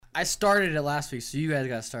I started it last week, so you guys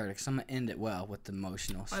got to start it because I'm going to end it well with the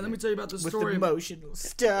emotional stuff. All right, let me tell you about the story. With the emotional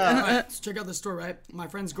stuff. All right, so check out this story, right? My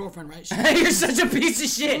friend's girlfriend, right? You're such a piece of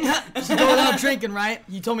shit. She's going out drinking, right?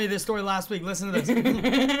 You told me this story last week. Listen to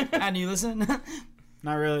this. And you listen?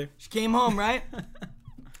 Not really. She came home, right?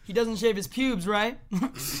 He doesn't shave his pubes, right?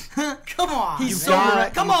 Come on. He's sober,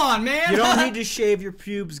 right? Come on, man. You don't need to shave your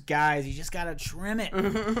pubes, guys. You just gotta trim it.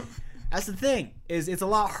 That's the thing. Is it's a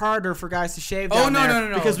lot harder for guys to shave down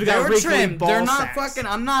no. because we got They're wrinkly trimmed. ball They're not sacks. fucking.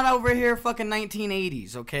 I'm not over here fucking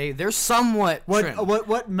 1980s. Okay, they're somewhat trimmed.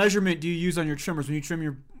 What measurement do you use on your trimmers when you trim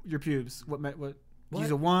your pubes? What?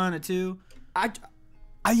 Use a 1, a 2?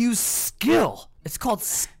 I use skill. It's called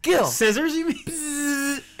skill. Scissors, you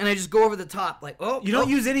mean? And I just go over the top like, oh. You don't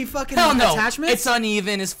use any fucking Hell no. attachments? It's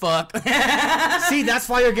uneven as fuck. See, that's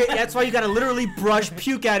why you gotta literally brush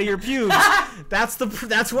puke out of your pubes.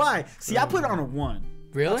 That's why. See, I put it on a 1.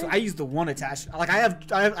 Really? I use the 1 attached. Like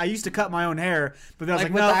I used to cut my own hair, but then I was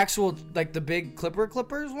like, with no. the actual the big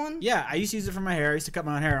clippers one? Yeah, I used to use it for my hair. I used to cut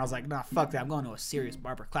my own hair, and I was like, nah, fuck that. I'm going to a serious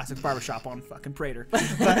classic barbershop on fucking Prater.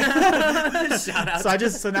 Shout out.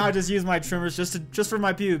 So now I just use my trimmers just for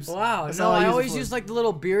my pubes. Wow. That's No, all I use it always for. use the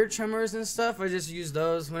little beard trimmers and stuff. I just use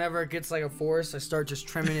those. Whenever it gets a force, I start just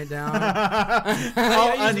trimming it down. all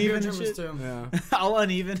I use uneven beard and trimmers shit. too. Yeah. All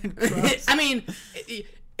uneven and gross. I mean,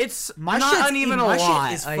 it's My not shit's uneven my a shit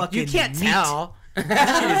lot. is Like, fucking you can't meat. tell.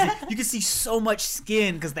 You can see so much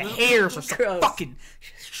skin because the hairs are so Gross. fucking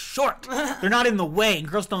short. They're not in the way, and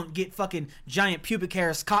girls don't get fucking giant pubic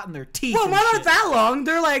hairs caught in their teeth. Well, and mine shit. aren't that long.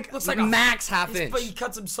 They're like Looks like a- max half inch. But he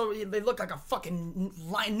cuts them so they look like a fucking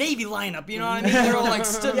Navy lineup. You know what I mean? They're all like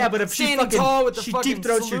Yeah, but if she standing fucking tall with the she fucking deep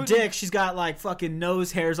throats your saluting. dick, she's got like fucking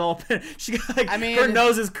nose hairs all. She got like I mean, her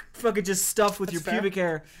nose is fucking just stuffed with your that's fair. pubic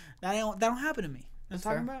hair. That don't happen to me. That's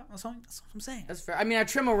what I'm fair. talking about. That's what I'm saying. That's fair. I mean, I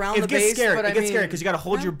trim around It the gets base, scary. but It gets scary because you gotta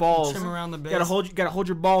hold your balls. Trim around the You base. gotta hold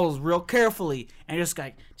your balls real carefully, and just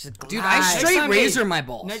glide. Dude, I straight time- razor my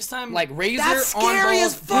balls. next time- like razor That's on scary balls,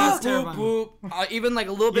 as fuck. boop, boop, boop. Even like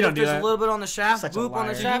a little bit. don't If do there's that. a little bit on the shaft, Such a boop on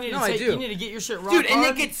the liar. shaft. You need No, to I take- do. You need to get your shit rock Dude, and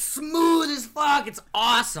hard. it gets smooth as fuck. It's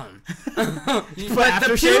awesome. But the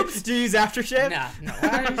aftershave? pubes? Do you use aftershave? Nah, no.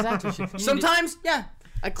 I don't use aftershave. Sometimes, yeah,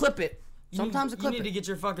 I clip it. Sometimes I you clip need to it. get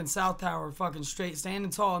your fucking South Tower fucking straight, standing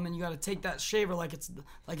tall, and then you got to take that shaver like it's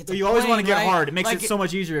a You always want to plane, get right? hard. It makes Like it so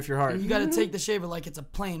much easier if you're hard. You got to take the shaver like it's a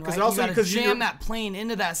plane, right? also- you got to 'cause you're- jam that plane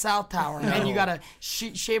into that South Tower, and you got to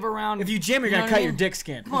shave around. If you jam, you're know gonna what cut I your mean? dick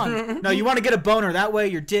skin. Come on. No, you want to get a boner. That way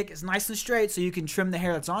your dick is nice and straight, so you can trim the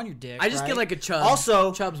hair that's on your dick. I just right? get like a chub.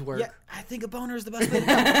 Also, chubs work. Yeah, I think a boner is the best way to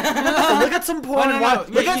go. So look at some porn. No.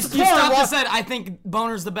 Look You at some you porn. stopped while- and said, "I think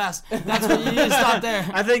boner's the best." That's what you need to stop there.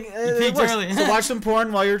 I think peaked it works. early. So watch some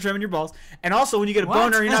porn while you're trimming your balls. And also, when you get a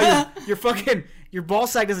What? boner, your fucking your ball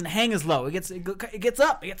sack doesn't hang as low. It gets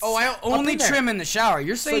up. It gets Oh, I up only in there. trim in the shower.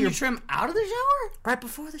 You're saying you you're- trim out of the shower? right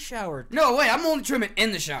before the shower. No, wait. I'm only trimming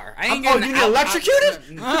in the shower. I ain't Oh, getting you get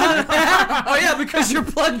electrocuted? Oh yeah, because you're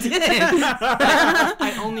plugged in.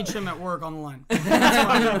 I only trim at work on the line.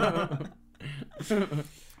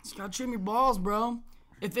 Just gotta trim your balls, bro.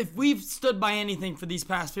 If we've stood by anything for these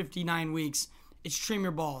past 59 weeks, it's trim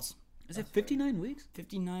your balls. Is it 59 weeks?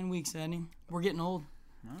 59 weeks, Eddie. We're getting old.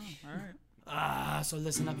 Oh, all right. So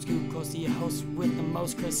listen up, scoop close to your host with the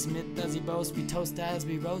most. Chris Smith as he boasts, we toast as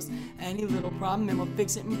we roast. Any little problem and we'll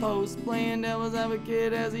fix it in post. Playing devil's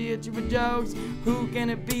advocate as he hits you with jokes. Who can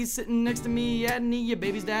it be sitting next to me? Edney, your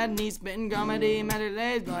baby's dad, and he's spitting comedy.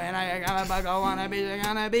 Matinee, and I got a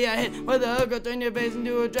gonna be a hit. With a hook, will turn your face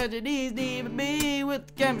into a tragedy. Steve B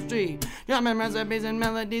with chemistry. Drumming recipes and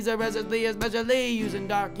melodies are restlessly, especially using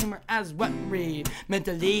dark humor as weaponry.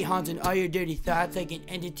 Mentally haunting all your dirty thoughts like an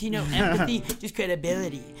entity, no empathy. Just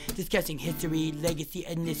credibility, discussing history, legacy,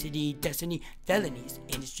 ethnicity, destiny, felonies,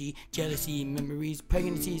 industry, jealousy, memories,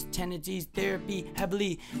 pregnancies, tendencies, therapy,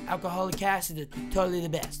 heavily. Alcoholic Cast is totally the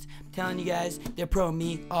best. I'm telling you guys, they're pro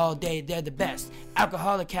me all day. They're the best.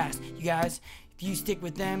 Alcoholic Cast, you guys. If you stick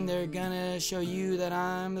with them, they're gonna show you that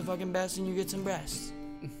I'm the fucking best, and you get some breasts.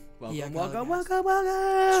 Welcome.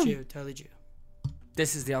 It's true, totally true.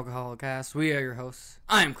 This is the Alcoholic Cast. We are your hosts.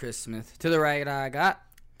 I'm Chris Smith. To the right, I got.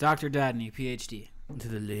 Dr. Dadney, PhD. To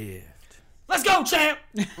the left. Let's go, champ!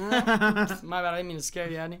 My bad, I didn't mean to scare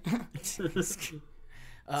you, Adney.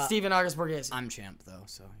 Stephen August Borghese. I'm champ though,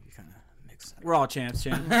 so you kind of mix that. We're all champs,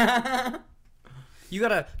 champ. You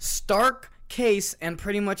got a Stark case and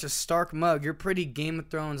pretty much a Stark mug. You're pretty Game of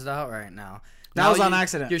Thrones out right now. That was on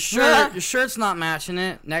accident. Your shirt's not matching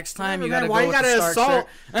it. Next time you gotta Why go you with the gotta Stark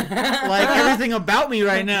assault shirt. like everything about me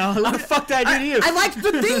right now? What the fuck did I do to you? I liked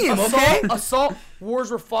the theme, okay? Assault wars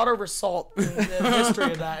were fought over salt. In the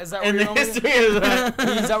history of that. Is that where In you're the going? with history of that. it?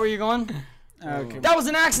 Is that where you're going? Okay. That was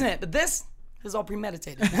an accident, but this is all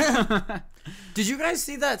premeditated. Did you guys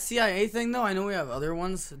see that CIA thing though? I know we have other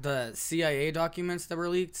ones. The CIA documents that were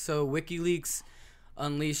leaked. So WikiLeaks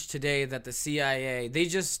unleashed today that the CIA, they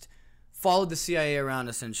just followed the CIA around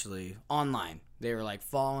essentially online. They were like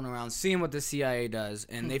following around, seeing what the CIA does,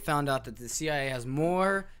 and they found out that the CIA has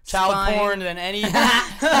more Child spying- porn than any.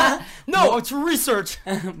 No, it's research.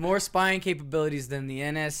 more spying capabilities than the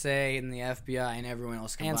NSA and the FBI and everyone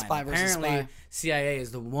else combined. And spy versus apparently, spy. CIA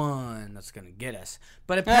is the one that's gonna get us.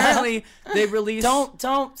 But apparently, they released.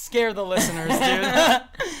 Don't scare the listeners, dude.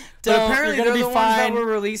 But apparently, you're they're gonna be the ones fine. that were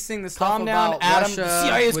releasing the stuff Calm down, about Adam. Russia The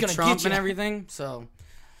CIA is with gonna Trump get and you. everything. So.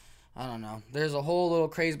 I don't know. There's a whole little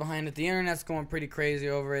craze behind it. The internet's going pretty crazy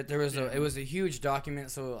over it. It was a huge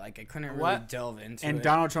document, so like I couldn't really What? delve into And it.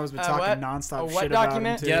 Donald Trump's been talking what? nonstop A what shit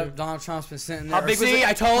document? about him too. Yep, Donald Trump's been sitting there. How big was See, it?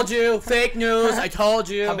 I told you, fake news. I told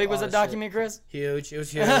you. How big was Oh, the document, Chris? shit. Huge. It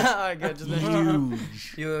was huge. Alright, good.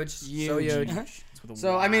 Just Huge. So huge.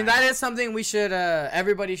 So I mean, that is something we should.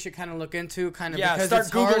 Everybody should kind of look into, kind of. Yeah, because start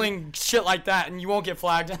it's hard. googling shit like that, and you won't get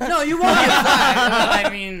flagged. No, you won't get flagged. I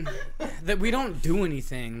mean, that we don't do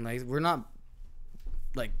anything. Like we're not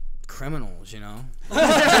like criminals, you know.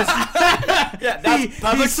 Yeah, that's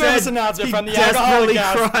public service announcement from the desperately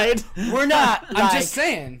Alcoholic cried. We're not. I'm like, just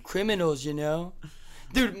saying. criminals, you know.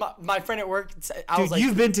 Dude, my friend at work, I was Dude, like,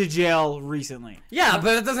 you've been to jail recently. Yeah,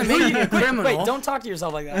 but it doesn't make you a criminal. wait, don't talk to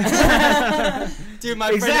yourself like that. Dude, my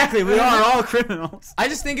Exactly, we are all criminals. I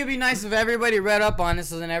just think it'd be nice if everybody read up on it,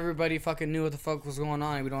 so then everybody fucking knew what the fuck was going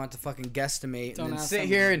on, and we don't have to fucking guesstimate Don't and then ask sit them.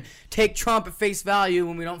 here and take Trump at face value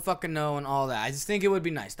when we don't fucking know and all that. I just think it would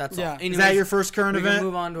be nice. That's Yeah. all. Is Anyways, Is that your first current we can event?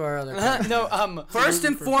 move on to our other. current. No, First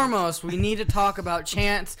and foremost, we need to talk about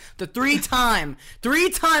Chance, the three-time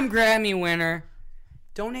Grammy winner,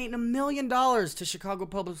 donating $1 million to Chicago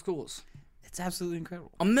Public Schools. It's absolutely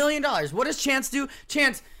incredible. $1 million. What does Chance do?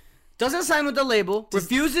 Chance doesn't sign with the label,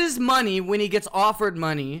 refuses money when he gets offered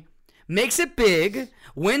money, makes it big,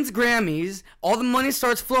 wins Grammys, all the money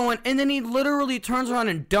starts flowing, and then he literally turns around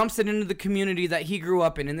and dumps it into the community that he grew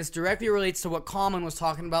up in. And this directly relates to what Common was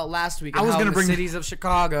talking about last week. I was how gonna in the bring- cities of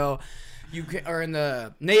Chicago, or in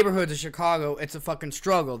the neighborhoods of Chicago, it's a fucking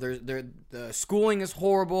struggle. The schooling is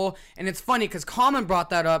horrible, and it's funny because Common brought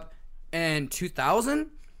that up in 2000.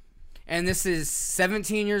 And this is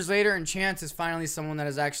 17 years later, and Chance is finally someone that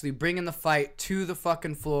is actually bringing the fight to the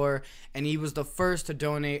fucking floor. And he was the first to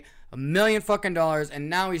donate $1 million fucking dollars, and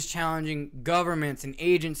now he's challenging governments and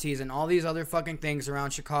agencies and all these other fucking things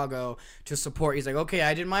around Chicago to support. He's like, okay,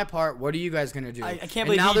 I did my part. What are you guys gonna do? I can't and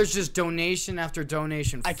believe now he- there's just donation after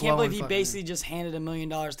donation. I can't flowing believe he fucking- basically just handed $1 million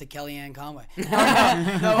to Kellyanne Conway.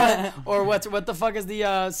 No, or what the fuck is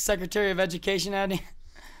the Secretary of Education at?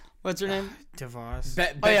 What's her name? DeVos.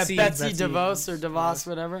 Betsy DeVos or DeVos,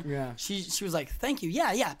 whatever. Yeah. She was like, thank you.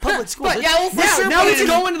 Yeah, public schools. But, yeah, well, for sure, now but we it's-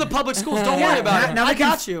 can go into the public schools. Don't worry about it. Now I we can,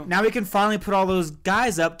 got you. Now we can finally put all those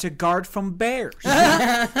guys up to guard from bears.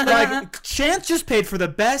 Like Chance just paid for the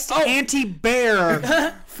best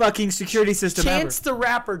anti-bear fucking security system Chance the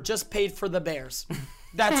Rapper just paid for the Bears.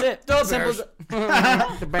 That's it. The Simple Bears.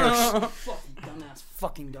 ever. The bears. Fucking dumbass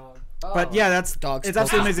fucking dog. But yeah, that's Dog's it's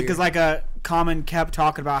absolutely supposed to amazing because like Common kept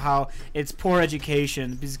talking about how it's poor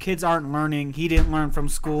education because kids aren't learning. He didn't learn from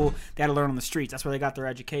school. They had to learn on the streets. That's where they got their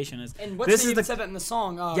education. Is And what's this the is the said that in the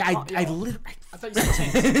song? yeah I literally I thought you said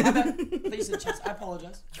Chance. I thought you said Chance. I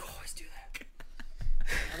apologize. You always do that.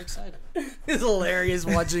 I'm excited. It's hilarious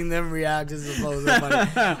watching them react as opposed to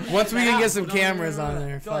funny. Once we can get some cameras on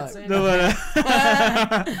there, Go ahead, fuck. say it. no,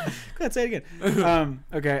 but, go ahead, say it again.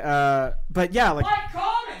 Okay, but yeah, like,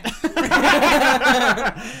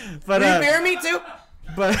 but Will you marry me too?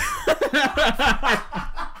 but I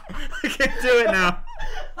can't do it now.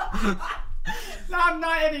 No, I'm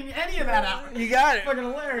not editing any of that out. You got it. Fucking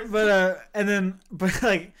hilarious. But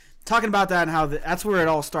like talking about that and how that's where it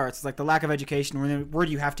all starts. It's like the lack of education. Where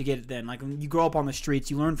do you have to get it then? Like when you grow up on the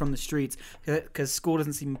streets, you learn from the streets because school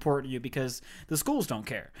doesn't seem important to you because the schools don't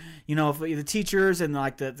care. You know, if the teachers and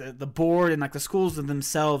like the board and like the schools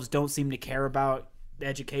themselves don't seem to care about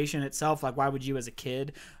education itself. Like why would you as a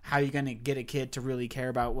kid, how are you going to get a kid to really care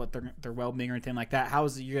about what their well-being or anything like that? How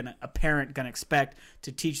is a parent going to expect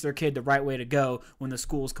to teach their kid the right way to go when the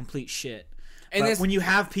school's complete shit? And But when you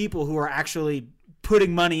have people who are actually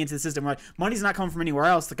putting money into the system, like money's not coming from anywhere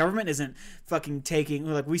else. The government isn't fucking taking,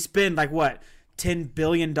 like we spend like what, $10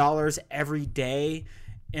 billion every day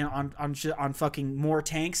on fucking more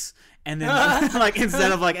tanks, and then like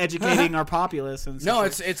instead of like educating our populace and stuff.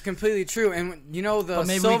 No, it's completely true. And you know the But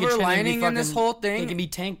maybe we silver could train them to be lining in this fucking- whole They thing can be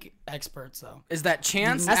tank experts though. is that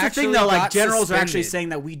Chance That's the actually thing though. Like got generals are actually suspended. saying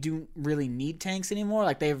that we don't really need tanks anymore.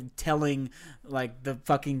 Like they're telling like the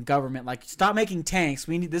fucking government like stop making tanks.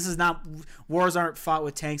 We need this is not wars aren't fought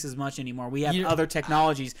with tanks as much anymore. We have other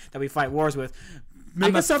technologies that we fight wars with.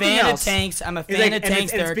 I'm a something fan else. of tanks. I'm a It's fan like- of and tanks.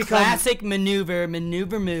 it's They're a become- classic maneuver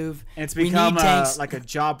move. And it's We need become tanks. like a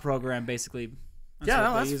job program basically. Yeah, no, what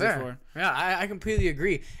they that's use it fair. Yeah, I completely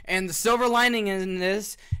agree. And the silver lining in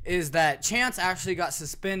this is that Chance actually got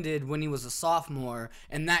suspended when he was a sophomore,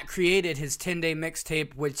 and that created his 10-day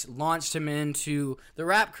mixtape, which launched him into the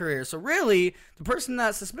rap career. So really, the person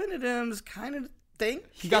that suspended him is kind of think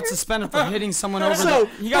He got suspended for hitting someone over. So-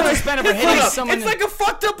 He got suspended for hitting someone. It's like a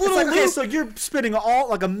fucked up little It's like, okay, loop. so you're spending all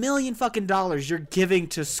like $1 million fucking dollars you're giving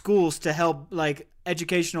to schools to help like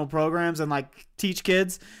educational programs and like teach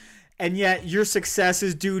kids, and yet your success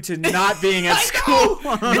is due to not being at school.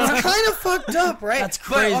 It's kind of fucked up, right? That's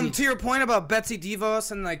But crazy. to your point about Betsy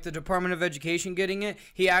DeVos and like the Department of Education getting it,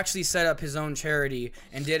 he actually set up his own charity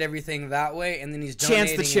and did everything that way, and then he's Chance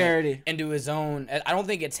donating the charity. it into his own. I don't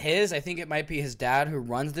think it's his. I think it might be his dad who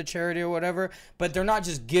runs the charity or whatever. But they're not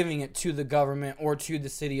just giving it to the government or to the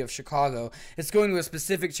city of Chicago. It's going to a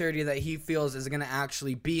specific charity that he feels is going to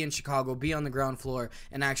actually be in Chicago, be on the ground floor,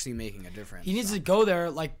 and actually making a difference. He needs to go there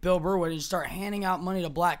like Bill Burr would and start handing out money to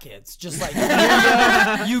black kids. Just like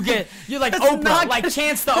you're like Oprah, like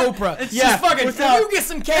Chance the Oprah. Yeah, Just fucking without- you get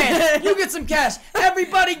some cash. You get some cash.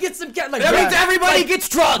 Everybody gets some cash. Like Everybody gets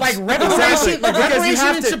drugs. like Exactly. reparation, like Because you reparation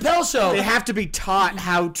have in to- Chappelle show. They have to be taught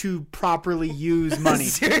how to properly use money.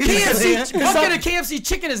 KFC bucket of KFC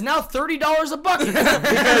chicken is now $30 a bucket.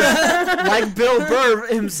 Like Bill Burr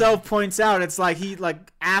himself points out, it's like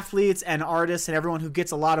athletes and artists and everyone who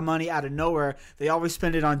gets a lot of money out of nowhere, they always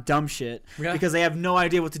spend it on dumb shit because they have no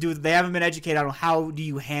idea what to do with it. They haven't been educated on how do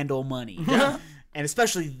you handle money. And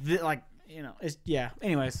especially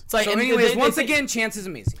anyways. It's like, So and anyways, they once say- again, Chance is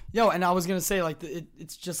amazing. Yo, and I was gonna say like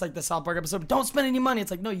it's just like the South Park episode. Don't spend any money.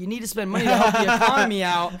 It's like no, you need to spend money to help the economy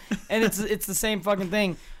out, and it's the same fucking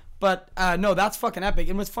thing. But no, that's fucking epic.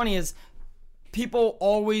 And what's funny is people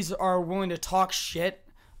always are willing to talk shit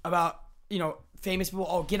about famous people.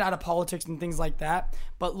 Oh, get out of politics and things like that.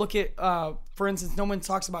 But look at for instance, no one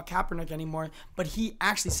talks about Kaepernick anymore, but he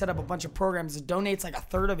actually set up a bunch of programs that donates like a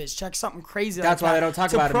third of his check, something crazy. That's like why that, they don't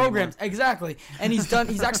talk to about it programs. Exactly. And he's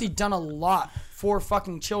actually done a lot for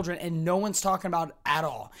fucking children, and no one's talking about it at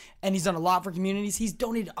all. And he's done a lot for communities. He's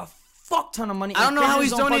donated a fuck ton of money. I don't know and how created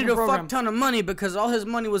he's his own donated a fucking program. fuck ton of money because all his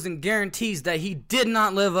money was in guarantees that he did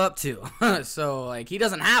not live up to. So like he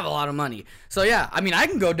doesn't have a lot of money. So yeah, I mean I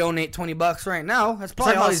can go donate $20 right now. That's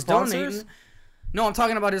probably talking all about he's sponsors? donating. No, I'm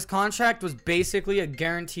talking about his contract was basically a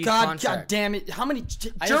guaranteed God contract. damn it! How many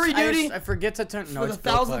I jury just- duty? I forget to turn. No, For the it's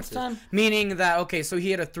bill 1000th collectors. time? Meaning that okay, so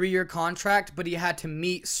he had a 3-year contract, but he had to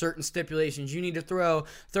meet certain stipulations. You need to throw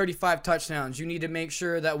 35 touchdowns. You need to make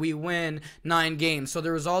sure that we win 9 games. So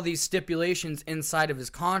there was all these stipulations inside of his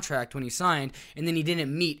contract when he signed, and then he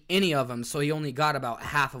didn't meet any of them. So he only got about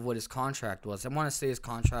half of what his contract was. I want to say his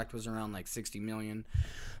contract was around like $60 million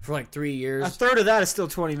for like 3 years. A third of that is still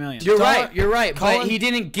 $20 million. You're right. Colin- But he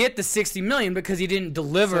didn't get the $60 million because he didn't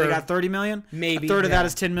deliver. So they got $30 million. Maybe, a third of yeah. that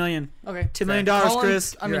is $10 million. Okay, $10 million, Colin,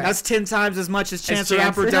 Chris. I mean, that's 10 times as much as Chance the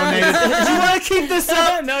Chance Rapper the- donated. Do you want to keep this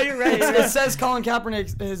up? No, you're right. It says Colin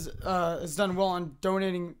Kaepernick has done well on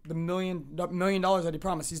donating the $1 million that he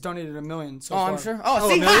promised. He's donated $1 million so Oh, far. I'm sure. Oh,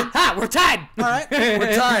 a see, million? we're tied. All right,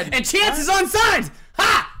 We're tied. And Chance is unsigned.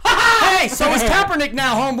 Ha! Hey, so is Kaepernick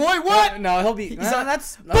now, homeboy. What? No, he'll be. on-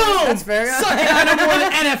 That's Boom! That's fair. Suck it, I know more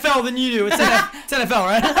than NFL than you do. It's NFL,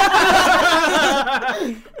 right?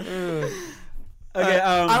 Okay,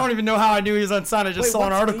 I don't even know how I knew he was unsigned. I just saw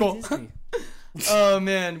an article. Disney? Oh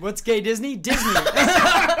man, what's gay Disney? Disney.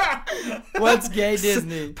 What's gay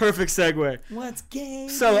Disney? perfect segue. What's gay?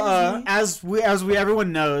 So, as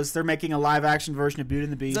everyone knows, they're making a live action version of Beauty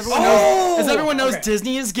and the Beast, As everyone knows,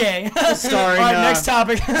 Disney is gay. starring All right, next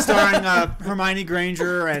topic. starring Hermione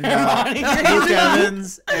Granger and Luke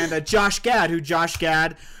Evans and Josh Gad, who Josh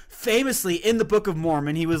Gad famously in the Book of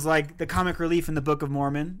Mormon, he was like the comic relief in the Book of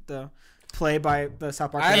Mormon, the play by the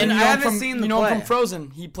South Park. I And haven't you know him seen from, the you know him play. from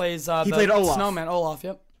Frozen. He plays the played Olaf. snowman. Olaf,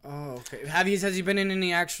 yep. Oh, okay. Has he been in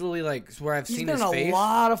any actually like where I've He's seen been his in face? a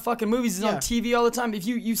lot of fucking movies. He's Yeah. on TV all the time. If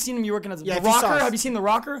you've seen him, you're working as Yeah, The if you saw Rocker. us- Have you seen The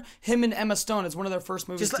Rocker? Him and Emma Stone. It's one of their first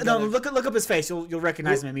movies Just together. look up his face. You'll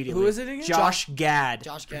recognize him immediately. who is it again? Josh Gad.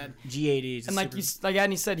 Josh Gad. G-A-D. And like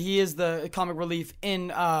Adney said, he is the comic relief in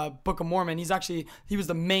Book of Mormon. He was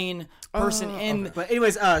the main person in. But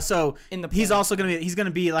anyways, so In the he's play. also gonna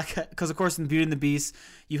be like, because of course in Beauty and the Beast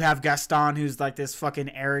you have Gaston, who's like this fucking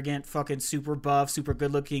arrogant, fucking super buff, super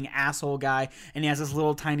good looking asshole guy, and he has this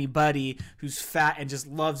little tiny buddy who's fat and just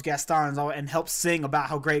loves Gaston and helps sing about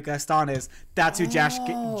how great Gaston is. That's who Josh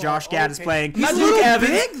Gad is playing. He's a Luke little Evans.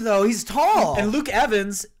 big though. He's tall. And Luke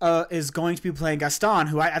Evans is going to be playing Gaston,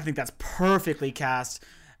 who I think that's perfectly cast.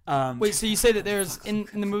 Wait, so you say that there's in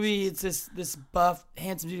the movie it's this buff,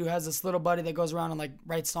 handsome dude who has this little buddy that goes around and like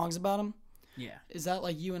writes songs about him? Yeah. Is that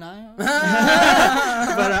like you and I?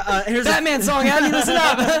 But here's Batman song, Adney, listen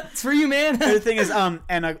up. It's for you, man. the thing is,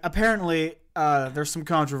 apparently there's some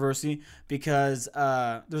controversy because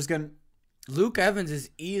there's gonna. Luke Evans is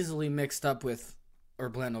easily mixed up with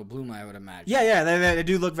Orlando Bloom, I would imagine. Yeah, they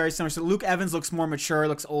do look very similar. So Luke Evans looks more mature,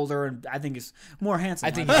 looks older, and I think is more handsome.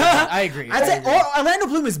 I think I agree. I'd say Orlando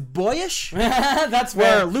Bloom is boyish, That's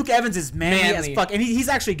where fair. Luke Evans is manly as Manly. fuck, and he's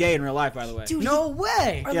actually gay in real life, by the way. No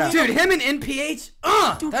way. Yeah. Dude, him and NPH,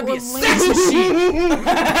 that'd be a Orlando- sex machine.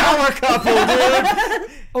 Power couple, dude.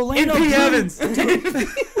 Orlando NP Bloom.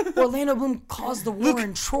 Evans. Orlando Bloom caused the war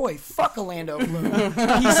in Troy. Fuck Orlando Bloom.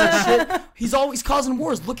 Piece of shit. He's always causing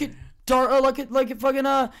wars. Look at fucking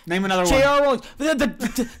Name another one. J.R. Rowling. The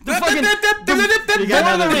fucking You got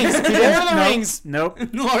Lord of the another- Rings. He Lord of the Nope. Rings. Nope.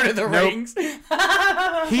 Lord of the Nope. Rings.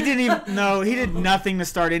 He didn't even. No, he did nothing to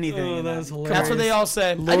start anything. in that. That's what they all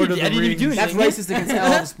say. Lord of the I didn't even do Rings. anything. That's racist against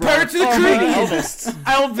elves, bro. Pirates of the Oh, Caribbean. Elvis.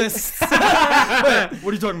 Elvis.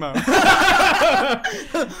 What are you talking about?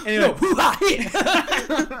 Anyway,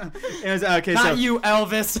 anyways, okay, Not so you,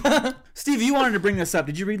 Elvis. Steve, you wanted to bring this up.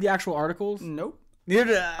 Did you read the actual articles? Nope. Neither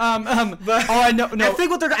did I. But oh, I know. No. I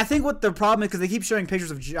think what their problem is, because they keep showing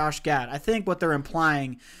pictures of Josh Gad. I think what they're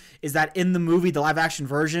implying is that in the movie, the live action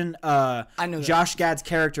version, know that. Josh Gad's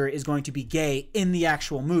character is going to be gay in the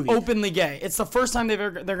actual movie. Openly gay. It's the first time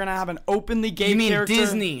they're gonna have an openly gay You mean character.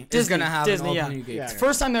 Disney is gonna have an openly gay It's character. the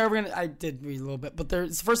first time they're ever gonna. I did read a little bit, but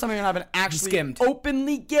it's the first time they're gonna have an actually skimmed.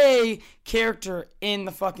 openly gay character in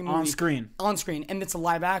the fucking movie On screen. On screen, and it's a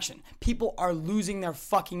live action. People are losing their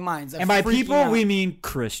fucking minds. They're And by freaking people, out. we mean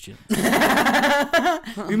Christians.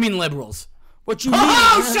 You mean liberals? What you mean?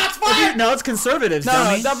 Oh, shots fired! No, it's conservatives, no,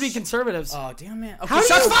 dummy. that would be conservatives. Oh, damn it. Okay, How do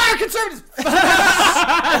shots you- fired, conservatives!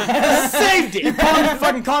 Saved it.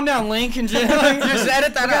 Fucking calm down, Link, and just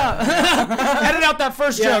edit that out. edit out that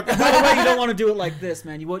first Yeah, joke. by the way, you don't want to do it like this,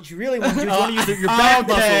 man. What you really want to do is you want to use your back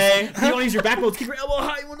Okay. muscles. You want to use your back muscles. Keep your elbow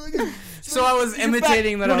high. You want to So I was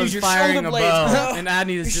imitating that You I wanna was use your firing shoulder a blades, bow, bro. and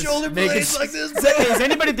Adney is just shoulder making blades like this. Has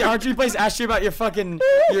anybody at the archery place asked you about your fucking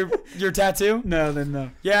your tattoo? No, then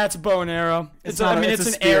no. Yeah, it's a bow and arrow. It's not I mean, a it's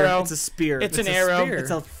an spear. arrow. It's a spear. It's It's an a arrow. spear.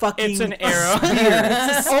 It's a fucking. It's an arrow.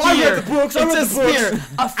 It's a spear. Oh, I read the books. I read It's the a books.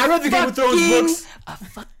 spear. I read the Game of Thrones books. A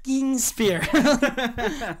fucking spear.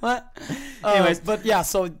 What? Anyways. But yeah,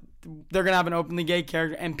 so they're gonna have an openly gay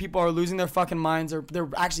character, and people are losing their fucking minds. Or they're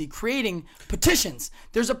actually creating petitions.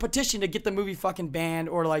 There's a petition to get the movie fucking banned,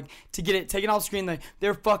 or like to get it taken off screen. Like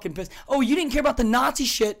they're fucking pissed. Oh, you didn't care about the Nazi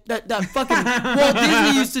shit that fucking Walt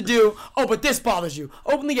Disney used to do. Oh, but this bothers you.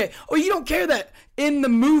 Openly gay. Oh, you don't care that in the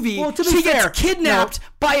movie Well, to be she fair, gets kidnapped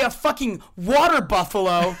by a fucking water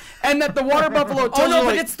buffalo, and that the water buffalo. Oh tells no, you,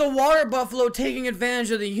 but like, it's the water buffalo taking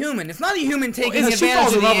advantage of the human. It's not the human taking she advantage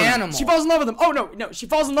falls of in the love with him. animal. She falls in love with him. Oh no, she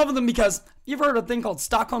falls in love with him because you've heard of a thing called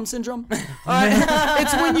Stockholm syndrome.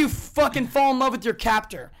 It's when you fucking fall in love with your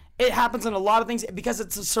captor. It happens in a lot of things because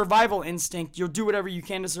it's a survival instinct. You'll do whatever you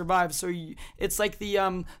can to survive. So it's like the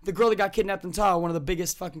girl that got kidnapped in Tahoe, one of the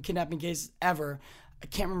biggest fucking kidnapping cases ever. I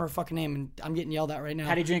can't remember her fucking name, and I'm getting yelled at right now.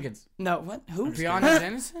 Patty Jenkins. No, what? Who? Brianna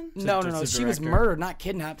Dennison? No. That's the She was director. murdered, not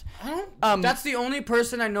kidnapped. That's the only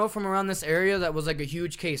person I know from around this area that was like a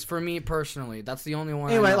huge case for me personally. That's the only one.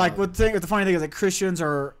 I Anyway, know like of. the funny thing is that Christians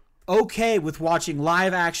are okay with watching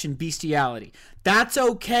live action bestiality. That's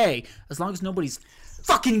okay as long as nobody's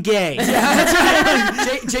fucking gay.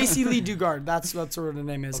 JC Lee Dugard, that's what her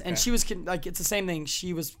name is, and she was like, it's the same thing.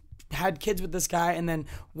 She had kids with this guy, and then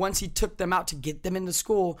once he took them out to get them into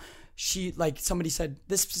school, she like somebody said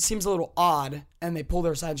this seems a little odd, and they pulled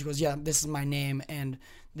her aside. She goes, "Yeah, this is my name, and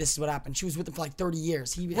this is what happened." She was with him for like 30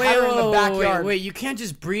 years. He had her in the backyard. Wait, you can't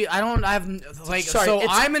just breathe. I have like. Sorry, so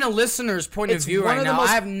I'm in a listener's point of it's view one right of the now. most-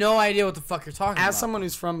 I have no idea what the fuck you're talking about. As someone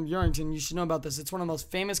who's from Urington, you should know about this. It's one of the most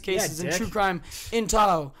famous cases in dick. true crime in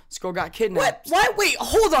Tahoe. This girl got kidnapped. What? Why? Wait,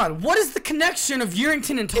 hold on. What is the connection of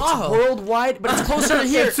Urington and It's Tahoe? worldwide, but it's closer to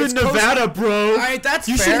here. It's in closer- Nevada, bro. All right, that's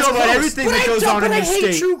you fair. should know about Close. everything But that I goes don't- on in but your I hate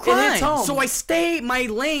state. true It crime. hits home. So I stay. My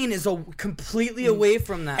lane is completely away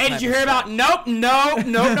from that. Hey, type did you of hear stuff. about?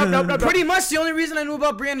 Nope. Pretty much the only reason I knew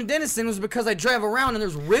about Brandon Dennison was because I drive around and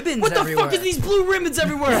there's ribbons What the everywhere. fuck is these blue ribbons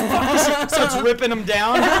everywhere? Starts ripping them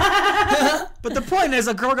down. But the point is,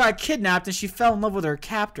 a girl got kidnapped and she fell in love with her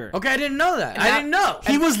captor. Okay, I didn't know that. And I that- didn't know.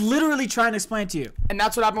 He was literally trying to explain to you. And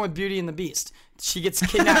that's what happened with Beauty and the Beast. She gets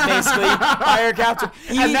kidnapped basically by her captor.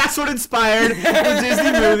 And that's what inspired the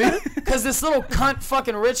Disney movie. Because this little cunt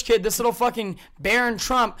fucking rich kid, this little fucking Baron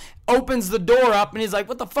Trump, opens the door up and he's like,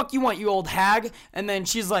 "What the fuck you want, you old hag?" And then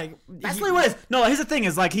she's like, That's literally what it is. No, here's the thing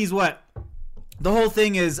is, like, he's what? The whole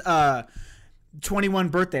thing is 21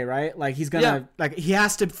 birthday, right? Like, he's gonna, Yeah. like, he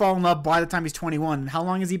has to fall in love by the time he's 21. How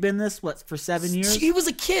long has he been this? What, for 7 years? He was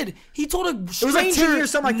a kid. He told a stranger, was like 10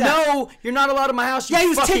 years, something like that. "No, you're not allowed in my house. You Yeah, he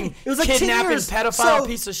was 10 fucking it was like 10 kidnapping years. pedophile So-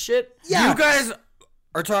 piece of shit." Yeah. You guys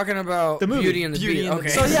are talking about The movie. Beauty and the Beauty Beast. and the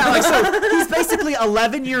Okay. Beast. So, yeah, like, so he's basically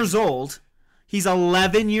 11 years old. He's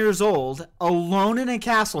 11 years old, alone in a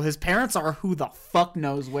castle. His parents are who the fuck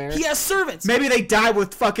knows where. He has servants. Maybe they died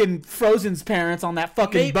with fucking Frozen's parents on that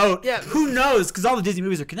fucking Maybe- boat. yeah. Who knows? Because all the Disney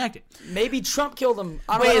movies are connected. Maybe Trump killed him.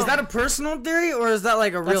 I don't Wait, know. is that a personal theory or is that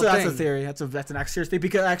like a real That's thing? a theory. That's an actual serious thing.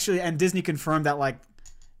 Because actually, and Disney confirmed that, like,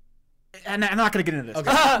 and I'm not gonna get into this.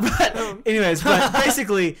 But anyways, but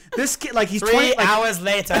basically, this kid, like, he's 20. 3 Like, hours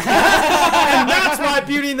later? And that's why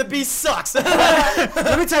Beauty and the Beast sucks.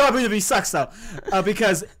 let me tell you why Beauty and the Beast sucks, though,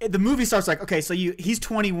 because the movie starts like, okay, so he's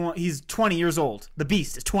 21, he's 20 years old. The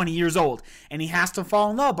Beast is 20 years old, and he has to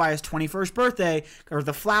fall in love by his 21st birthday, or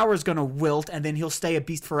the flower's gonna wilt, and then he'll stay a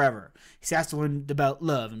beast forever. He has to learn about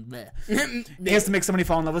love and bleh. He has to make somebody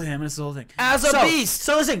fall in love with him, and it's the whole thing. As a beast.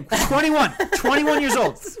 So listen, 21 years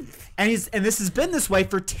old, and this has been this way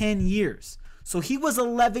for 10 years. So he was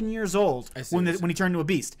 11 years old when he turned into a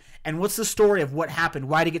beast. And what's the story of what happened?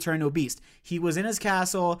 Why did he get turned into a beast? He was in his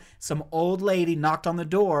castle. Some old lady knocked on the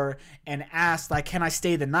door and asked, like, "Can I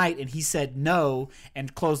stay the night?" And he said no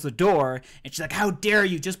and closed the door. And she's like, "How dare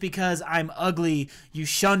you? Just because I'm ugly, you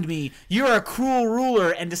shunned me. You're a cruel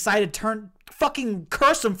ruler," and decided to fucking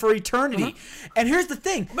curse him for eternity. And here's the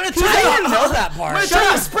thing. I didn't know that part. I'm gonna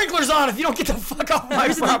turn the sprinklers on if you don't get the fuck off my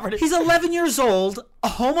Here's the thing. property. He's 11 years old,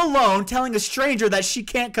 home alone, telling a stranger that she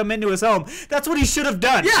can't come into his home. That's what he should have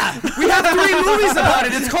done. Yeah, we have 3 movies about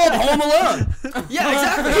it. It's called Home Alone. Yeah,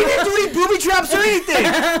 exactly. He didn't do any booby traps or anything.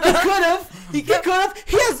 He could have. He could have.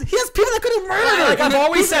 He has people that could have murdered her. Like I've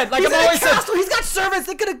always said. Like He's I've in a always said. castle. He's got servants.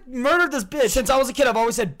 They could have murdered this bitch. Since I was a kid, I've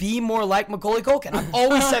always said, "Be more like Macaulay Culkin." I've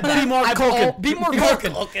always said that. Be more I've Culkin. Be more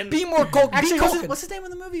Culkin. Be more Culkin. Actually, Be Culkin. what's his name in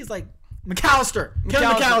the movie? He's like McAllister. Kevin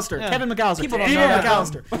McAllister. McAllister. Yeah. Kevin McAllister. People don't Peter know that.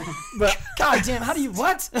 McAllister. But God damn, how do you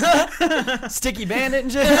what? Sticky Bandit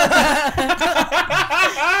and shit.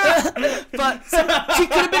 But she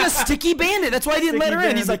could have been a sticky bandit. That's why he didn't let her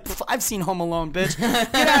in. He's like, "Pff, I've seen Home Alone, bitch.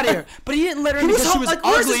 Get out of here." But he didn't let her in because she was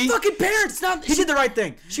where's ugly. his fucking parents? It's not. He did the right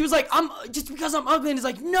thing. She was like, "I'm just because I'm ugly," and he's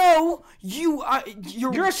like, "No,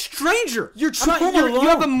 you're a stranger. You're I'm trying. home You alone.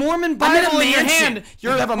 have a Mormon in a Bible in your mansion. hand. You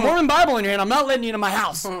have a Mormon Bible in your hand. I'm not letting you into my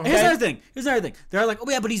house." Here's Okay? another thing. They're like, "Oh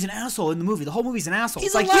yeah, but he's an asshole in the movie. The whole movie's an asshole."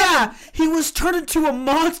 He's It's like, 11. yeah, he was turned into a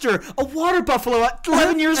monster, a water buffalo at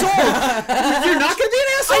 11 years old. You're not gonna be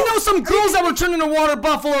an asshole. I know some girls that were turned into water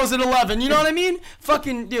buffaloes at 11. You know what I mean?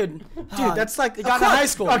 Fucking dude. Dude, that's like They got into high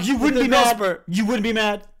school. Oh, you wouldn't With be the mad. Vesper. You wouldn't be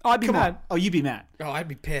mad. Oh, I'd be Come on. mad. Oh, you'd be mad. Oh, I'd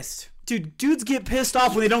be pissed. Dude, dudes get pissed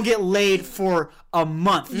off when they don't get laid for a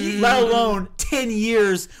month, let alone 10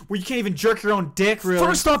 years where you can't even jerk your own dick, really.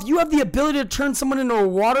 First off, you have the ability to turn someone into a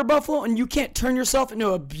water buffalo, and you can't turn yourself into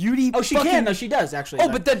a beauty. Oh, she fucking... can. No, she does, actually. Oh,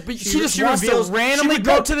 but she just wants to reveals- randomly she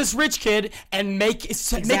go would to this rich kid and make him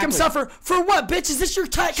Exactly. suffer for what? Bitch, is this your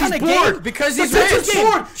kind of bored. game? Because The he's bitch rich. is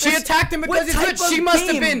bored. She attacked him because What he's type rich. of She must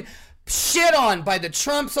have game? been shit on by the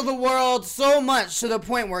Trumps of the world so much to the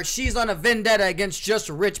point where she's on a vendetta against just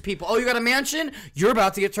rich people. Oh, you got a mansion? You're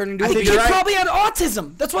about to get turned into a The beast. kid probably had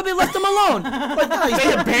autism. That's why they left him alone. Like, no,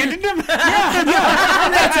 They abandoned him? yeah.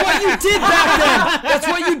 That's what you did back then. That's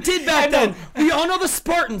what you did back then. We We all know the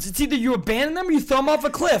Spartans. It's either you abandon them or you throw them off a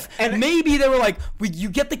cliff. And maybe they were like, you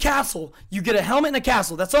get the castle. You get a helmet and a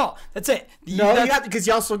castle. That's all. That's it. No, because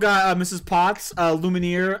you also got Mrs. Potts,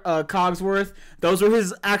 Lumineer, Cogsworth. Those were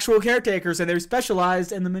his actual caretakers, and they were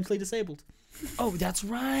specialized in the mentally disabled. Oh, that's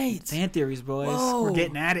right. Fan theories, boys. Whoa. We're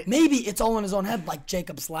getting at it. Maybe it's all in his own head, like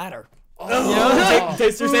Jacob's Ladder. You're saying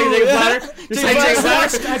Jacob's Ladder? You're saying Jacob's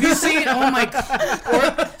Ladder? Have you seen? Oh my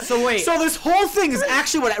god! So wait. So this whole thing is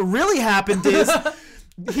actually what really happened is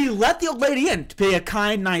he let the old lady in to be a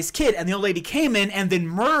kind, nice kid, and the old lady came in and then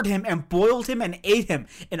murdered him and boiled him and ate him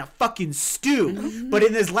in a fucking stew. But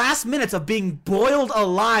in his last minutes of being boiled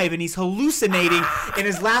alive and he's hallucinating in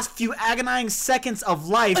his last few agonizing seconds of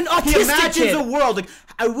life, An he autistic imagines kid. a world like,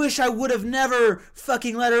 I wish I would have never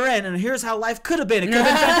fucking let her in, and here's how life could have been. It could have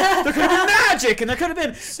been there could have been magic, and there could have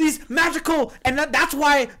been these magical, and that's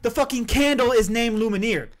why the fucking candle is named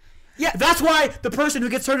Lumineer. Yeah, that's why the person who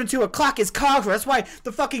gets turned into a clock is Cogsworth. That's why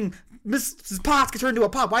the fucking Mrs. Potts gets turned into a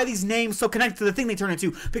pot. Why are these names so connected to the thing they turn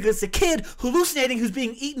into? Because it's a kid hallucinating who's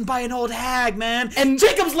being eaten by an old hag, man. And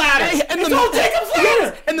Jacob's Ladder! And it's the all Jacob's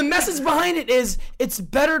Ladder! And the message behind it is, it's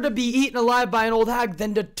better to be eaten alive by an old hag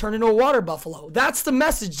than to turn into a water buffalo. That's the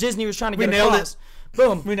message Disney was trying to get nailed across.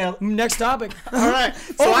 Boom. We nailed it. Next topic. All right.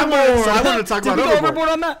 So I wanted to talk Did about we go Overboard. overboard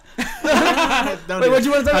on that? Don't Wait, do what'd it.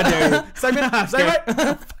 you want to talk How dare you. about? Segment?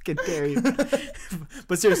 Segment? Fucking dare you.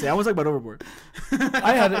 But seriously, I want to talk about Overboard.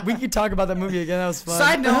 I had it. We could talk about that movie again. That was fun.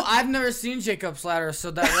 Side note: I've never seen Jacob's Ladder, so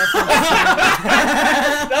that reference.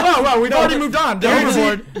 Oh, well, we've already moved on.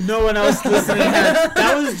 Overboard. No one else listening.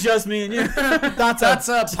 That was just me and you. That's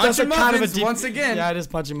Punch and Muffins once again. Yeah, it is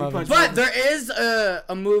Punch and Muffins. But there is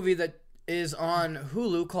a movie that is on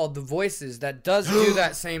Hulu called The Voices that does do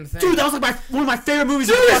that same thing. Dude, that was like one of my favorite movies.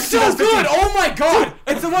 Dude, it's so good! Oh my god!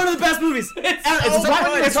 It's one of the best movies. It's so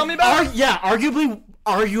good. Tell me about it. Yeah, arguably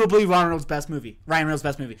Ryan Reynolds' best movie. I know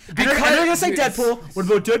you're gonna say Dude, Deadpool. What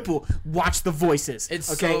about Deadpool? Watch The Voices.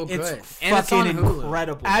 It's okay? so good. It's And it's on fucking Hulu.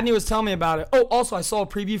 incredible. Adney was telling me about it. Oh, also, I saw a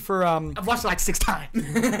preview for I've watched it like 6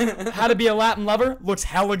 times. How to Be a Latin Lover. Looks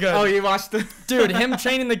hella good. Oh, you watched it? Dude, him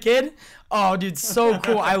training the kid. Oh, dude, so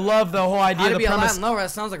cool. I love the whole idea, How to the Be a premise. Latin Lover?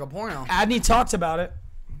 That sounds like a porno. Adney talked about it.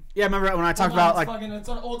 Yeah, remember when I talked about like it's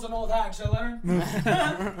an old hack. Should I let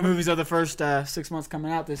her? movies of the first 6 months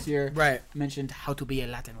coming out this year? Right. Mentioned How to Be a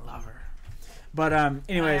Latin Lover. But I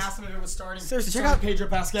anyways, asked him if it was starting. Seriously, check starting out- Pedro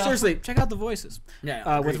Pascal. seriously, check out The Voices.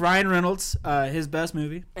 Yeah. With Ryan Reynolds, his best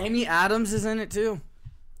movie. Amy Adams is in it too.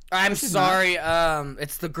 I'm she's sorry.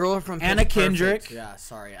 It's the girl from Anna Pitch Perfect. Kendrick. Yeah,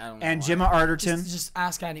 sorry. I don't know. And why. Gemma Arterton. Just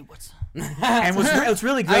ask Adney what's. And it's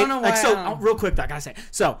really great. I don't know why, Real quick, I gotta say.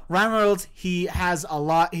 So Ryan Reynolds, he has a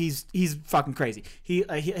lot. He's fucking crazy.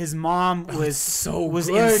 His mom was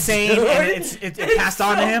good, insane, dude. and it passed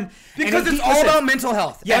on to him Because And it's all about mental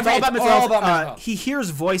health. Yeah, it's all about mental health. mental health. He hears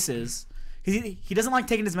voices. He doesn't like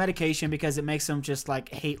taking his medication because it makes him just like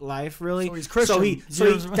hate life, really. So he's Christian.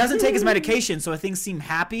 So he doesn't take his medication, so things seem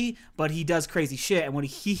happy, but he does crazy shit. And when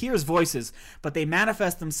he hears voices, but they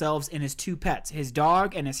manifest themselves in his 2 pets, his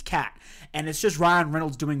dog and his cat. And it's just Ryan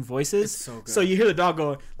Reynolds doing voices. It's so good. So you hear the dog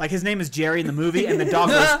go, like his name is Jerry in the movie, and the dog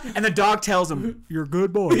goes, and the dog tells him, "You're a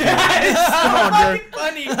good boy. Come on, Jerry.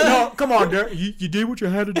 funny. No, come on, Jerry. You did what you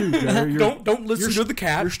had to do, Jerry. Don't listen to the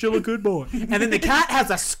cat. You're still a good boy." And then the cat has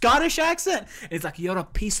a Scottish accent. And it's like, "You're a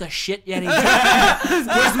piece of shit, Jerry."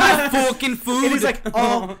 Where's my fucking food? And he's like,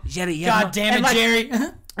 "Oh, Jerry, you God have damn it, and like, Jerry.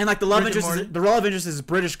 And like the love Rick and interest, the love interest is a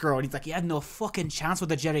British girl, and he's like, "You had no fucking chance with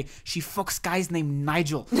the Jerry. She fucks guys named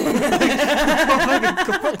Nigel. What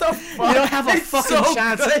the fuck? You don't have a fucking so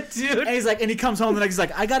chance, good, dude. And he's like, and he comes home and he's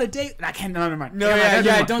like, "I got a date." And I can't. No, never mind. No,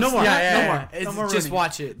 don't. No more. Yeah, no more. It's No more just ruining.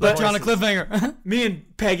 watch it. But Put you on a cliffhanger. Me and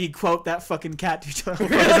Peggy quote that fucking cat to each other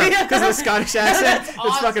because of the Scottish accent. It's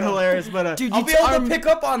awesome. fucking hilarious. But Dude, I'll be able to pick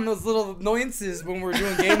up on those little annoyances when we're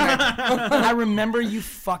doing game night. I remember you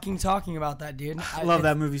fucking talking about that, dude. I love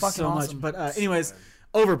that movie so much. But anyways,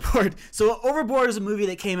 Overboard. So Overboard is a movie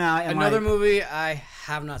that came out. In Another movie I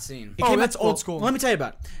have not seen. It came that's out, old school. Let me tell you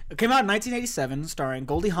about it. It came out in 1987, starring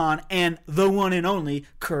Goldie Hawn and the one and only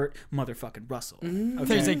Kurt motherfucking Russell. I think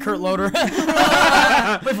you say Kurt Loder. Wait,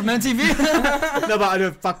 from MTV? No, but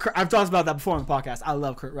I've talked about that before on the podcast. I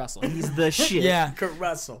love Kurt Russell. He's the shit. Yeah. Kurt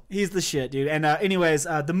Russell. He's the shit, dude. And anyways,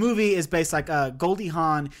 the movie is based like Goldie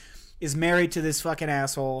Hawn is married to this fucking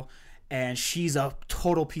asshole, and she's a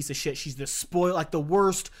total piece of shit. She's the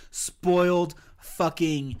worst spoiled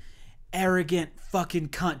fucking arrogant fucking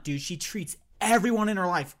cunt, dude. She treats everyone in her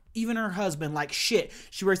life, even her husband, like shit.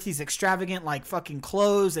 She wears these extravagant like fucking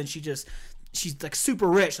clothes, and she's like super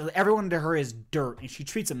rich. So everyone to her is dirt, and she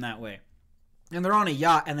treats them that way. And they're on a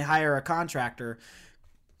yacht, and they hire a contractor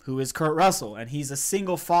who is Kurt Russell, and he's a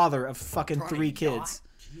single father of fucking 3 kids.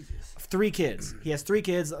 Jesus. 3 kids. He has 3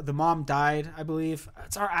 kids. The mom died, I believe.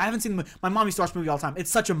 It's all right. I haven't seen the movie. My mom used to watch the movie all the time.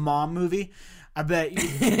 It's such a mom movie. I bet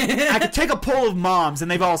I could take a poll of moms, and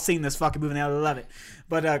they've all seen this fucking movie, and they love it.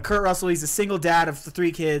 But Kurt Russell, he's a single dad of the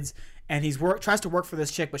 3 kids, and tries to work for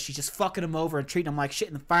this chick, but she's just fucking him over and treating him like shit.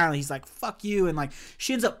 And finally, he's like, "Fuck you!" And like,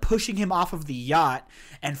 she ends up pushing him off of the yacht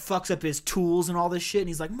and fucks up his tools and all this shit. And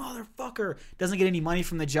he's like, "Motherfucker!" Doesn't get any money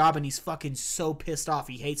from the job, and he's fucking so pissed off.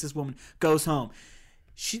 He hates this woman. Goes home.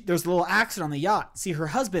 There's a little accident on the yacht. See, her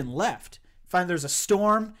husband left. Find there's a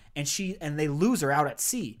storm, and they lose her out at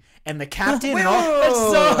sea. And the captain and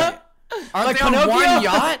all. Aren't they on one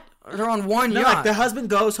yacht? They're on one yacht. Like the husband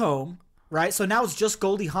goes home, right? So now it's just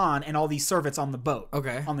Goldie Hawn and all these servants on the boat.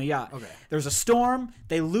 Okay. On the yacht. Okay. There's a storm.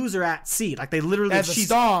 They lose her at sea. Like they literally. There's a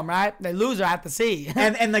storm, right? They lose her at the sea.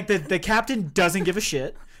 and like the captain doesn't give a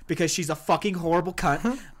shit because she's a fucking horrible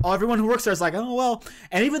cunt. Everyone who works there is like, oh well.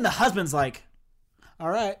 And even the husband's like, all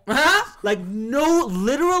right. Like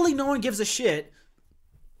literally no one gives a shit.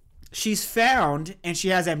 She's found and she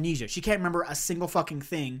has amnesia. She can't remember a single fucking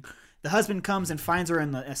thing. The husband comes and finds her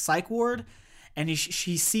in a psych ward, and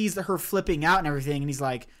she sees her flipping out and everything, and he's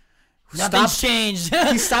like, nothing's changed.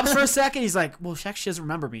 He stops for a second. He's like, well, she actually doesn't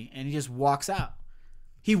remember me, and he just walks out.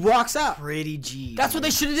 He walks out. Pretty G. That's what they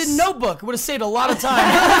should have did in Notebook. It would have saved a lot of time.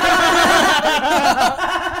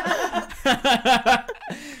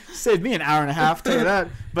 Saved me an hour and a half. Tell you that.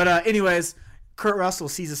 But anyways, Kurt Russell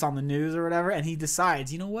sees this on the news or whatever, and he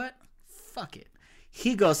decides, you know what? Fuck it.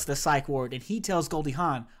 He goes to the psych ward, and he tells Goldie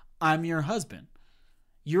Hawn, I'm your husband.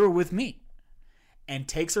 You're with me. And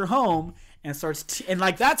takes her home and starts... and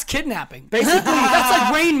like that's kidnapping. Basically. That's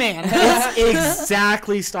like Rain Man. It's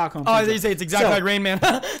exactly Stockholm. Oh, you say it's exactly like Rain Man.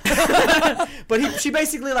 But she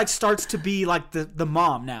basically like starts to be like the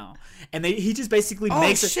mom now. And he just basically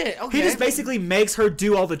makes shit. her, Okay. he just basically makes her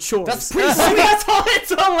do all the chores. That's pretty sweet. That's all. It's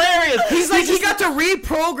hilarious. He's like he got to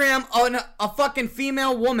reprogram a fucking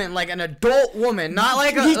female woman, like an adult woman, not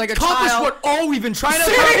like a accomplished child. what all we've been trying to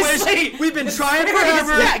Seriously! accomplish. We've been trying Serious.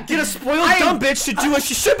 forever. Yeah, get a spoiled dumb bitch to do what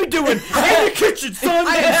she should be doing in the kitchen, son.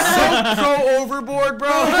 I am so pro Overboard, bro.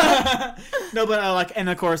 No, but and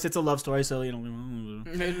of course it's a love story, so you know.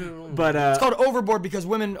 But It's called Overboard because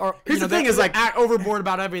women are. Here's the thing: is like act overboard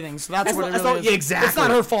about everything. So that's what it really is. Yeah, exactly. It's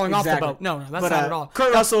not her falling off the Exactly. boat. No, that's but, not at all.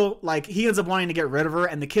 Kurt Russell, like, he ends up wanting to get rid of her,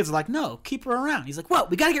 and the kids are like, "No, keep her around." He's like, "What?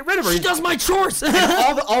 We gotta get rid of her." She does my chores.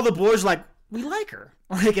 And all the boys are like, "We like her."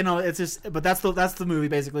 Like, you know, it's just. But that's the movie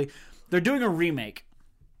basically. They're doing a remake,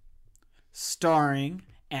 starring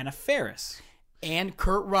Anna Faris. And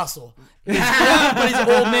Kurt Russell. But he's an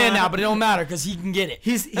old man now, but it don't matter because he can get it.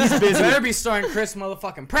 He's busy. Better be starring Chris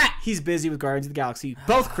motherfucking Pratt. He's busy with Guardians of the Galaxy.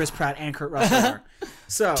 Both Chris Pratt and Kurt Russell are.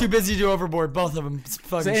 So Too busy to do Overboard, both of them. It's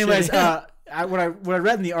fucking So anyways, shitty. what I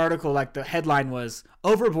read in the article, like the headline was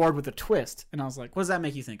 "Overboard with a twist," and I was like, "What does that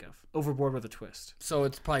make you think of? Overboard with a twist?" So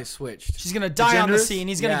it's probably switched. She's gonna die on the genders? sea, and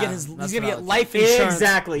he's gonna Yeah, get his. that's He's gonna what I get was life insurance.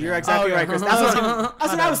 Exactly, you're exactly Oh, right, yeah. Chris. That's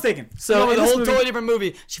what I was thinking. So So in the this whole movie- totally different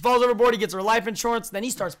movie. She falls overboard. He gets her life insurance. Then he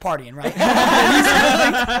starts partying, right?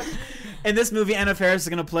 in this movie, Anna Faris is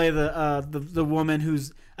gonna play the woman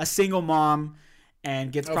who's a single mom.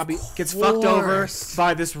 And gets fucked over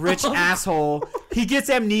by this rich asshole. He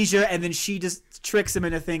gets amnesia, and then she just tricks him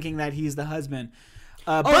into thinking that he's the husband.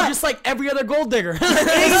 Oh, But just like every other gold digger.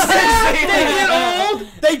 Exactly. They get old.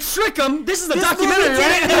 They trick them. This is a documentary,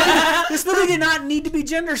 right? This movie did not need to be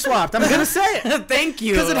gender swapped. I'm gonna say it. Thank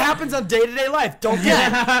you. Because it happens on day-to-day life. Don't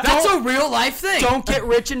get That's a real life thing. don't get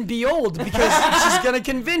rich and be old because she's gonna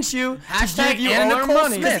convince you to Hashtag give you Anna all her Nicole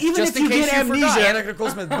money. Smith. Even Just if in you case get you forgot. amnesia- Anna Nicole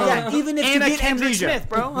Smith. Boom. Yeah, even if Anna you get Kendrick amnesia, Smith,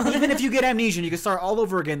 bro. even if you get amnesia, and you can start all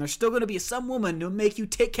over again. There's still going to be some woman to make you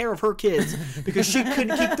take care of her kids because she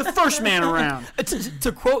couldn't keep the first man around.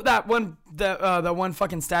 To quote that one, the one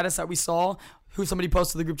fucking status that we saw, who somebody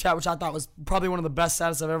posted to the group chat, which I thought was probably one of the best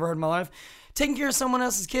status I've ever heard in my life. Taking care of someone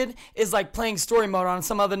else's kid is like playing story mode on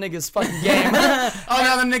some other nigga's fucking game.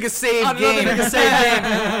 Another nigga saved Another game. nigga saved game.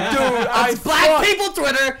 Dude, It's black people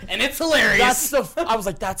Twitter, and it's hilarious. I was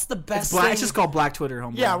like, that's the best Black, thing. it's just called Black Twitter,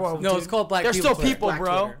 homeboy. Yeah, well, No, dude, it's called black They're people still people, Black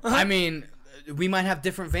bro. Twitter. I mean, we might have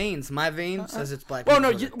different veins. My vein says it's black. Well,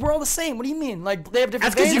 people no, Twitter. we're all the same. What do you mean? Like, they have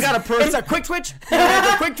different That's 'cause you veins? got a per- It's a quick twitch.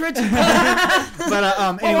 It's a quick twitch.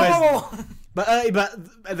 But anyways, Whoa.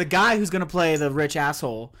 but the guy who's gonna play the rich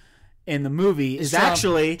asshole in the movie is Trump.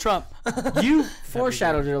 actually Trump. You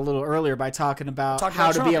foreshadowed it a little earlier by talking about Talking how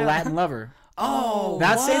about to Trump, be a yeah. Latin lover. Oh,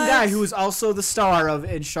 That same what? guy who was also the star of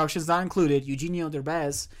Instructions Not Included, Eugenio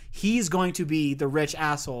Derbez, he's going to be the rich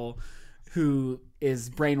asshole who is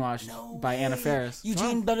brainwashed by Anna Faris.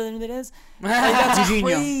 Eugene better than it is? Like, that's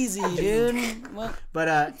Eugenio. crazy, dude. What?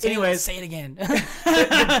 But anyways, Say it again.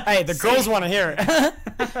 Hey, the girls want to hear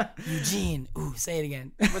it. Eugene. Ooh, say it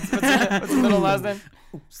again. What's the middle last name?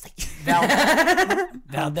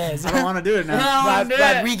 Valdez. I don't want to do it now.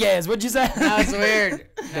 Rodriguez. What'd you say? That's weird.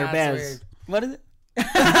 They're That's Bez. weird. What is it?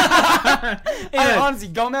 I honestly,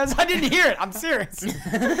 Gomez. I didn't hear it. I'm serious.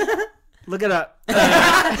 Look it up. Look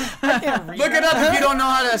it up if you don't know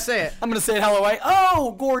how to say it. I'm gonna say it hella way.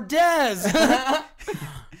 Oh, Gordez.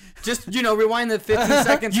 Just, rewind the 15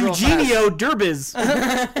 seconds real fast. Eugenio Derbez.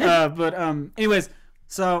 Anyways,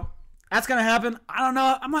 so that's gonna happen. I don't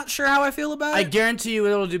know. I'm not sure how I feel about I it. guarantee you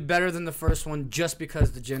it'll do better than the first one just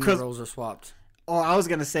because the gender 'Cause- roles are swapped. Oh, I was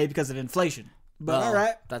gonna say because of inflation. But Well, all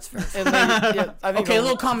right. That's fair. I think Okay, a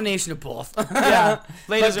little combination of both. Yeah, But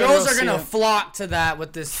ladies girls are see going to it. flock to that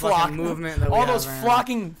with this Flock. fucking movement that we All have those right now.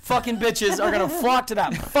 flocking fucking bitches are gonna flock to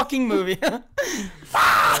that fucking movie. You're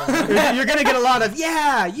gonna get a lot of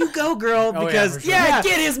you go girl yeah, because for sure. Yeah,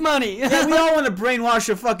 get his money. yeah, we all want to brainwash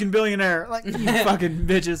a fucking billionaire like you fucking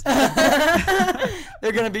bitches.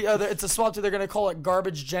 They're gonna be. It's a swap to. They're gonna call it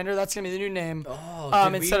garbage gender. That's gonna be the new name. Oh,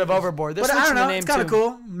 did we Instead of just- overboard. They're But I switching don't know. the name It's kind of too.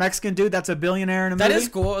 cool. Mexican dude that's a billionaire in a That movie. is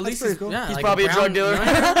cool. At That's least pretty he's cool. Yeah, He's like probably a drug brown- dealer.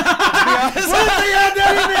 What is he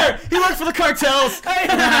doing there? He works for the cartels.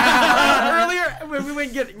 Earlier, when we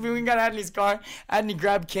went got Adney's car, Adney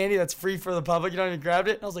grabbed candy that's free for the public. You know, he grabbed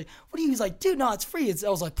it. And I was like, "What are you?" He's like, "Dude, no, it's free." I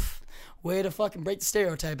was like, "Way to fucking break the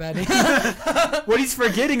stereotype, Adney." What he's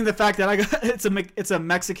forgetting the fact that it's a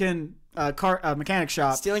Mexican mechanic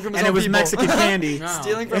shop, Stealing from his and own it was people. Mexican candy. No.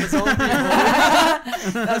 Stealing from his own people.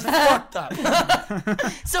 That's fucked up.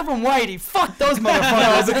 So from Whitey, fuck those No,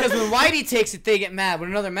 motherfuckers. because when Whitey takes it, they get mad. When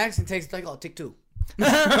another Mexican takes it, like, oh, take two.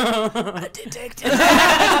 I did take it.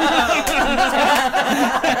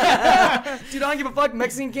 Dude, I don't give a fuck.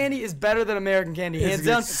 Mexican candy is better than American candy, hands It's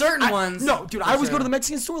down. Certain ones. No, dude, I always go sure. to the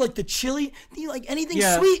Mexican store, like the chili, like anything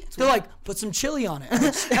Yeah. sweet. They're like, put some chili on it,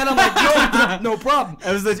 and I'm like, no problem.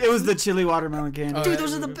 It was the chili watermelon candy. Dude,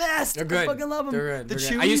 those are the best. They're good. I fucking love them. They're good. The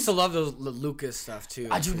They're good. I used Chewies. to love those Lucas stuff too.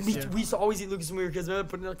 We used to always eat Lucas when we were kids. Man,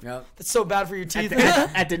 putting like, Yep. that's so bad for your teeth.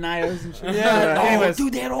 at Denio's and shit. Yeah. Oh, anyways,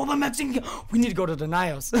 dude, they had all the Mexican. We need to go to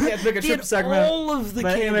Denio's. yeah, make a They trip had to Sacramento. all of the But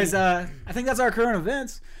candy. anyways, I think that's our current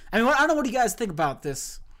events. I mean, I don't know what do you guys think about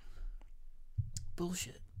this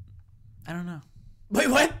bullshit. I don't know. Wait,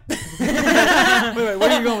 what? wait, where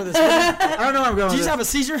are you going with this? I don't know where I'm going. Did you with just have a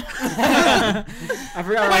seizure? this. I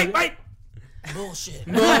forgot. wait. Bullshit.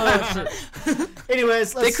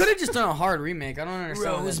 Anyways, They could have just done a hard remake. I don't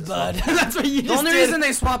understand. Rosebud. That's what you The just only did. reason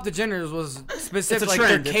they swapped the genders was specific. Like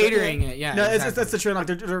trend. they're catering it. Yeah. No, exactly. that's the trend. Like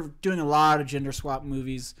they're doing a lot of gender swap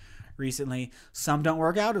movies recently. Some don't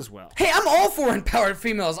work out as well. Hey, I'm all for empowered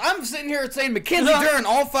females. I'm sitting here saying Mackenzie Dern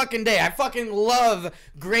all fucking day. I fucking love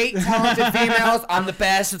great, talented females. I'm the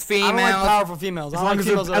best with I females. don't like powerful females. I like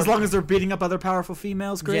females As long as they're beating up other powerful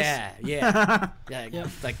females, Chris. Yeah.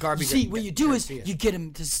 Like garbage. See, what you do is you get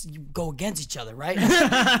them to go against each other, right? You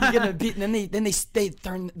get them beat, and then they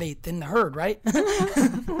thin the herd, right?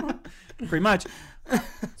 Pretty much.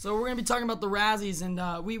 So we're gonna be talking about the Razzies,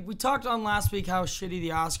 and we talked on last week how shitty the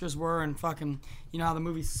Oscars were, and fucking how the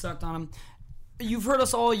movies sucked on them. You've heard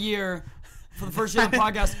us all year for the first year of the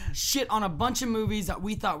podcast shit on a bunch of movies that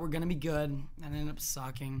we thought were gonna be good and ended up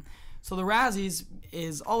sucking. So the Razzies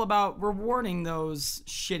is all about rewarding those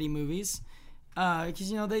shitty movies because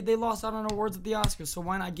they lost out on awards at the Oscars. So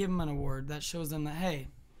why not give them an award that shows them that hey,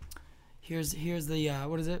 here's the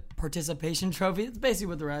what is it, participation trophy? It's basically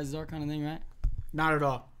what the Razzies are, kind of thing, right? Not at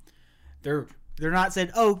all. They're not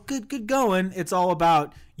saying, "Oh, good going." It's all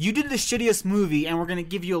about you did the shittiest movie, and we're gonna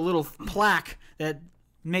give you a little plaque that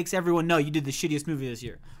makes everyone know you did the shittiest movie this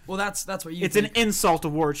year. Well, that's what you. It's think. an insult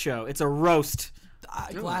award show. It's a roast.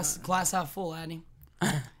 Glass half full, Adney.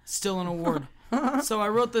 Still an award. So I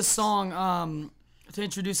wrote this song to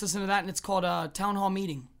introduce us into that, and it's called Town Hall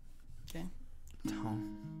Meeting. Okay.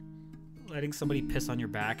 Letting somebody piss on your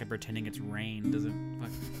back and pretending it's rain doesn't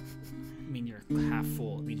mean you're half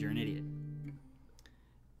full. It means you're an idiot.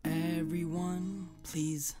 Everyone,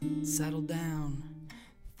 please settle down.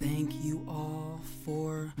 Thank you all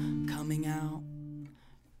for coming out.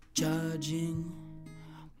 Judging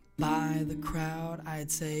by the crowd, I'd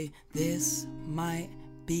say this might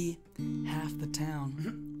be half the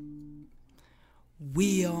town.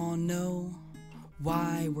 We all know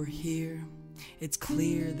why we're here. It's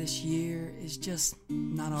clear this year is just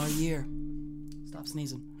not our year. Stop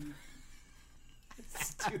sneezing.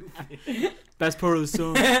 Best part of the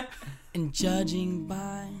song. And judging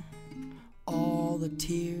by all the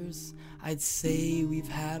tears, I'd say we've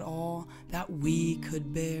had all that we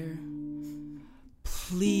could bear.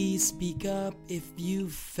 Please speak up if you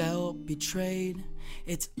felt betrayed.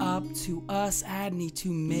 It's up to us, Adney, to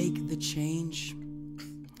make the change.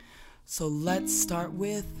 So let's start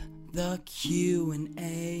with the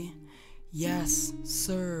Q&A. Yes,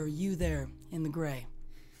 sir, you there in the gray.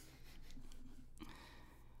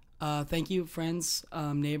 Thank you, friends,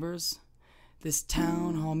 neighbors. This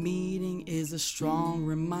town hall meeting is a strong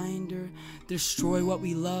reminder. Destroy what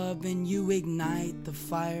we love and you ignite the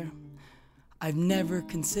fire. I've never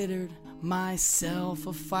considered myself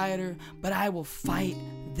a fighter, but I will fight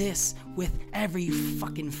this with every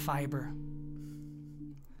fucking fiber.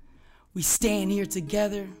 We stand here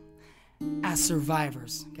together as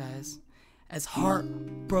survivors, guys. As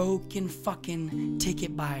heartbroken fucking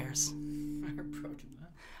ticket buyers.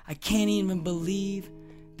 I can't even believe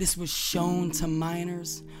this was shown to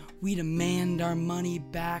minors. We demand our money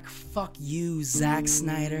back. Fuck you, Zack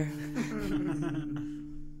Snyder.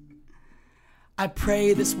 I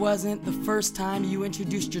pray this wasn't the first time you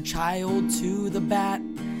introduced your child to the bat.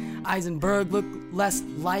 Eisenberg looked less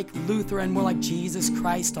like Luther and more like Jesus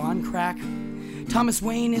Christ on crack. Thomas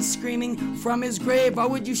Wayne is screaming from his grave, why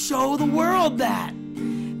would you show the world that?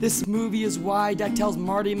 This movie is why Dad tells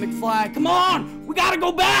Marty McFly, come on, we gotta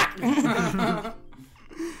go back!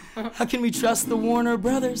 How can we trust the Warner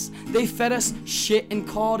Brothers? They fed us shit and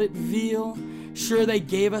called it veal. Sure, they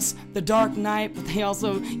gave us The Dark Knight, but they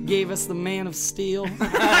also gave us The Man of Steel.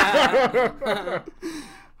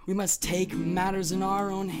 We must take matters in our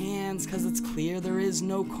own hands, cause it's clear there is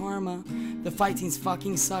no karma. The fight scenes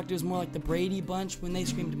fucking sucked. It was more like the Brady Bunch when they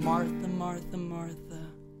screamed, Martha, Martha, Martha.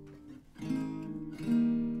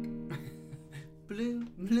 Blue,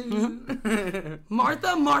 blue.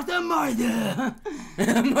 Martha, Martha, Martha.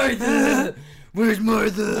 Martha. Where's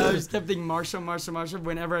Martha? I just kept thinking Marsha.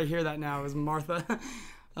 Whenever I hear that now, it was Martha.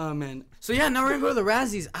 Oh, man. So yeah, now we're gonna go to the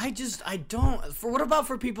Razzies. I don't. What about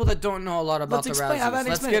for people that don't know a lot about Let's the explain. Razzies?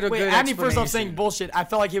 Let's get a Wait, good Andy first off explanation. saying bullshit. I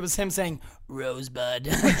felt like it was him saying Rosebud.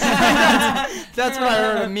 That's what I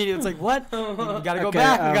heard immediately. It's like, what? We gotta go Okay,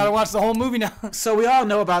 back. We gotta watch the whole movie now. So we all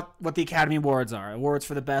know about what the Academy Awards are. Awards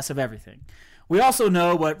for the best of everything. We also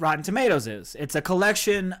know what Rotten Tomatoes is. It's a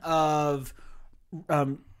collection of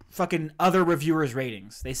fucking other reviewers'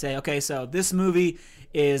 ratings. They say, okay, so this movie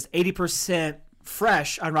is 80%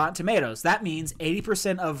 fresh on Rotten Tomatoes. That means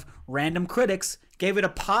 80% of random critics gave it a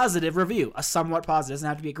positive review. A somewhat positive. It doesn't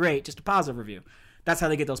have to be great, just a positive review. That's how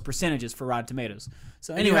they get those percentages for Rotten Tomatoes.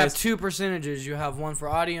 So And you have anyways, two percentages. You have one for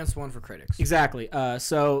audience, one for critics. exactly.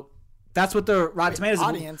 So that's what the Rotten Tomatoes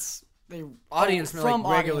Audience. They Audience mean from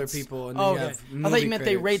like regular audience. people, and then Oh, you okay. have I thought you meant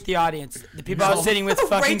they movie rate critics. the audience. The people I was No. sitting with Rate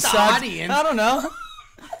fucking the sucked. audience. I don't know.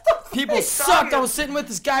 People sucked. I was sitting with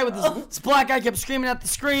this guy with this black guy kept screaming at the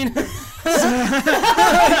screen. Dude,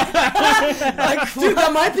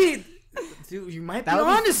 that might be. Dude, you might be would be-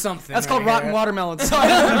 onto something. That's right called rotten here. watermelon.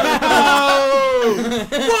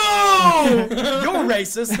 Whoa! You're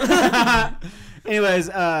racist. Anyways,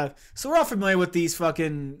 so we're all familiar with these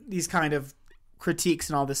kind of critiques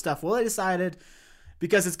and all this stuff. Well, they decided,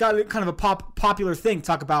 because it's got kind of a popular thing to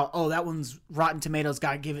talk about, oh, that one's Rotten Tomatoes,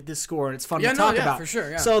 gotta give it this score, and it's fun to talk about. for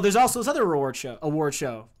sure, yeah. So there's also this other award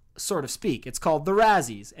show, so to speak. It's called the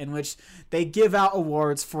Razzies, in which they give out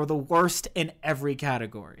awards for the worst in every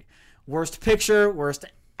category. Worst picture, worst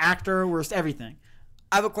actor, worst everything.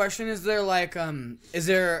 I have a question. Is there like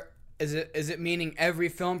is it meaning every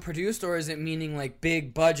film produced, or is it meaning like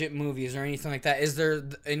big budget movies or anything like that? Is there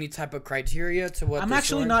any type of criteria to what? I'm they're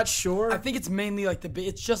actually showing? not sure. I think it's mainly like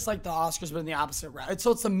it's just like the Oscars, but in the opposite route.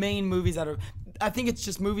 So it's the main movies that are. I think it's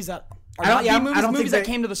just movies that are not B movies, movies that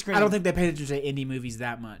came to the screen. I don't think they paid attention to indie movies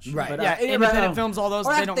that much. Right. But, Yeah, independent films, all those,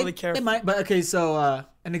 they don't really care. They might, but okay. So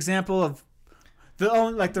an example of the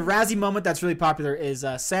Razzie moment that's really popular is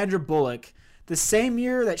Sandra Bullock. The same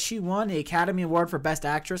year that she won the Academy Award for Best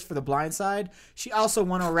Actress for The Blind Side, she also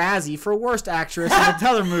won a Razzie for Worst Actress in a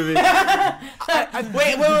television movie.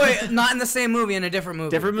 Wait. Not in the same movie, in a different movie.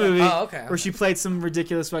 Different movie. Oh, okay. Where she played some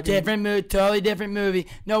ridiculous fucking. Different movie, totally different movie.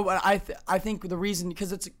 No, but I think the reason,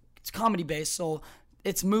 because it's comedy based, so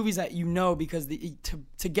it's movies that you know, because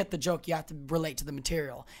to get the joke you have to relate to the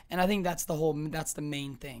material, and I think that's the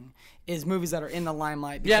main thing, is movies that are in the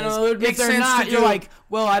limelight. Yeah, no, it would make if they're sense not, to you're do- like,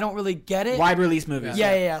 well, I don't really get it. Wide release movies.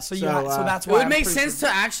 Yeah. So that's It why would I'm make pretty sense sure.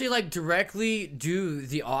 to actually like directly do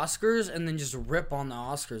the Oscars and then just rip on the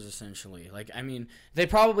Oscars essentially. Like, I mean, they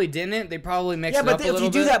probably didn't. They probably mixed Yeah, it but up a if little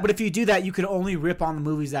you do bit. that, if you do that, you can only rip on the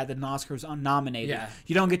movies that the Oscars nominated. Yeah.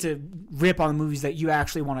 You don't get to rip on the movies that you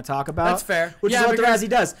actually want to talk about. That's fair. Which Yeah, is what the because Razzie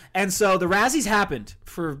does. And so the Razzies happened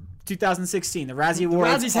for 2016. The Razzie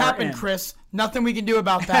Awards. Razzies are happened, in. Chris. Nothing we can do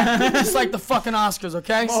about that. Just like the fucking Oscars,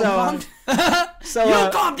 okay? So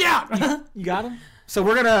you calm down. you got him. So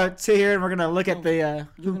we're gonna sit here and we're gonna look at the.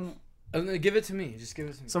 Give it to me. Just give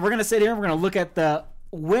it to me. So we're gonna sit here and we're gonna look at the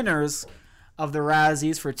winners of the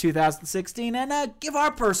Razzies for 2016 and give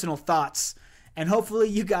our personal thoughts. And hopefully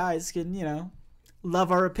you guys can,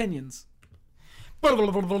 love our opinions. All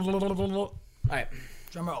right.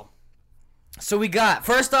 Drum roll. So we got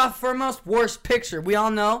foremost worst picture. We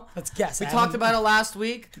all know. Let's guess. We talked about it last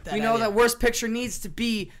week. that We know idea. that worst picture needs to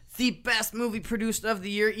be the best movie produced of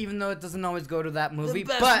the year, even though it doesn't always go to that movie. the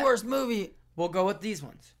best, but worst movie. we'll go with these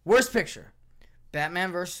ones. Worst picture: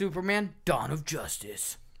 Batman vs Superman: Dawn of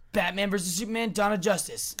Justice. Batman vs. Superman, Dawn of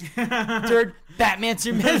Justice. Third, Batman,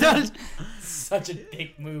 Superman, Dawn of Such a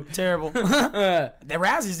dick move. Terrible. The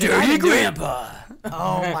Razzies did. I Dirty didn't do it. Grandpa.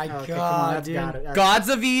 Oh my Okay, come on, god, that's dude. got it. Gods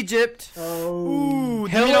of Egypt. Oh.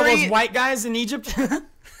 Do you know Hillary- those white guys in Egypt?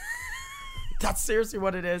 That's seriously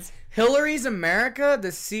what it is. Hillary's America: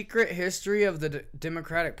 The Secret History of the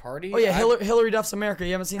Democratic Party. Oh yeah, Hillary Duff's America.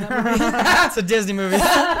 You haven't seen that movie? It's a Disney movie.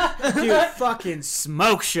 Dude, fucking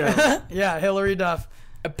smoke show. Yeah, Hillary Duff.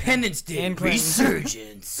 Independence Day And Clinton.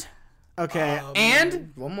 Resurgence. Okay.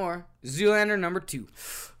 And one more, Zoolander #2.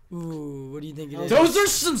 Ooh, what do you think it is? Those are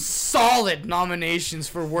some solid nominations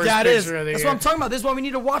for worst That picture is. of the That's year. what I'm talking about. This is why we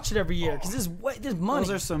need to watch it every year because this money.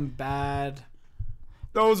 Those are some bad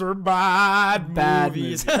bad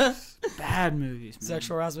movies. Bad movies, man.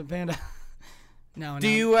 Sexual harassment panda. No. Do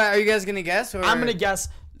you? Are you guys gonna guess? Or? I'm gonna guess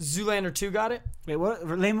Zoolander 2 got it. Wait, what?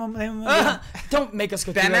 Name them again. Don't make us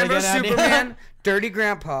go through Batman that vs again, Andy. Superman, Dirty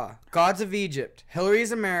Grandpa, Gods of Egypt,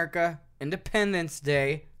 Hillary's America, Independence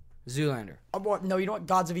Day, Zoolander. No, you know what?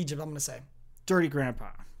 Gods of Egypt. I'm gonna say. Dirty Grandpa.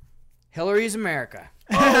 Hillary's America.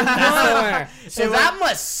 That's the winner. So that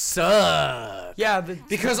must suck. Yeah,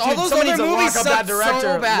 Because dude, all those someone other needs to movies lock up that suck director.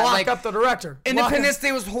 so bad. Lock Like, up the director. Independence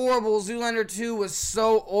Day was horrible. Zoolander 2 was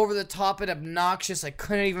so over the top and obnoxious. I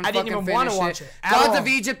couldn't even I didn't fucking even wanna finish watch it at Gods all. of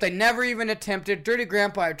Egypt, I never even attempted. Dirty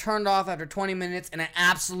Grandpa, I turned off after 20 minutes, and I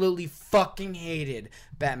absolutely fucking hated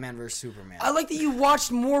Batman vs Superman. I like that you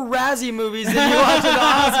watched more Razzie movies than you watched the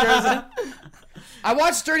Oscars. I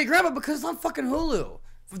watched Dirty Grandpa because it's on fucking Hulu.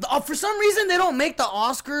 For some reason, they don't make the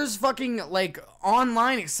Oscars fucking, like,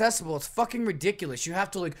 online accessible. It's fucking ridiculous. You have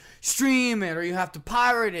to, like, stream it or you have to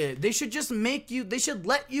pirate it. They should just they should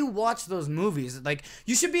let you watch those movies. Like,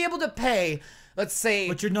 you should be able to pay, let's say,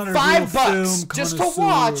 But you're not a $5 real film just to connoisseur.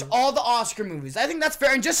 watch all the Oscar movies. I think that's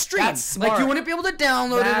fair. And just stream. That's Like, smart. you wouldn't be able to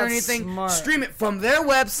download it or That's anything. smart. Stream it from their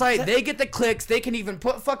website. They get the clicks. They can even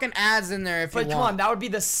put fucking ads in there if But you come want. on, that would be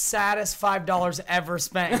the saddest $5 ever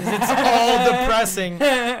spent. 'Cause it's all depressing,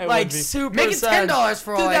 like be. super Make it sad. $10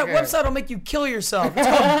 for all Dude, I that care. website will make you kill yourself. It's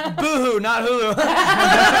called Boohoo, not Hulu.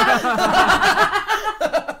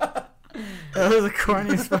 That was the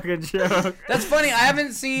corniest fucking joke. That's funny. I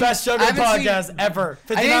haven't seen Best joke I of the haven't podcast seen- ever. I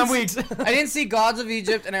 59 didn't, weeks. I didn't see Gods of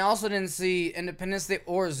Egypt, and I also didn't see Independence Day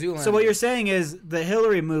or Zoolander. So what you're saying is the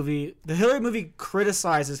Hillary movie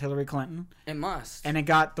criticizes Hillary Clinton, It must. and it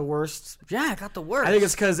got the worst. Yeah, I got the worst. I think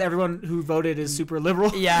it's because everyone who voted is super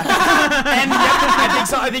liberal. Yeah, and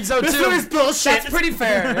I think so this too. movie's bullshit. That's pretty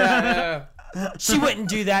fair. Yeah. She wouldn't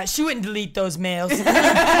do that. She wouldn't delete those mails.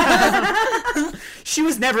 She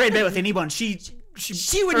was never in bed with anyone. She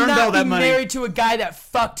Would earned all not that be money. married to a guy that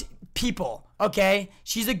fucked people. Okay,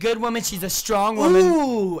 she's a good woman. She's a strong woman.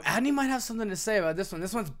 Ooh, Andy might have something to say about this one.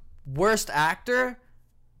 This one's worst actor,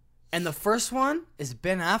 and the first one is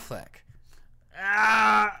Ben Affleck.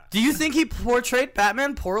 Do you think he portrayed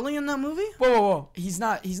Batman poorly in that movie? Whoa. He's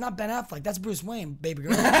not Ben Affleck. That's Bruce Wayne, baby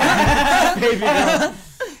girl.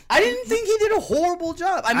 I didn't think he did a horrible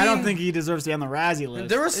job. I mean, I don't think he deserves to be on the Razzie list.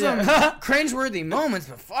 there were some cringeworthy moments,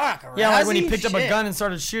 but fuck. Yeah, like when he Razzie? picked up a Shit. gun and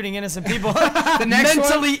started shooting innocent people. The next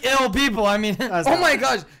Mentally ill people. I mean, That's Oh not- my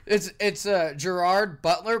gosh, it's Gerard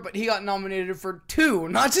Butler, but he got nominated for 2,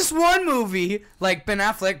 not just 1 movie. Like Ben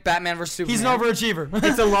Affleck, Batman vs Superman. he's an overachiever.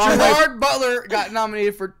 It's a long way. Gerard Butler got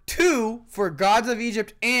nominated for 2 for Gods of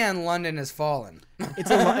Egypt and London Has Fallen.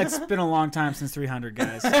 It's been a long time since 300,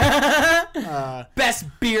 guys. Best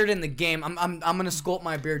beard in the game. I'm gonna sculpt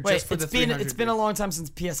my beard Wait, just for the 300. it's been a long time since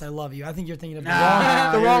P.S. I Love You. I think you're thinking of the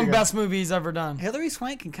Nah, here we wrong go. best movie he's ever done. Hillary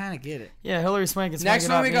Swank can kind of get it. Yeah, Hillary Swank is Next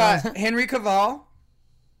one we got Henry Cavill.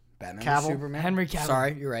 Batman vs Cavill? Superman. Henry Cavill.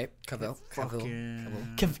 Sorry, you're right. Cavill.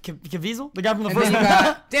 Caviezel, the guy from the And first then you one.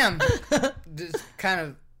 got damn. This kind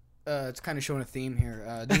of it's kind of showing a theme here.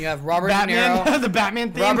 Then you have Robert De Batman, Niro. the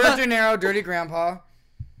Batman theme. Robert De Niro, Dirty Grandpa.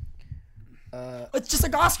 It's just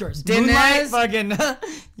like Oscars. Dinesh. Moonlight, fucking.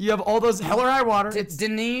 You have all those Hell or High Water. It's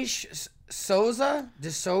Dinesh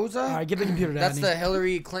D'Souza. All right, give the computer to That's Andy. the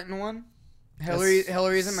Hillary Clinton one.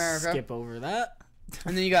 Hillary's America. Skip over that.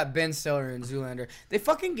 And then you got Ben Stiller and Zoolander. They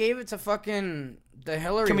fucking gave it to fucking the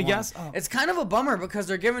Hillary Can we one. guess? Oh. It's kind of a bummer because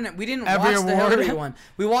they're giving it. We didn't Every watch the award. Hillary one.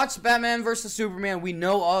 We watched Batman versus Superman. We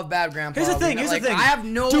know of Bad Grandpa. Here's the thing, We know- here's the thing. I have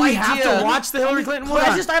no Do we idea. have to watch the Hillary Clinton one?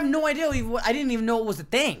 I have no idea. I didn't even know it was a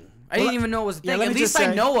thing. I didn't even know it was a yeah, thing. let At me least just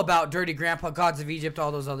I say- know about Dirty Grandpa, Gods of Egypt,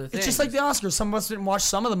 all those other things. It's just like the Oscars. Some of us didn't watch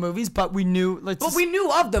some of the movies, but we knew. But we knew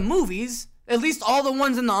of the movies. At least all the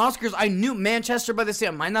ones in the Oscars, I knew. Manchester by the Sea,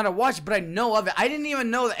 I might not have watched, but I know of it. I didn't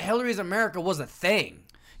even know that Hillary's America was a thing.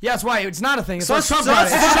 Yeah, that's why it's not a thing. It's So what let's- Trump so brought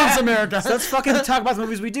it. let's- It's Trump's America. So let's fucking talk about the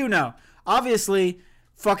movies we do know. Obviously,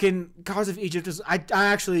 fucking Gods of Egypt is. I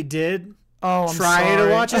actually did Oh, I'm try sorry.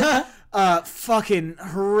 to watch it. Fucking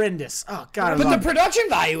horrendous. Oh god. But the production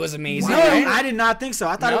value was amazing. No, right? I did not think so.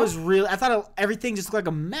 I thought No? it was real. I thought everything just looked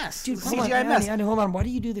like a mess. Dude, Hold on, CGI mess. Andy, hold on. Why do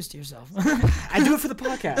you do this to yourself? I do it for the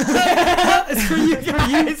podcast. It's for you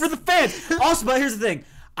guys. for the fans. Also, but here's the thing.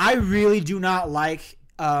 I really do not like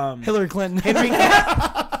Hillary Clinton.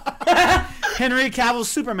 Henry Cavill's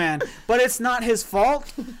Superman, but it's not his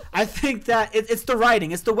fault. I think that it's the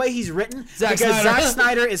writing. It's the way he's written. Zack because Snyder. Zack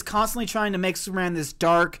Snyder is constantly trying to make Superman this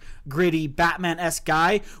dark, gritty, Batman-esque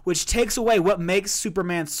guy, which takes away what makes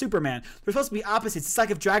Superman Superman. They're supposed to be opposites. It's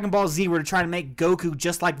like if Dragon Ball Z were to try to make Goku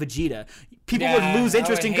just like Vegeta. People Yeah, would lose I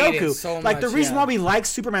interest would in hate it Goku. so Like the much, reason yeah. why we like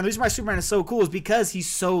Superman, the reason why Superman is so cool is because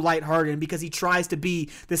he's so lighthearted and because he tries to be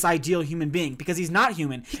this ideal human being. Because he's not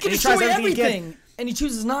human. He can and destroy everything he can. everything, and he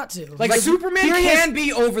chooses not to. Like Superman here he is. can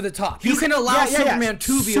be over the top. You can allow Superman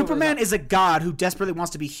to be Superman over the top. is a god who desperately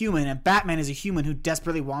wants to be human, and Batman is a human who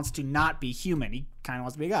desperately wants to not be human. He kind of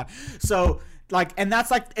wants to be a god. So, like, and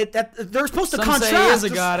that's like they're supposed to Some say contrast. he is a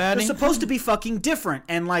god, They're Addy. supposed to be fucking different,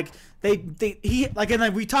 and like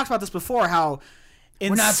and we talked about this before how.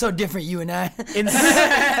 We're not so different, you and I. in,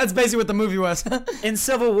 That's basically what the movie was. in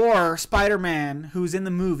Civil War, Spider-Man, who's in the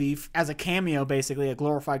movie as a cameo, basically a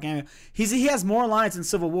glorified cameo, he has more lines in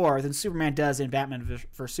Civil War than Superman does in Batman v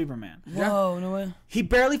Superman. Whoa, no way. He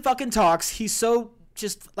barely fucking talks. He's so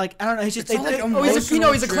just like I don't know. He's just It's not like Oh, he's a Clint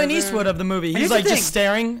Emotional Eastwood of the movie. here's He's the like thing. just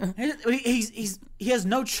staring. he has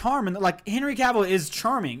no charm, and like Henry Cavill is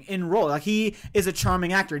charming in role. Like he is a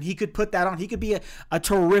charming actor, and he could put that on. He could be a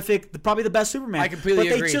terrific, probably the best Superman. I completely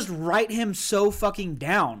But agree. they just write him so fucking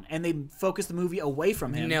down, and they focus the movie away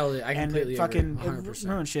from him. Nailed it. I and completely fucking agree. 100%.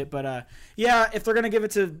 ruin shit. But yeah, if they're gonna give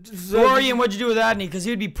it to Rory, and what'd you do with Adney? Because he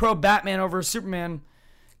would be pro Batman over Superman.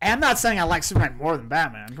 I'm not saying I like Superman more than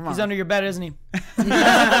Batman. Come on. He's under your bed, isn't he?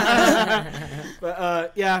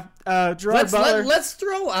 But yeah, Gerard Butler. Let's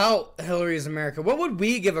throw out Hillary's America. What would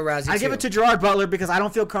we give a Razzie I give it to Gerard Butler because I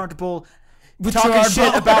don't feel comfortable talking Gerard shit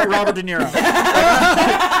Butler. about Robert De Niro.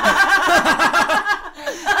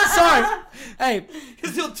 Sorry. Hey,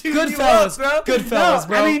 Goodfellas, Goodfellas,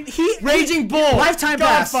 bro. I mean, he Raging Bull, Lifetime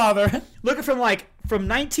Pass. Godfather. Looking from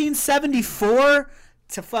 1974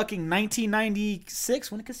 to fucking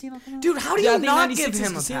 1996 when did Casino come out? Dude, how do Yeah, I you think not 96 give is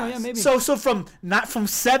him a Casino, pass? yeah, maybe. So from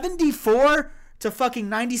 74 to fucking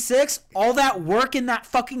 96, all that work in that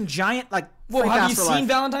fucking giant like. Whoa, Free have Pass you for seen Life.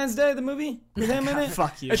 Valentine's Day, the movie? With him in it?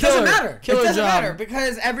 Fuck you. It doesn't Killer- matter. killer It doesn't job. matter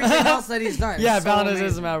because everything else that he's done. Yeah, is so Valentine's amazing.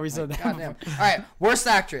 doesn't matter. We said that. Goddamn. All right, worst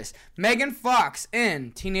actress: Megan Fox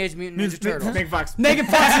in Teenage Mutant Ninja Turtles. Big Fox. Megan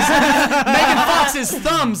Fox's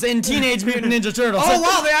thumbs in Teenage Mutant Ninja Turtles. Oh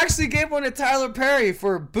wow, they actually gave one to Tyler Perry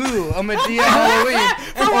for Boo, a Medea Halloween.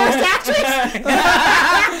 For worst actress?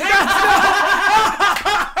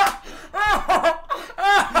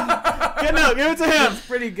 No, give it to him.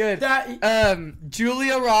 Pretty good. That-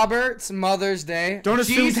 Julia Roberts, Mother's Day. Don't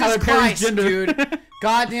assume Jesus Tyler Perry's Christ, gender. dude.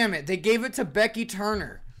 God damn it. They gave it to Becky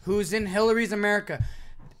Turner, who's in Hillary's America.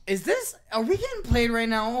 Are we getting played right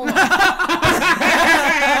now? Hold on.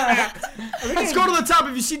 Let's go to the top.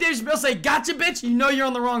 If you see Dave Chappelle say, "Gotcha, bitch," you know you're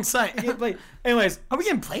on the wrong site. Anyways, Are we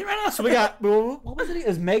getting played right now? so we got what was it? It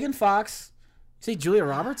was Megan Fox. See Julia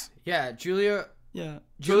Roberts? Yeah, Julia Yeah.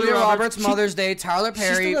 Roberts, Mother's Day, Tyler She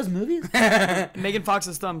still Perry. does movies? Megan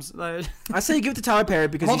Fox's thumbs. I say you give it to Tyler Perry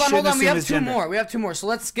because Hold you on. shouldn't We assume have his two gender. more. We have two more. So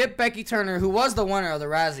let's skip Becky Turner, who was the winner of the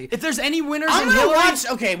Razzie. if there's any winners I'm in gonna Hillary, watch.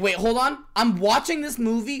 Okay, wait, hold on. I'm watching this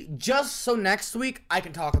movie just so next week I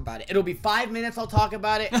can talk about it. It'll be 5 minutes. I'll talk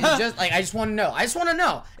about it. And I just want to know. I just want to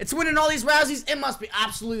know. It's winning all these Razzies. It must be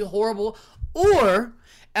absolutely horrible. Or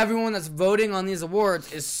everyone that's voting on these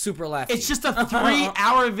awards is super lefty. it's just a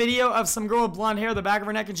 3-hour video of some girl with blonde hair at the back of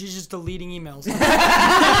her neck, and she's just deleting emails.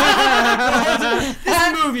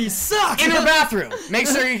 This movie sucks. in her bathroom. Make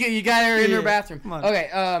sure you got her in her Yeah. bathroom. Come on. Okay.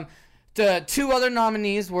 The two other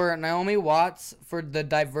nominees were Naomi Watts for the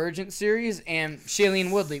Divergent series and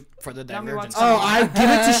Shailene Woodley for the Naomi Divergent Watts- series. Oh, I give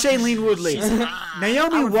it to Shailene Woodley.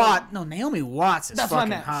 Naomi Watts. No, Naomi Watts is That's what I fucking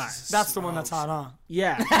meant. hot. That's the one that's hot, huh?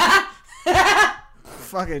 Yeah.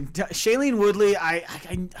 Fucking Shailene Woodley.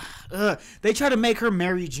 They try to make her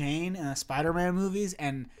Mary Jane in the Spider-Man movies,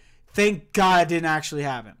 and thank God it didn't actually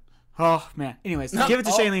happen. Oh man. Anyways, give it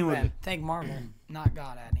to Shailene Woodley. man. Thank Marvel, not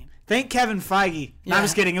God, Adney. Thank Kevin Feige. No, I'm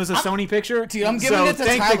just kidding. It was a Sony picture. Dude, I'm giving so it to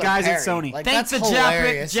thank Tyler the guys Perry. at Sony. Like, Thank that's the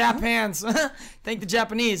hilarious. Japans. Thank the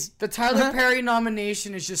Japanese. The Tyler Perry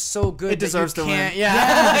nomination is just so good. It deserves that to you can't, win.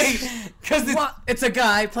 Yeah, because What? it's a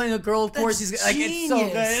guy playing a girl. Of course, he's like it's so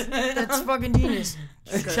Genius. good. That's fucking genius.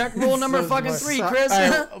 Check rule number So fucking smart. 3, Chris. All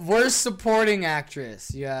right, worst supporting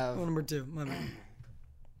actress. You have Rule number 2. My bad.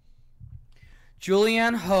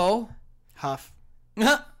 Julianne Hough Huff.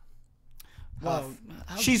 Wow.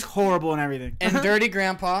 She's horrible and everything. and Dirty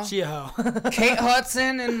Grandpa. She a hoe. Kate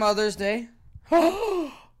Hudson in Mother's Day.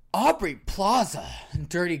 Aubrey Plaza in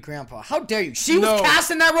Dirty Grandpa. How dare you? She No. was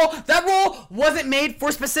cast in that role. That role wasn't made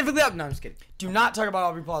for specifically. No, I'm just kidding. Do not talk about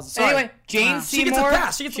Aubrey Plaza. Sorry. Anyway, Jane She gets a Seymour.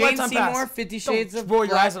 pass. She gets a Jane lifetime pass. Seymour, 50 Don't Shades of roll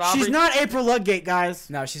your Black. eyes at Aubrey. She's not April Ludgate, guys.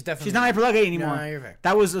 No, she's definitely. She's not April Ludgate anymore. No, you're right.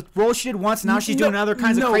 That was a role she did once. Now she's doing other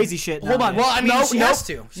kinds of crazy shit. Hold on. nowadays. Well, I mean, Nope, she nope, has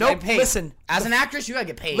to. She nope. get paid. Listen, as an actress, you gotta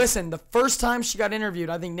get paid. Listen, the first time she got interviewed,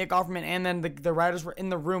 I think Nick Offerman and then the writers were in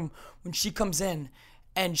the room when she comes in,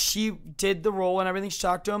 and she did the role and everything. She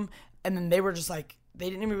talked to him, and then they were just like, they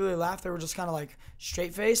didn't even really laugh. They were just kind of like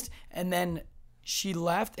straight faced, and then she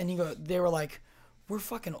left, and they were like, "We're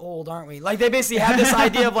fucking old, aren't we?" Like they basically had this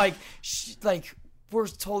idea of like, we're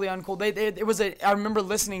totally uncool. It was I remember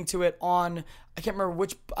listening to it on, I can't remember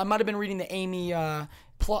which. I might have been reading the Amy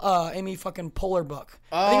fucking Poehler book.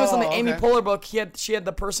 I think it was on the Oh, Amy okay. Poehler book. She had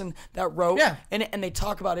the person that wrote Yeah. in it, and they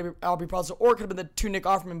talk about Aubrey Plaza, or it could have been the two Nick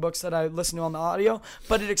Offerman books that I listened to on the audio.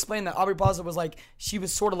 But it explained that Aubrey Plaza was like, she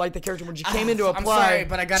was sort of like the character when she came into a I'm play. sorry,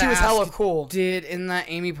 but I gotta She was ask, hella cool. Did in that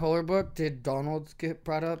Amy Poehler book, did Donald get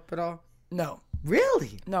brought up at all? No,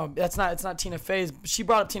 Really? it's not Tina Fey's. She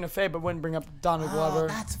brought up Tina Fey, but wouldn't bring up Donald Glover.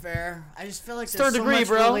 That's fair. I just feel like third there's so degree, much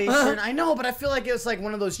bro. relation. I know, but I feel like it was like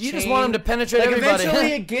one of those. You just want him to penetrate like everybody.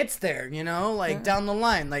 Eventually, it gets there, you know, like down the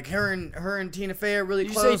line. Like her and Tina Fey are really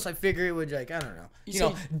You close. say- I figure it would like I don't know. You say-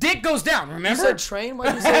 know, dick goes down. You Remember? said train?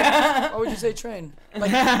 Why would you say train?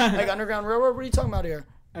 Like Underground Railroad? What are you talking about here?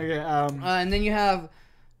 Okay. And then you have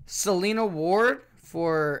Selena Ward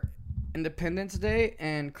for Independence Day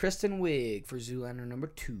and Kristen Wiig for Zoolander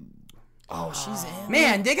 #2. Oh, she's in.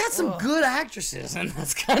 Man, they got some good actresses, and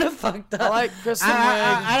that's kind of fucked up. I like Kristen Wiig.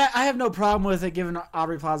 I have no problem with it giving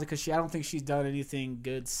Aubrey Plaza because I don't think she's done anything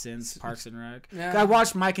good since Parks and Rec. Yeah. I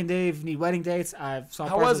watched Mike and Dave Need Wedding Dates. I saw.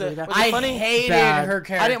 How parts was of it? that. Was it funny? hated Bad. her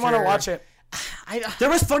character. I didn't want to watch it. There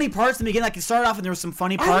was funny parts in the beginning. Like it started off and there was some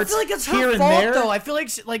funny I parts feel like it's here her and fault, there. though. I feel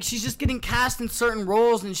like she's just getting cast in certain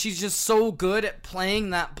roles, and she's just so good at playing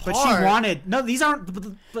that part. But she wanted these aren't.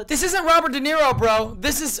 But This isn't Robert De Niro, bro.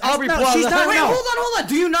 This is Aubrey no, Plaza. she's not- Wait, no. hold on.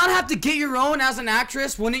 Do you not have to get your own as an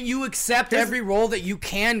actress? Wouldn't you accept every role that you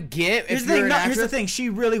can get Here's if the you're thing. an No, actress? here's the thing. She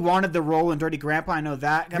really wanted the role in Dirty Grandpa. I know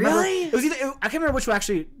that. I remember- Really? It was either. I can't remember which one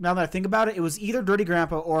actually. Now that I think about it, it was either Dirty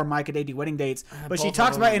Grandpa or Mike and Dave Wedding Dates. But she both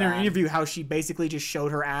talked of them about in were her bad. interview how she basically just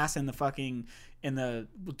showed her ass in the fucking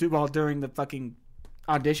during the fucking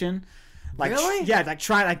audition. Like Really? yeah, like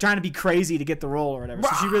trying to be crazy to get the role or whatever. So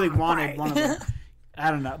she really wanted one of them. I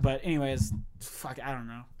don't know, but anyways, fuck, I don't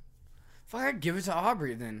know. Fuck, I'd give it to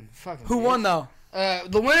Aubrey then. Fucking Who bitch. won though? The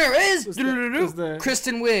winner is was the-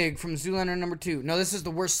 Kristen Wiig from Zoolander #2. No, this is the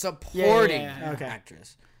worst supporting Yeah. Okay.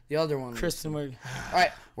 actress. The other one. Kristen Wiig. All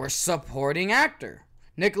right, worst supporting actor.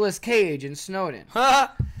 Nicolas Cage in Snowden. Whoa,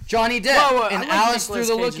 Johnny Depp Whoa, I in like Alice Nicolas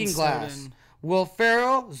Through the Cage Looking in Glass. Snowden. Will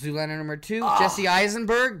Ferrell, Zoolander #2. Jesse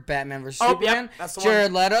Eisenberg, Batman vs. Oh, yep, Superman. that's the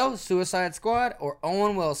Jared Leto, Suicide Squad, or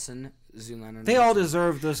Owen Wilson, Zoolander. They all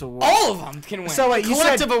deserve this award. all of them can win. So wait, you said,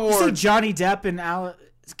 Collective you award. said Johnny Depp and Alice.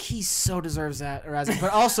 He so deserves that,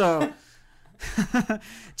 but also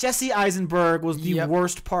Jesse Eisenberg was the Yep.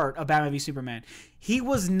 worst part of Batman v Superman. He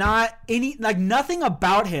was not nothing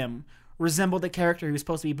about him resembled the character he was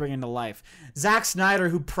supposed to be bringing to life. Zack Snyder,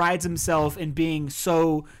 who prides himself in being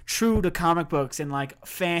so true to comic books and like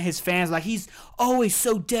his fans, like he's always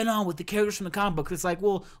so dead on with the characters from the comic books. It's like,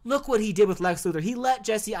 well, look what he did with Lex Luthor. He let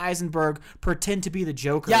Jesse Eisenberg pretend to be the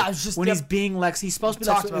Joker. Yeah, I was just- when yep. he's being Lex. He's supposed to be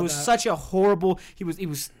Talked Lex. Luthor. about It was that. such a horrible. He was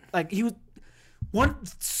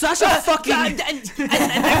such a fucking. I'm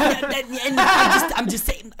just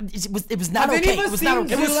saying, it was not Have any okay. of us It was not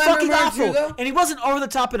seen It okay. was Zoolander fucking #2 awful, though? and he wasn't over the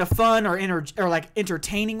top in a fun or like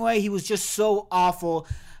entertaining way. He was just so awful.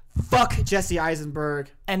 Fuck Jesse Eisenberg.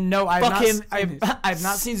 And no, I've Fuck not. him. I've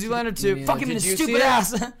not seen Zoolander 2. Yeah. Fuck him in Did his you see stupid it?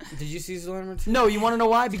 ass. Did you see Zoolander 2? No, you want to know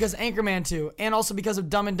why? Because Anchorman 2, and also because of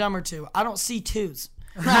Dumb and Dumber 2. I don't see 2s.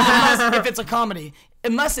 Unless if it's a comedy.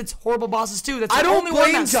 Unless it's Horrible Bosses 2. That's I the don't only one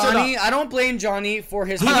blame that stood Johnny. up. I don't blame Johnny for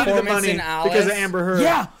his He needed the performance money in Alice. because of Amber Heard.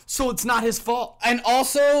 Yeah, so it's not his fault. And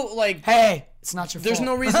also, like, Hey, it's not your there's fault.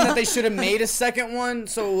 no reason that they should have made a second one.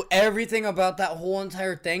 So everything about that whole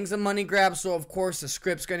entire thing's a money grab. So of course the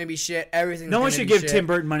script's gonna be shit. Everything's No one gonna should be give shit. Tim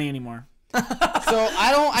Burton money anymore. So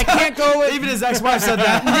I can't go with. Even his ex-wife said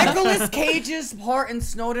that. Nicolas Cage's part in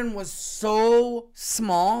Snowden was so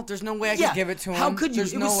small. There's no way I Yeah, could give it to him. how could you?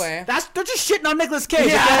 There's It no was- way. They're just shitting on Nicolas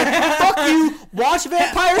Cage. Yeah. Okay? Fuck you. Watch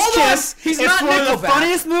Vampire's Hold on. Kiss. He's it's not one of the Nickelback.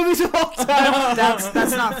 funniest movies of all time.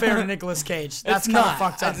 That's not fair to Nicolas Cage. That's kind of not.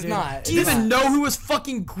 fucked up, It's dude. not. Do you It's even not. know who his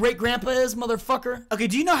fucking great grandpa is, motherfucker? Okay,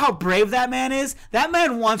 do you know how brave that man is? That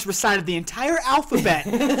man once recited the entire alphabet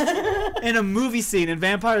in a movie scene in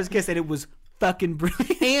Vampire's Kiss, and it was fucking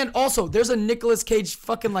brilliant. And also, there's a Nicolas Cage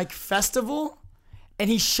fucking like festival, and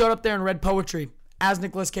he showed up there and read poetry as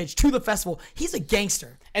Nicolas Cage to the festival. He's a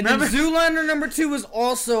gangster. And then Zoolander number 2 was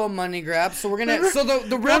also a money grab. So we're gonna. So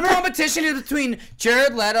the real competition is between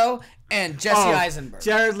Jared Leto and Jesse Eisenberg.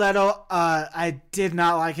 Jared Leto, I did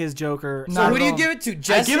not like his Joker. So Not who at do you all. give it to,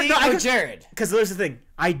 Jesse or Jared? Because here's the thing.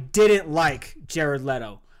 I didn't like Jared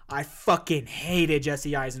Leto. I fucking hated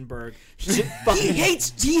Jesse Eisenberg. He He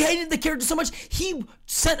hated the character so much, he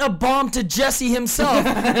sent a bomb to Jesse himself.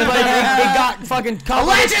 But it got fucking caught.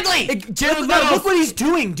 Allegedly! Jared Look Leto. what he's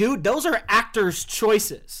doing, dude. Those are actors'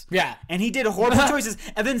 choices. Yeah. And he did horrible choices.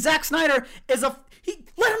 And then Zack Snyder is let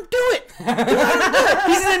him do it. He's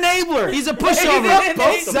an enabler. He's a Both pushover. of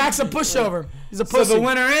them. Zach's a pushover. He's a So pussy. the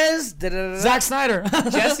winner is Zack Snyder.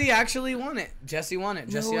 Jesse actually won it. Jesse won it.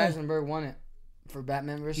 Jesse way. Eisenberg won it for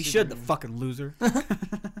Batman vs. He should, the Superman. fucking loser.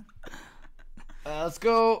 Let's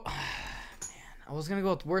go. Man, I was gonna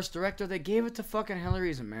go with worst director. They gave it to fucking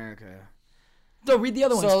Hillary's America. No, read the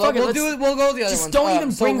other ones. So Fuck it, we'll let's- do it. We'll go with the other just ones. don't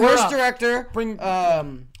even so bring her worst up. director.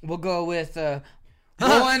 We'll go with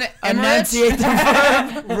Roland Enunciate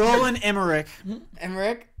the verb. Roland Emmerich.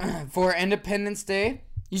 Emmerich for Independence Day.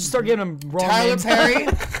 You should start giving him wrong Tyler names. Perry.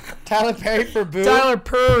 Tyler Perry for Boo. Tyler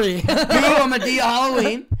Perry. Boo on Madea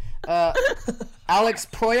Halloween. Alex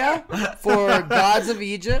Proya for Gods of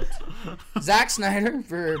Egypt. Zack Snyder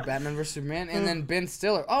for Batman vs Superman, and then Ben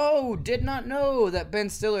Stiller. Oh, did not know that Ben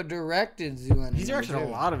Stiller directed Zoolander. He's directed a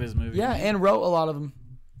lot of his movies. Yeah, and wrote a lot of them.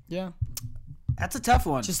 Yeah. That's a tough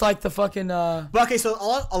one. Just like the fucking But okay, so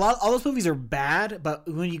all those movies are bad, but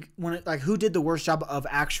who did the worst job of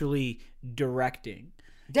actually directing?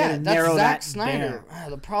 Yeah, Gotta that's narrow Zack that Snyder. down.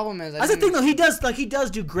 The problem is, That's the thing though. He does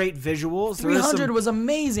do great visuals. There is 300 some- was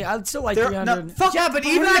amazing. I'd still like there- 300. no, fuck, Yeah, but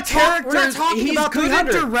we're even not the we're not characters, talking he's about good at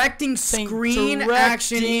 300. directing screen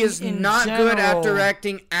action. He is Directing not in good at general.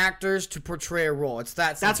 directing actors to portray a role. It's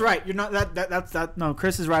that simple. That's right. You're not that. No,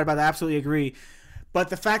 Chris is right about that. I absolutely agree. But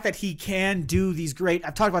the fact that he can do these great,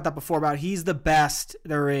 I've talked about that before. About he's the best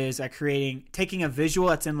there is at taking a visual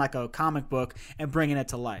that's in like a comic book and bringing it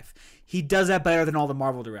to life. He does that better than all the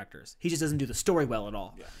Marvel directors. He just doesn't do the story well at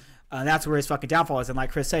all. Yeah. That's where his fucking downfall is. And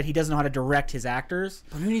like Chris said, he doesn't know how to direct his actors.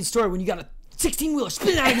 But who needs story when you got a 16-wheeler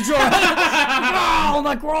spinning out of control? Oh,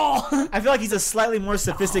 like raw. I feel like he's a slightly more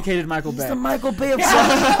sophisticated Michael Bay. He's the Michael Bay of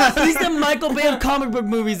he's the Michael Bay of comic book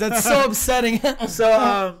movies. That's so upsetting.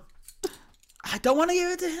 So I don't want to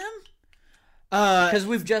give it to him. because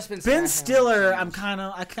we've just been. Ben smashing on Stiller, things.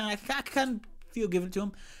 I kind of feel giving it to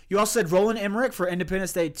him. You also said Roland Emmerich for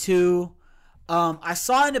Independence Day 2. I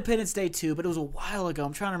saw Independence Day 2, but it was a while ago.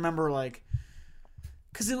 I'm trying to remember,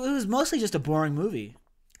 because it was mostly just a boring movie.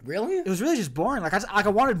 Really? It was really just boring. I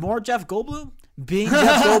wanted more Jeff Goldblum being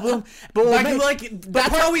Jeff Goldblum, but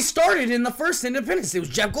That's how we started in the first Independence. It was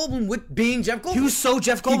Jeff Goldblum with being Jeff Goldblum. he was so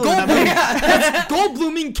Jeff Goldblum. in that movie. Yeah.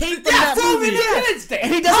 Goldbluming came from Yeah, that from movie. Independence Day.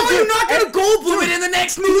 And he How doesn't are you do- not going to and- Goldblum it in the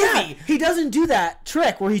next movie? Yeah, he doesn't do that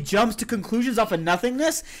trick where he jumps to conclusions off of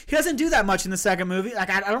nothingness. He doesn't do that much in the second movie. I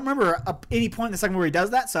don't remember any point in the second movie where he does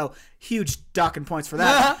that. So huge docking points for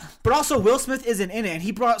that. But also Will Smith isn't in it, and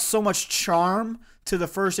he brought so much charm to the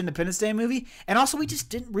first Independence Day movie. And also we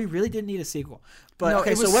really didn't need a sequel. But No,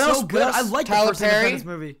 okay, it was so what so else? good. I like the Tyler first Perry? Independence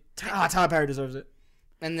movie. Tyler Perry deserves it.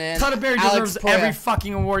 And then Tyler Perry Alex deserves Proya. every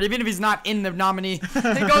fucking award, even if he's not in the nominee.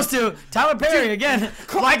 It goes to Tyler Perry again,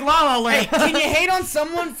 like La La Land. Can you hate on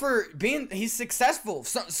someone for being? He's successful.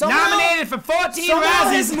 Nominated for 14 Somehow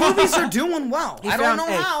Razzies. his movies are doing well. I don't found- know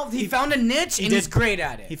hey, how. He found a niche and did- he's great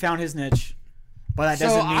at it. He found his niche. But that So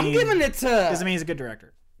doesn't mean I'm giving it to. doesn't mean he's a good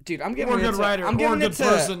director. Dude, I'm giving Or a it good to. writer, I'm or a giving good it to.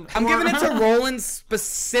 person. I'm giving it to Roland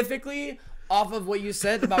specifically off of what you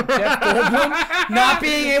said about Jeff Goldblum not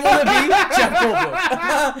being able to be Jeff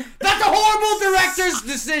Goldblum. That's a horrible director's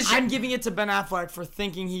decision. I'm giving it to Ben Affleck for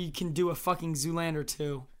thinking he can do a fucking Zoolander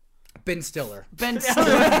 2. Ben Stiller. Ben Stiller.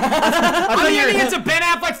 I'm giving it to Ben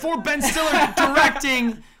Affleck for Ben Stiller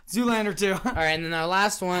directing Zoolander 2. All right, and then our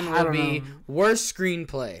last one will be worst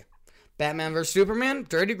screenplay. Batman vs. Superman,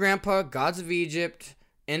 Dirty Grandpa, Gods of Egypt,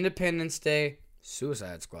 Independence Day,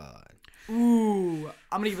 Suicide Squad. Ooh,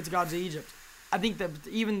 I'm gonna give it to Gods of Egypt. I think that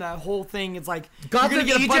even the whole thing, it's like Gods you're of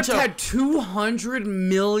gonna get a bunch Egypt of, had $200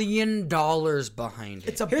 million behind it.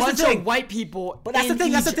 it's a Here's the bunch thing. of white people. But that's in the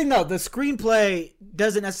thing. That's the Egypt. thing, though. The screenplay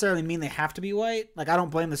doesn't necessarily mean they have to be white. Like, I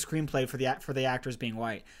don't blame the screenplay for the actors being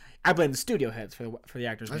white. I blame the studio heads for the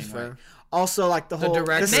actors being fair. white. Also, like the whole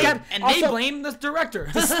director. And they blame the director.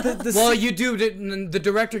 Well, you do. The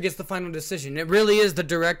director gets the final decision. It really is the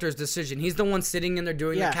director's decision. He's the one sitting in there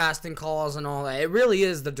doing the casting calls and all that. It really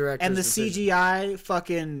is the director's and the decision. CGI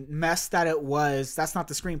fucking mess that it was. That's not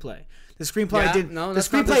the screenplay. The screenplay didn't. No, the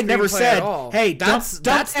that's not the screenplay never screenplay said, at all. "Hey, That's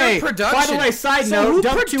dump their hey, production. By the way, side So note, who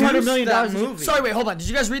dump $200 million produced that dollars. movie? Sorry, wait, hold on. Did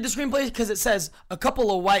you guys read the screenplay? Because it says a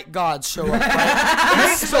couple of white gods show up.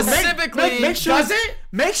 Right? Specifically, Make sure. Does it?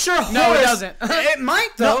 Make sure. No, it Horace- doesn't. It might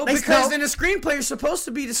though, No, they because still- in a screenplay you're supposed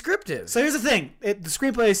to be descriptive. So here's the thing. The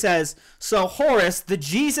screenplay says, so Horus, the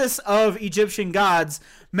Jesus of Egyptian gods,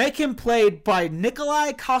 make him played by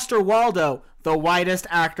Nikolai Coster-Waldau, the whitest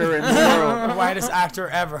actor in the world. the whitest actor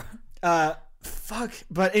ever. Fuck.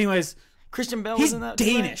 But anyways, Christian Bale he's was in that. too,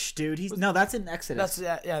 right? Danish, dude. That's in Exodus.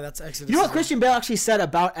 That's that's Exodus. You know what Christian Bale actually said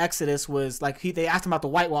about Exodus was, like, they asked him about the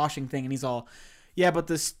whitewashing thing, and he's all, yeah, but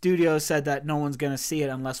the studio said that no one's gonna see it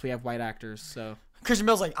unless we have white actors. So, Christian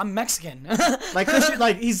Bale's like, I'm Mexican.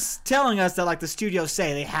 like, he's telling us that, like, the studios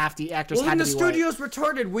say they have the actors Well, have then to the be white. studio's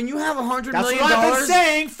retarded. When you have $100 That's million what I've been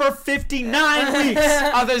saying for 59 weeks.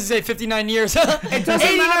 I was say 59 years. It doesn't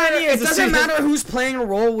 89 matter. years. It doesn't matter who's playing a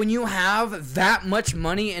role when you have that much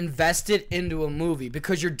money invested into a movie,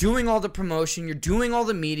 because you're doing all the promotion, you're doing all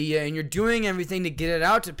the media, and you're doing everything to get it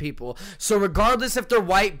out to people. So regardless if they're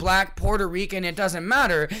white, black, Puerto Rican, it doesn't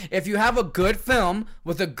matter. If you have a good film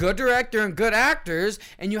with a good director and good actors,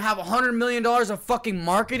 and you have $100 million of fucking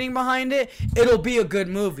marketing behind it, it'll be a good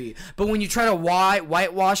movie. But when you try to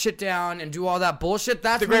whitewash it down and do all that bullshit,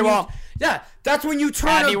 that's The Great Wall. Yeah, that's when you turn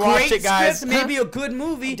Abby, a watch great it, guys. script, maybe a good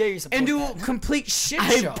movie, dare you support into that. a complete shit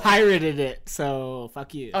I show. pirated it, so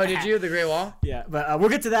fuck you. Oh, did you? The Great Wall? Yeah, but we'll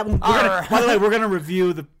get to that one. By the way, we're gonna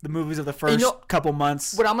review the movies of the first couple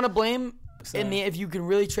months. What I'm gonna blame, if you can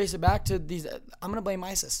really trace it back to these, I'm gonna blame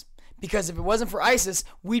ISIS. Because if it wasn't for ISIS,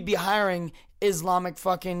 we'd be hiring Islamic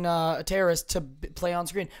fucking terrorists to play on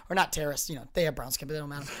screen. Or not terrorists, they have brown skin, but they don't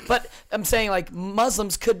matter. But I'm saying, like,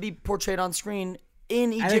 Muslims could be portrayed on screen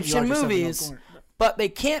in I think you Egyptian locked yourself in the movies. corner. But they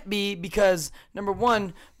can't be because, number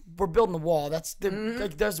one, we're building a wall. Like,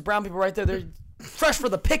 there's the brown people right there. They're fresh for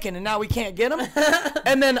the picking, and now we can't get them.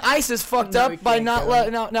 And then ISIS fucked up by not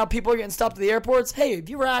letting now people are getting stopped at the airports. Hey, have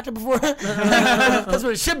you ever acted before? That's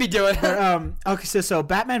what it should be doing. Okay, so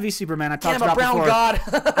Batman v Superman. I talked Damn, a about brown before. god.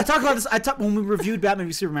 I talked about this. When we reviewed Batman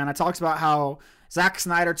v Superman, I talked about how Zack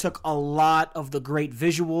Snyder took a lot of the great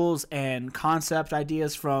visuals and concept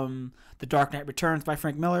ideas from The Dark Knight Returns by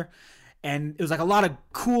Frank Miller, and it was like a lot of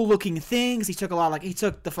cool looking things. He took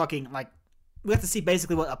the fucking, like, we have to see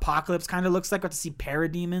basically what Apocalypse kind of looks like. We have to see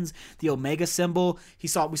parademons, the Omega symbol. We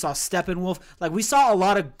saw Steppenwolf. Like, we saw a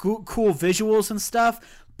lot of cool visuals and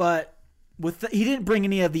stuff, but he didn't bring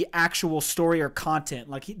any of the actual story or content.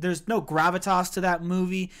 Like, there's no gravitas to that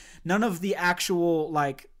movie. None of the actual,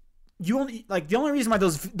 like, the only reason why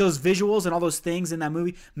those visuals and all those things in that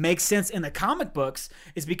movie make sense in the comic books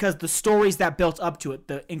is because the stories that built up to it,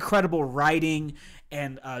 the incredible writing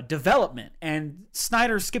and development. And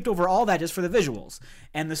Snyder skipped over all that just for the visuals.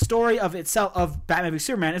 And the story of itself, of Batman v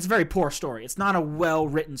Superman, it's a very poor story. It's not a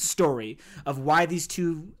well-written story of why these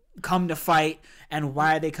two come to fight and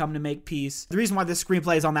why they come to make peace. The reason why this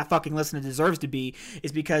screenplay is on that fucking list and it deserves to be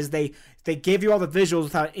is because they gave you all the visuals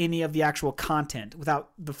without any of the actual content, without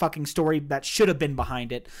the fucking story that should have been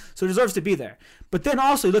behind it. So it deserves to be there. But then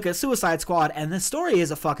also you look at Suicide Squad and the story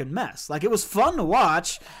is a fucking mess. Like, it was fun to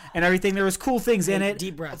watch and everything. There was cool things in it.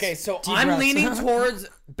 Deep breaths. Okay, so Deep I'm breaths. leaning towards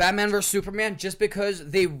Batman vs Superman just because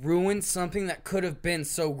they ruined something that could have been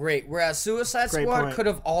so great. Whereas Suicide Great Squad point. could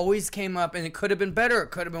have always came up and it could have been better,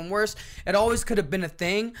 it could have been worse. It always could have been a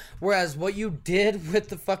thing. Whereas what you did with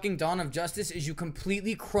the fucking Dawn of Justice is you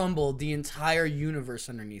completely crumbled the entire universe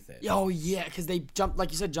underneath it. Oh yeah, because they jumped,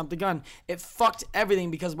 like you said, jumped the gun. It fucked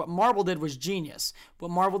everything because what Marvel did was genius.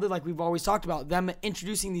 What Marvel did, like we've always talked about, them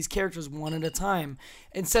introducing these characters one at a time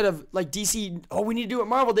instead of like DC. Oh, we need to do what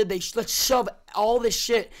Marvel did. Let's shove all this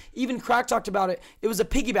shit. Even Crack talked about it. It was a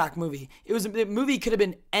piggyback movie. The movie could have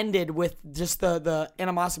been ended with just the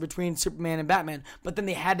animosity between Superman and Batman, but then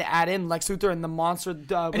they had to add in Lex Luthor and the monster.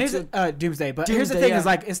 And here's Doomsday. But here's the Doomsday, thing: yeah. is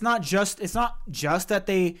like it's not just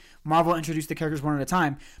that Marvel introduced the characters one at a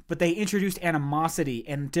time, but they introduced animosity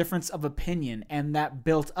and difference of opinion, and that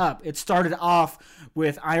built up. It started off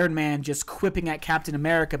with Iron Man just quipping at Captain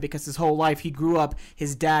America because his whole life he grew up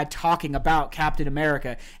his dad talking about Captain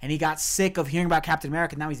America, and he got sick of hearing about Captain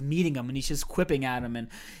America. Now he's meeting him and he's just quipping at him, and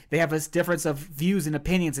they have this difference of views and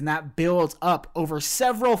opinions, and that builds up over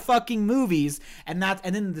several fucking movies, and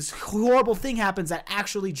then this horrible thing happens that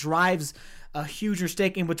actually drives a huge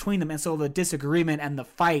mistake in between them, and so the disagreement and the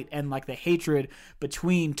fight and like the hatred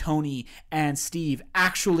between Tony and Steve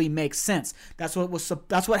actually makes sense. That's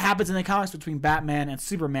what happens in the comics between Batman and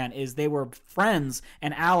Superman, is they were friends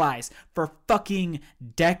and allies for fucking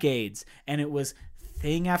decades, and it was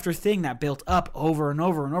thing after thing that built up over and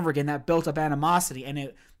over and over again, that built up animosity,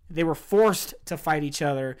 and they were forced to fight each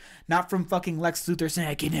other, not from fucking Lex Luthor saying,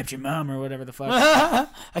 I kidnapped your mom, or whatever the fuck.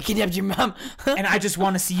 I kidnapped your mom. And I just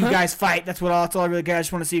want to see you guys fight. That's all I really care. I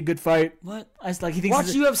just want to see a good fight. What? I just, like, he thinks Watch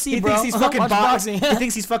UFC, he bro. Thinks he's fucking Watch Bob, boxing. he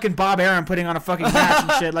thinks he's fucking Bob Arum putting on a fucking match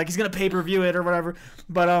and shit. Like, he's gonna pay-per-view it or whatever.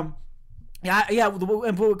 But yeah.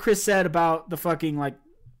 And what Chris said about the fucking like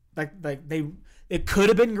it could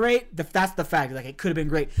have been great. That's the fact. Like, it could have been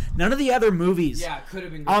great. None of the other movies Yeah, it could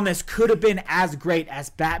have been great. on this could have been as great as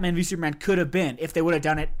Batman v Superman could have been if they would have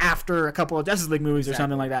done it after a couple of Justice League movies or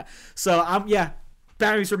something like that. So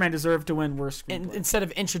Batman v Superman deserved to win worst screenplay. Instead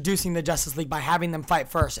of introducing the Justice League by having them fight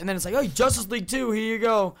first, and then it's like, oh, Justice League 2, here you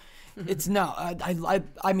go. It's no.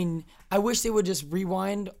 I mean, I wish they would just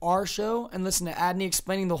rewind our show and listen to Adney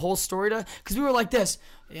explaining the whole story because we were like this.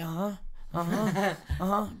 Yeah, go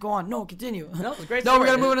on. No, continue. No, it was a great No, we story.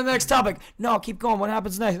 gotta move on to the next topic. No, keep going. What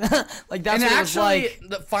happens next? Like that's And what it was actually,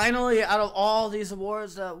 like. finally, out of all these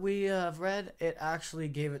awards that we have read, it actually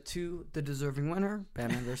gave it to the deserving winner,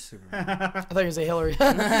 Batman vs Superman. I thought you were gonna say Hillary. All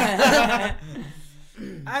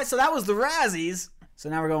right, so that was the Razzies. So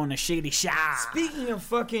now we're going to Shiggity Sha. Speaking of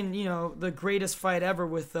fucking, the greatest fight ever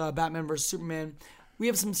with Batman vs Superman, we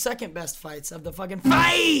have some second best fights of the fucking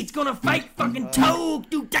fight. Gonna fight fucking Toad.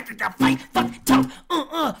 Dude, fight. Fuck Toad.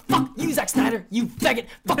 Fuck you, Zack Snyder. You faggot.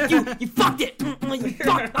 Fuck you. You fucked it. You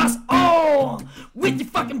fucked us all with your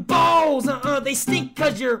fucking balls. They stink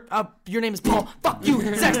cause your name is Paul. Fuck you,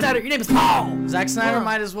 Zack Snyder. Your name is Paul. Zack Snyder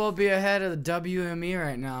might as well be ahead of the WME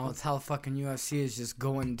right now with how fucking UFC is just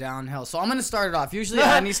going downhill. So I'm gonna start it off. Usually,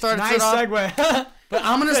 Andy starts Nice it off, segue. but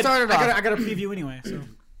I'm gonna start it off. I got a preview anyway. So.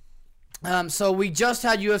 So we just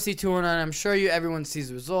had UFC 209. I'm sure everyone sees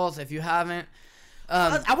the results. If you haven't,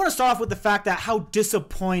 I want to start off with the fact that how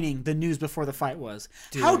disappointing the news before the fight was.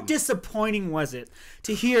 Dude. How disappointing was it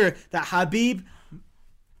to hear that Habib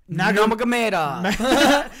Nurmagomedov.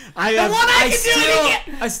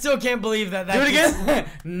 I still can't believe that. Do it again.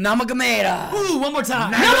 Nurmagomedov. Ooh, one more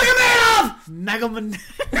time. Nagaman.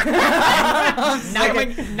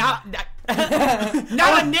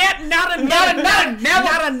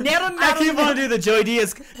 I keep on to do the Joey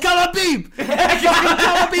Diaz. Kalabib.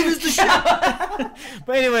 Kalabib is the shit.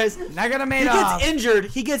 But anyways,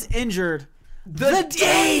 he gets injured. The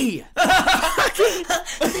day.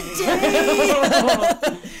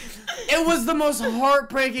 It was the most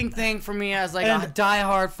heartbreaking thing for me as like a And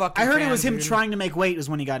diehard fucking I heard fan, it was him dude. trying to make weight is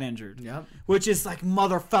when he got injured. Yep. Which is like,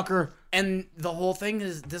 motherfucker. And the whole thing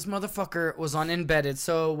is this motherfucker was on Embedded.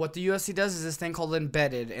 So what the UFC does is this thing called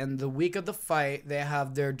Embedded. And the week of the fight, they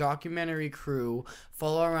have their documentary crew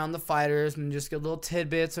follow around the fighters and just get little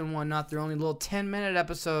tidbits and whatnot. They're only little 10-minute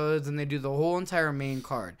episodes, and they do the whole entire main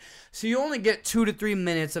card. So you only get 2 to 3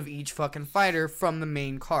 minutes of each fucking fighter from the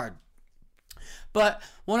main card. But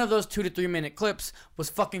one of those 2 to 3 minute clips was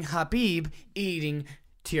fucking Habib eating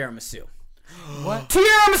tiramisu. What?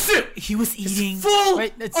 Tiramisu! He was eating. Full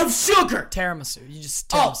Wait, it's- of sugar! Tiramisu. You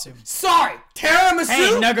just Oh, tiramisu. sorry. Tiramisu?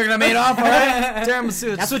 Hey, Nugget made off, alright?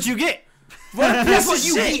 Tiramisu. That's what you get. What a piece of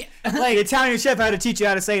you shit. eat. Like, the Italian chef had to teach you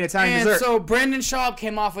how to say an Italian And dessert. so Brendan Schaub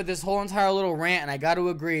came off with this whole entire little rant, and I got to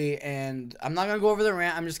agree. And I'm not gonna go over the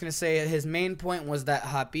rant. I'm just gonna say his main point was that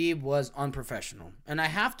Khabib was unprofessional, and I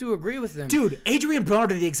have to agree with him. Dude, Adrian Broner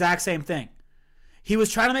did the exact same thing. He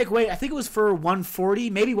was trying to make weight. I think it was for 140,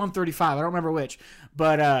 maybe 135. I don't remember which.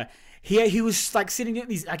 But he was like sitting in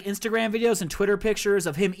these like Instagram videos and Twitter pictures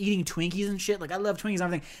of him eating Twinkies and shit. Like, I love Twinkies and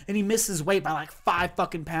everything. And he missed his weight by like 5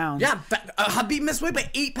 fucking pounds. Yeah, but Khabib missed weight by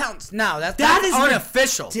 8 pounds. Now that's is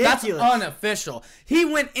unofficial. ridiculous. That's unofficial. He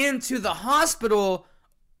went into the hospital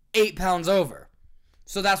 8 pounds over.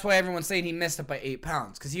 So that's why everyone's saying he missed it by 8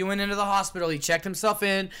 pounds. Because he went into the hospital, he checked himself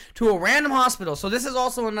in to a random hospital. So this is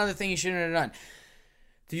also another thing he shouldn't have done.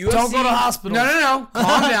 The UFC, Don't go to hospital. No.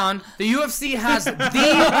 Calm down. The UFC has the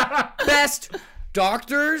best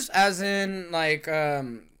doctors, as in like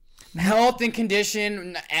health and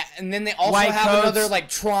condition, and then they also White have coats. another like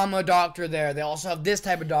trauma doctor there. They also have this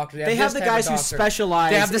type of doctor. They have this the type guys of who doctor.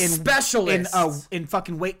 specialize They have the in specialists. in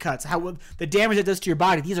fucking weight cuts. How the damage it does to your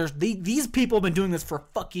body. These people have been doing this for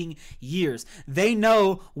fucking years. They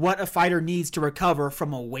know what a fighter needs to recover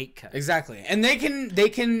from a weight cut. Exactly, and they can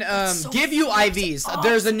give you IVs.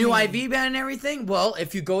 There's a new IV ban and everything. Well,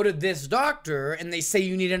 if you go to this doctor and they say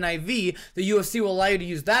you need an IV, the UFC will allow you to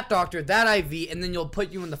use that doctor, that IV, and then you'll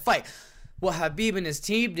put you in the fight. What Khabib and his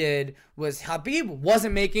team did was Khabib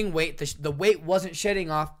wasn't making weight. The weight wasn't shedding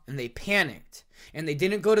off, and they panicked. And they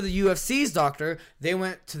didn't go to the UFC's doctor. They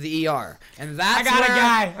went to the ER. And that's I got a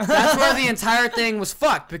guy. That's where the entire thing was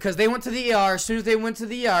fucked, because they went to the ER. As soon as they went to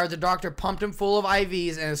the ER, the doctor pumped him full of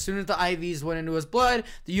IVs, and as soon as the IVs went into his blood,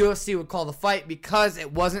 the UFC would call the fight because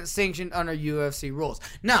it wasn't sanctioned under UFC rules.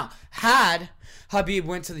 Now, had Khabib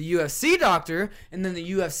went to the UFC doctor, and then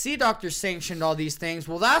the UFC doctor sanctioned all these things,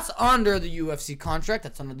 well, that's under the UFC contract,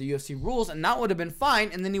 that's under the UFC rules, and that would have been fine,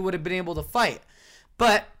 and then he would have been able to fight.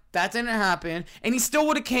 But that didn't happen, and he still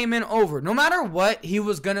would have came in over. No matter what, he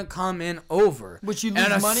was going to come in over. Which you and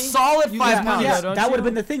lose a money? solid You 5 lose money, pounds. Yeah, don't that you? would have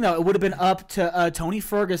been the thing, though. It would have been up to Tony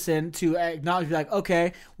Ferguson to acknowledge, be like,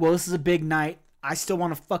 okay, well, this is a big night. I still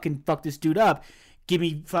want to fucking fuck this dude up. Give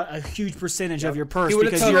me a huge percentage of your purse He would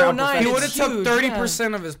have because took, you're Oh, nine, he unprofessional. would have it's took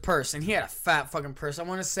huge, 30% of his purse, and he had a fat fucking purse. I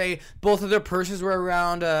want to say both of their purses were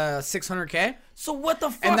around $600K. So what the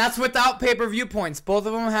fuck? And that's without pay-per-view points. Both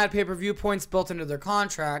of them had pay-per-view points built into their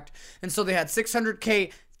contract, and so they had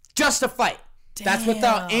 $600K just to fight. That's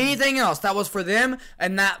without Damn. anything else. That was for them,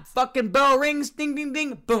 and that fucking bell rings, ding, ding,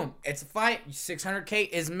 ding, boom. It's a fight. $600K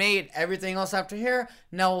is made. Everything else after here,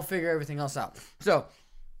 now we'll figure everything else out. So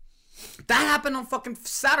that happened on fucking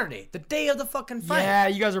Saturday, the day of the fucking fight. Yeah,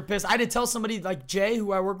 you guys are pissed. I did tell somebody like Jay,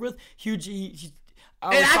 who I work with, huge. I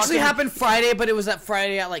It was actually talking- happened Friday, but it was at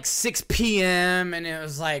Friday at like 6 p.m. And it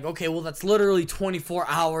was like, okay, well, that's literally 24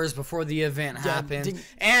 hours before the event happened. ding-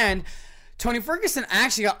 And Tony Ferguson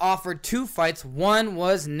actually got offered 2 fights. One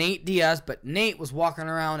was Nate Diaz, but Nate was walking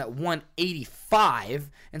around at 185.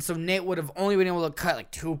 And so Nate would have only been able to cut like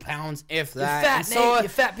 2 pounds, if that. fat, and so, Nate, you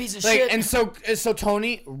fat piece of like, shit. And so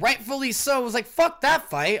Tony, rightfully so, was like, fuck that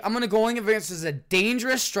fight. I'm going to go in against a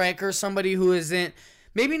dangerous striker, somebody who isn't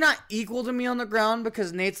maybe not equal to me on the ground,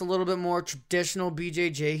 because Nate's a little bit more traditional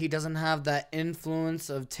BJJ. He doesn't have that influence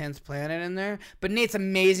of 10th Planet in there. But Nate's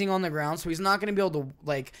amazing on the ground, so he's not going to be able to,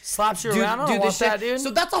 like, Slaps you around. I don't want that, dude.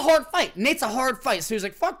 So that's a hard fight. Nate's a hard fight. So he's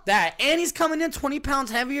like, fuck that. And he's coming in 20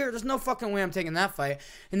 pounds heavier. There's no fucking way I'm taking that fight.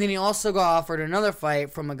 And then he also got offered another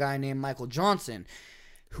fight from a guy named Michael Johnson,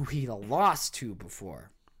 who he lost to before.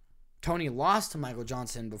 Tony lost to Michael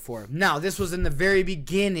Johnson before. Now, this was in the very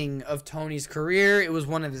beginning of Tony's career. It was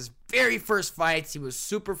one of his very first fights. He was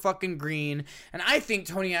super fucking green. And I think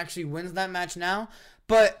Tony actually wins that match now.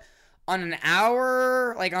 But on an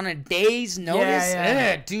hour, like on a day's notice,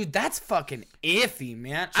 yeah. dude, that's fucking iffy,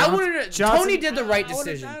 man. Johnson- Tony did the right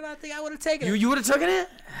decision. I think I would have taken You would have taken it?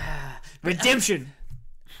 Redemption.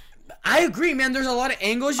 I agree, man. There's a lot of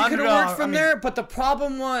angles you could have Underdog, worked from I mean- there, but the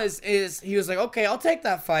problem is he was like, okay, I'll take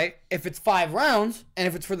that fight if it's 5 rounds and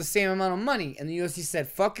if it's for the same amount of money. And the UFC said,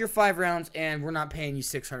 fuck your 5 rounds and we're not paying you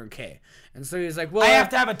 $600K. And so he was like, well, I have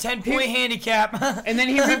to have a 10-point handicap. And then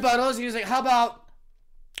he rebuttals. He was like, how about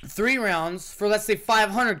 3 rounds for, let's say,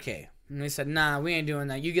 $500K? And they said, nah, we ain't doing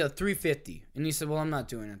that. You get a $350. And he said, well, I'm not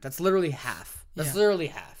doing it. That's literally half. That's literally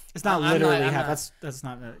half. It's not I'm literally I'm half. not- That's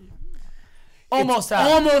not. Almost half.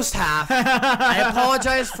 Almost half. I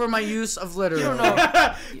apologize for my use of literally. You don't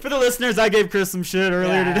know. For the listeners, I gave Chris some shit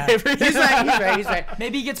earlier Yeah. today. For He's right.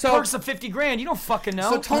 Maybe he gets So- perks of 50 grand. You don't fucking know.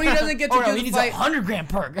 So Tony doesn't get to Or no, do he the needs fight. 100 grand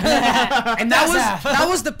perk. And that That's was half. that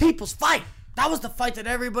was the people's fight. That was the fight that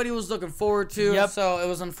everybody was looking forward to. Yep. So it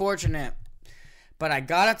was unfortunate. But I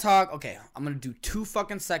gotta talk. Okay, I'm gonna do 2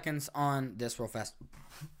 fucking seconds on this real fast.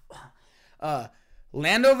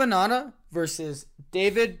 Lando Venata versus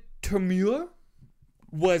David Tamura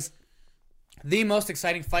was the most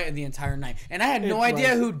exciting fight of the entire night. And I had no idea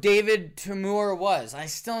who David Tamura was. I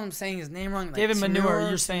still am saying his name wrong. Like David Manure,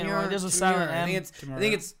 you're saying it wrong. There's a silent M. I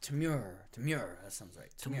think it's Tamura. Tamura. That sounds right.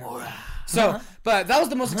 Tamura. So, but that was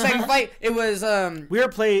the most exciting fight. It was we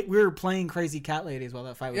were playing Crazy Cat Ladies while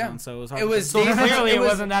that fight was on, so it was hard. It was so clearly it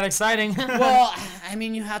wasn't that exciting. Well, I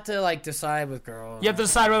mean, you have to like decide with girls. You have to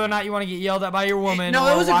decide whether or not you want to get yelled at by your woman. No,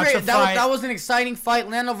 or it was a watch great. a fight. That was an exciting fight.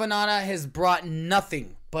 Lando Venata has brought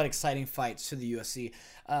nothing but exciting fights to the UFC.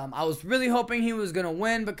 I was really hoping he was gonna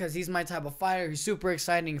win because he's my type of fighter. He's super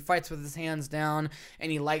exciting. He fights with his hands down, and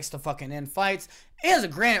he likes to fucking end fights. He has a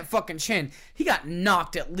granite fucking chin. He got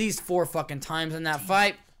knocked at least 4 fucking times in that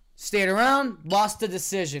fight. Stayed around, lost the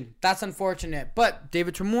decision. That's unfortunate. But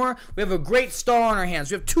David Tamura, we have a great star on our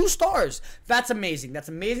hands. We have 2 stars. That's amazing. That's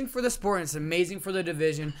amazing for the sport, and it's amazing for the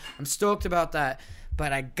division. I'm stoked about that.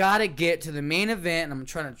 But I gotta get to the main event, and I'm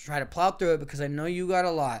trying to plow through it because I know you got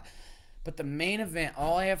a lot. But the main event,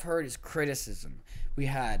 all I have heard is criticism. We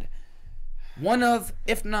had one of,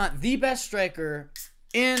 if not the best striker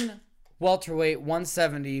in welterweight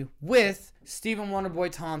 170 with Stephen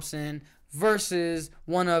Wonderboy Thompson versus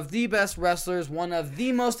one of the best wrestlers, one of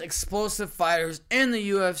the most explosive fighters in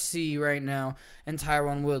the UFC right now, and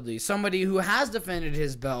Tyron Woodley. Somebody who has defended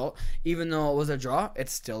his belt, even though it was a draw,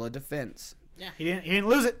 it's still a defense. Yeah, he didn't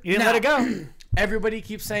lose it. He didn't let it go. Everybody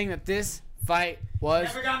keeps saying that this fight was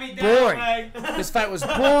Never got me down, boring. Ray. This fight was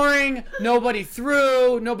boring. Nobody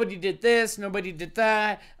threw. Nobody did this. Nobody did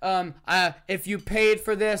that. If you paid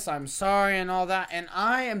for this, I'm sorry and all that. And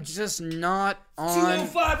I am just not on.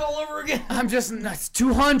 205 all over again. I'm just that's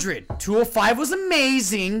 200. 205 was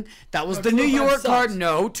amazing. That was No, the New 205 York card. sucks.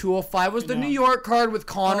 No, 205 was the New York card with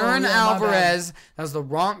Conor and yeah, my Alvarez. That was the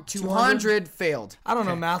wrong 200 failed. I don't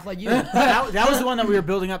know math like you. that was the one that we were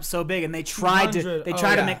building up so big, and they tried to 200. to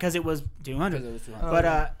yeah. make because it was 200. It was 200.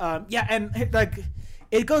 But yeah, and like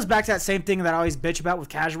it goes back to that same thing that I always bitch about with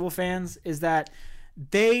casual fans is that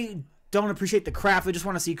they don't appreciate the craft. They just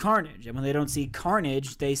want to see carnage, and when they don't see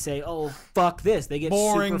carnage, they say, "Oh, fuck this." They get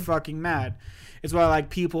Boring. super fucking mad. It's why like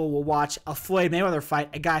people will watch a Floyd Mayweather fight,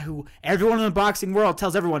 a guy who everyone in the boxing world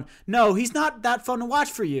tells everyone, "No, he's not that fun to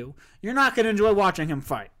watch for you. You're not going to enjoy watching him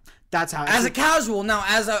fight." That's how. As a casual, now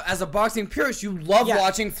as a boxing purist, you love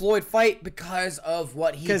watching Floyd fight because of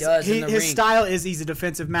what he does in the his ring. style is he's a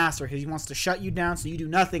defensive master. He wants to shut you down so you do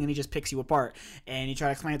nothing, and he just picks you apart. And you try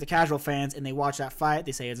to explain it to casual fans, and they watch that fight.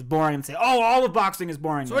 They say it's boring, and say, "Oh, all of boxing is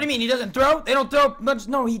boring." So what do you mean he doesn't throw? They don't throw much.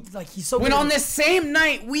 No, he's so. When good. on this same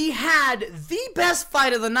night, we had the best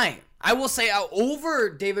fight of the night. I will say, over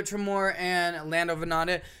David Tremor and Lando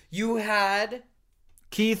Venata, you had...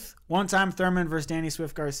 Keith, one-time Thurman versus Danny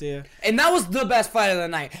Swift Garcia. And that was the best fight of the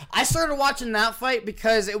night. I started watching that fight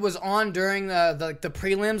because it was on during the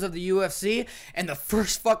prelims of the UFC, and the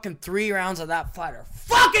first fucking 3 rounds of that fight are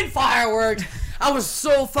fucking fireworks. I was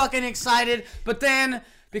so fucking excited, but then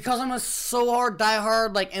because I'm a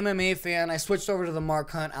diehard like MMA fan, I switched over to the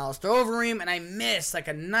Mark Hunt Alistair Overeem, and I missed like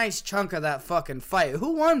a nice chunk of that fucking fight.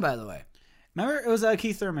 Who won, by the way? Remember, it was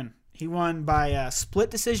Keith Thurman. He won by split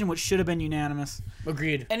decision, which should have been unanimous.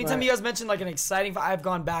 Agreed. Anytime you guys mention like an exciting fight, I've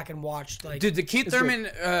gone back and watched like. Dude, the Keith Thurman,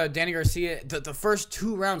 Danny Garcia, the first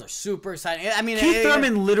 2 rounds are super exciting. I mean, Keith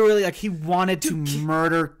Thurman literally, like, he wanted to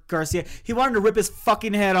murder Garcia. He wanted to rip his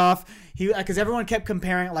fucking head off. Because everyone kept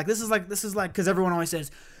comparing, like, this is like, because everyone always says,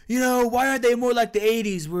 you know, why aren't they more like the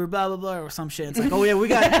 80s where blah, blah, blah, or some shit. It's like, oh, yeah, we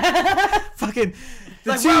got fucking...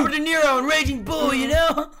 like Robert De Niro and Raging Bull, you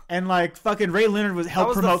know? And, like, fucking Ray Leonard was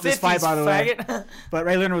helped promote this fight, by the way. But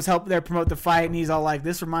Ray Leonard was helped there promote the fight, and he's all like,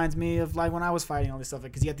 this reminds me of, like, when I was fighting all this stuff.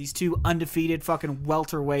 Because you got these 2 undefeated fucking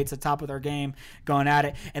welterweights at the top of their game going at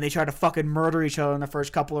it, and they try to fucking murder each other in the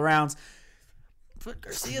first couple of rounds. But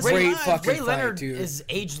Garcia's Great fucking Ray fight, Leonard dude. is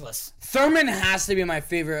ageless. Thurman has to be my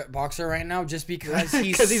favorite boxer right now just because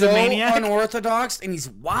he's, 'Cause he's so a maniac? unorthodox and he's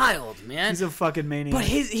wild, man. He's a fucking maniac. But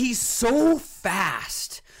he's so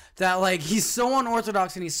fast that, like, he's so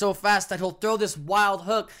unorthodox and he's so fast that he'll throw this wild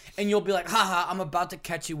hook and you'll be like, haha, I'm about to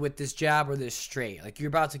catch you with this jab or this straight. Like, you're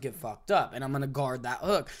about to get fucked up and I'm going to guard that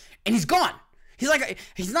hook. And he's gone.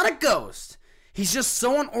 He's not a ghost. He's just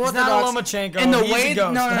so unorthodox. He's not a Lomachenko. In the He's way, a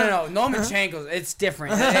ghost. No. Lomachenko's, it's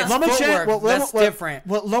different. It's footwork. That's different.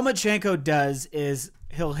 What Lomachenko does is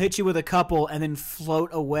he'll hit you with a couple and then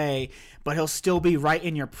float away. but he'll still be right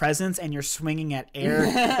in your presence, and you're swinging at air.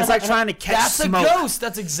 It's like trying to catch That's smoke. a ghost.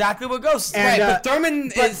 That's exactly what ghost is. And,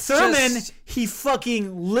 But Thurman he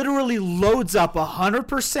fucking literally loads up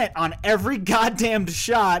 100% on every goddamn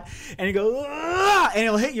shot, and he goes, "Ah!" and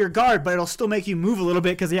it'll hit your guard, but it'll still make you move a little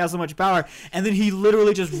bit because he has so much power. And then he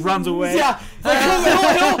literally just runs away. Yeah,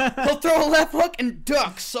 he'll throw a left hook and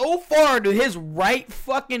duck so far to his right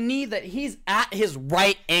fucking knee that he's at his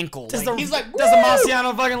right ankle. He's like, does the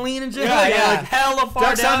Marciano fucking lean and shit? Yeah, yeah. Like hella far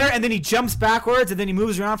Ducks down. under, and then he jumps backwards, and then he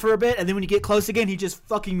moves around for a bit, and then when you get close again, he just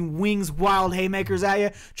fucking wings wild haymakers at you,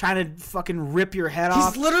 trying to fucking rip your head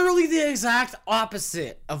off. He's literally the exact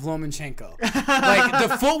opposite of Lomachenko. Like,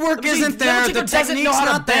 the footwork isn't there, the Lomachenko doesn't know technique's how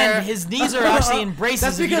to not bend. there. His knees are actually in braces.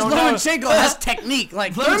 That's if you because don't know. Lomachenko has technique.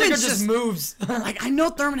 Like, Lomachenko Thurman's just moves. Like, I know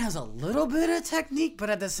Thurman has a little bit of technique, but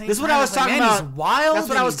at the same This is time, what I was it's like, talking man, about. He's wild. That's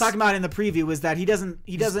what I was and talking about in the preview. Was that he doesn't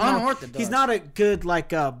know, unorthodox. he's not a good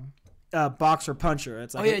like boxer puncher.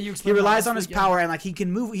 It's like yeah, you he explained that relies last on his week, yeah. power, and like he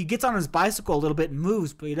can move. He gets on his bicycle a little bit and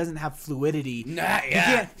moves, but he doesn't have fluidity.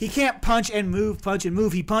 He can't punch and move.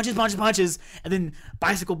 He punches, and then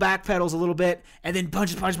bicycle backpedals a little bit, and then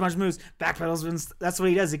punches, moves, backpedals. And that's what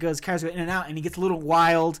he does. He carries in and out, and he gets a little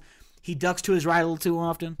wild. He ducks to his right a little too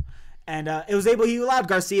often. And he allowed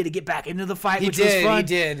Garcia to get back into the fight, which was fun. He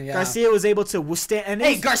did, yeah. Garcia was able to withstand. And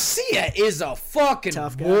Hey, Garcia is a fucking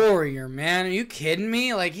Tough guy. warrior, man. Are you kidding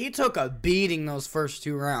me? Like, he took a beating those first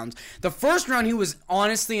 2 rounds. The first round, he was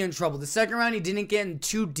honestly in trouble. The second round, he didn't get in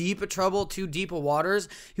too deep of trouble, too deep of waters.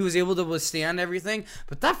 He was able to withstand everything.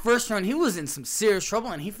 But that first round, he was in some serious trouble,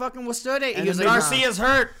 and he fucking withstood it. And He was the like, Garcia's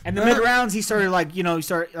hurt. And the mid rounds, he started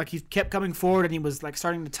he kept coming forward, and he was like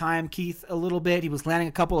starting to time Keith a little bit. He was landing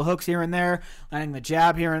a couple of hooks here and there, landing the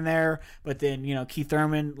jab here and there. But then Keith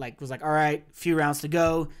Thurman was like, all right, few rounds to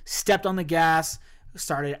go. Stepped on the gas,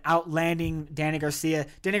 started outlanding Danny Garcia.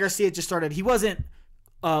 Danny Garcia just started. He wasn't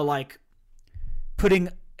putting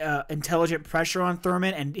intelligent pressure on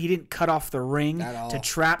Thurman, and he didn't cut off the ring At all. to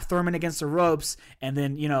trap Thurman against the ropes and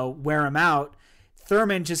then wear him out.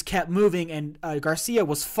 Thurman just kept moving, and Garcia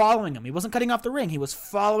was following him. He wasn't cutting off the ring. He was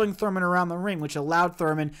following Thurman around the ring, which allowed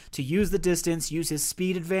Thurman to use the distance, use his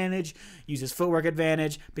speed advantage, use his footwork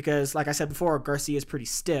advantage, because, like I said before, Garcia is pretty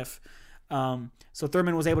stiff. So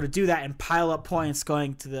Thurman was able to do that and pile up points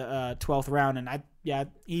going to the 12th round. And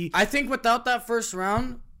I think without that first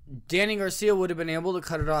round, Danny Garcia would have been able to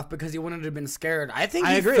cut it off because he wouldn't have been scared. I think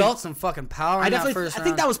I he agree. felt some fucking power in that first round. I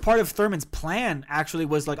think that was part of Thurman's plan, actually,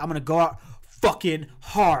 was like, I'm going to go out fucking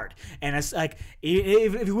hard. And it's like,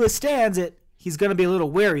 if he withstands it, he's going to be a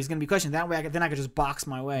little wary. He's going to be questioned. That way, I could just box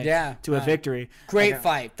my way to a victory. Great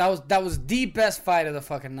fight. That was the best fight of the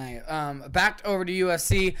fucking night. Back over to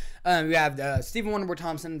UFC. We have Stephen Wonderboy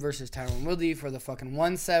Thompson versus Tyron Woodley for the fucking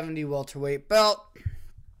 170 welterweight belt.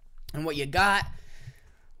 And what you got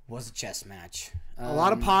was a chess match. A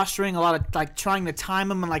lot of posturing, a lot of trying to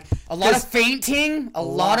time him, and a lot of fainting, a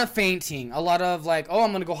lot of oh,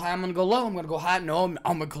 I'm gonna go high, I'm gonna go low, I'm gonna go high, no, I'm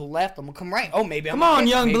gonna go left, I'm gonna come right, oh, maybe I'm Come on,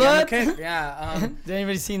 kick, young maybe blood. I'm kick. Yeah. Did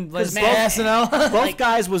anybody seen like, both-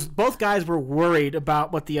 SNL? both guys were worried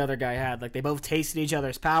about what the other guy had. Like, they both tasted each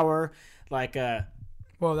other's power. Like,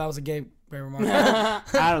 Whoa, that was a gay remark.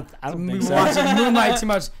 I don't We think were so. watching Moonlight too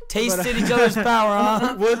much. Tasted each other's power,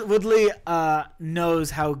 huh? Woodley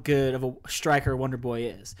knows how good of a striker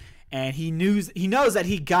Wonderboy is, and he knows that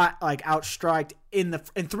he got outstriked in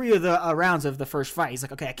 3 of the rounds of the first fight. He's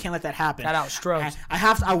like, okay, I can't let that happen. Got outstroked.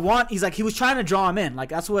 He's like, he was trying to draw him in. Like,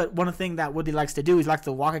 that's one of the things that Woodley likes to do. He likes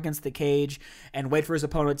to walk against the cage and wait for his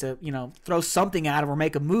opponent to throw something at him or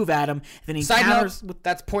make a move at him. Then he Side counters. note,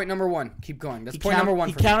 that's point number 1. Keep going. That's point number 1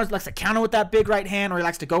 He for me. likes to counter with that big right hand, or he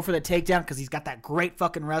likes to go for the takedown because he's got that great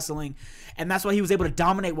fucking wrestling. And that's why he was able to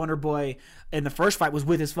dominate Wonderboy in the first fight, was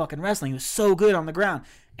with his fucking wrestling. He was so good on the ground.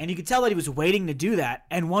 And you could tell that he was waiting to do that,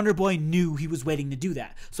 and Wonderboy knew he was waiting to do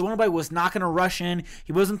that. So Wonderboy was not going to rush in.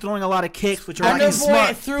 He wasn't throwing a lot of kicks, which are Wonderboy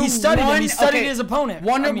smart. threw He studied him. one- He studied okay, his opponent.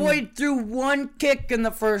 Wonderboy threw 1 kick in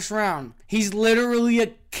the first round. He's literally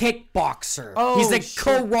a kickboxer. Oh, He's a shit.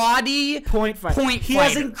 karate Point fighter. He fighter.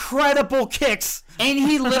 has incredible kicks. And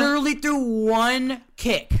he literally threw 1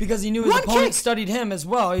 kick. because he knew his One opponent kick. studied him as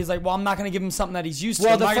well. He's like, well, I'm not going to give him something that he's used to.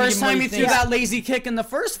 Well, I'm the not gonna first give him what time he threw thinks. that lazy kick in the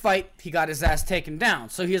first fight, he got his ass taken down.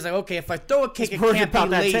 So he was like, okay, if I throw a kick, it worried can't about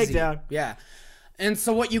be that lazy. takedown. Yeah. And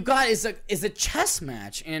so what you got is a chess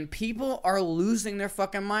match, and people are losing their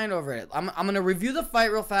fucking mind over it. I'm gonna review the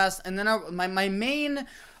fight real fast, and then my main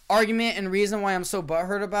argument and reason why I'm so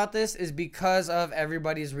butthurt about this is because of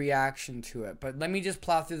everybody's reaction to it. But let me just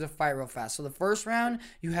plow through the fight real fast. So the first round,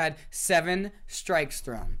 you had 7 strikes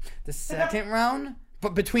thrown. The second round,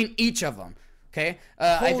 but between each of them, Okay.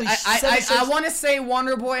 Holy I want to say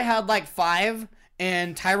Wonder Boy had like 5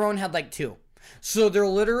 and Tyrone had like 2. So they're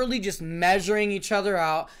literally just measuring each other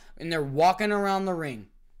out and they're walking around the ring.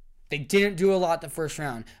 They didn't do a lot the first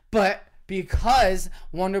round. But because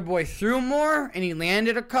Wonder Boy threw more and he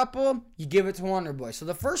landed a couple, you give it to Wonder Boy. So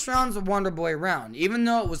the first round's a Wonder Boy round. Even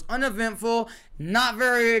though it was uneventful, not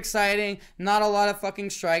very exciting, not a lot of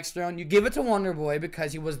fucking strikes thrown, you give it to Wonder Boy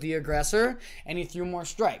because he was the aggressor and he threw more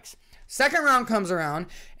strikes. Second round comes around,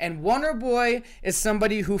 and Wonder Boy is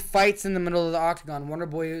somebody who fights in the middle of the octagon. Wonder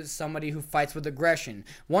Boy is somebody who fights with aggression.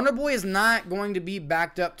 Wonder Boy is not going to be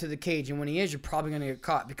backed up to the cage, and when he is, you're probably going to get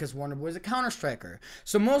caught because Wonder Boy is a counter striker.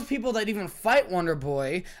 So most people that even fight Wonder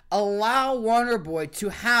Boy allow Wonder Boy to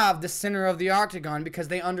have the center of the octagon because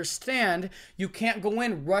they understand you can't go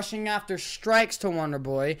in rushing after strikes to Wonder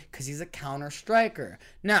Boy because he's a counter striker.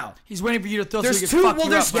 Now, He's waiting for you to throw there's so he two. can fuck Well,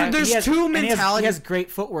 you there's up, two. right? There's He has- two and he mentalities. has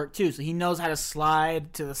great footwork too, so he knows how to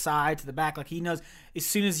slide to the side, to the back. Like he knows as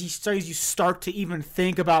soon as you start to even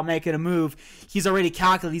think about making a move, he's already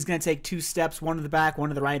calculated he's going to take 2 steps, one to the back, one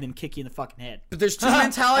to the right, and then kick you in the fucking head. But there's two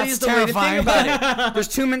mentalities the That's way to think terrifying. about it. There's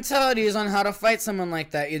two mentalities on how to fight someone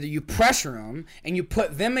like that. Either you pressure them and you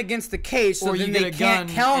put them against the cage so Or then you they get a gun can't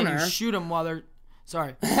counter. and you shoot them while they're...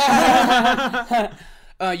 Sorry.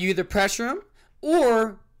 You either pressure them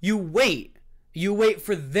or you wait. You wait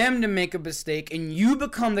for them to make a mistake and you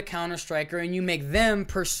become the counter striker and you make them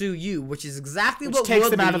pursue you, which is exactly Which what takes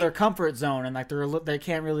them out Woodley- of their comfort zone, and like they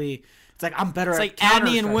can't really. It's like I'm better. It's at like Adney and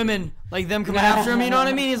counter-striking. women, like them coming after him, you know what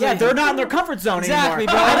I mean? He's Yeah, like, they're not in their comfort zone Exactly,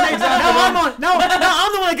 anymore. bro. Now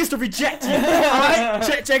I'm the one that gets to reject you. All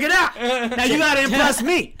right, check it out. Now you gotta impress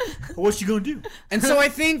me. What you gonna do? And so I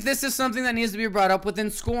think this is something that needs to be brought up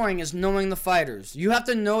within scoring is knowing the fighters. You have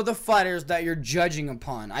to know the fighters that you're judging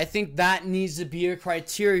upon. I think that needs to be a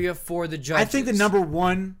criteria for the judges. I think the number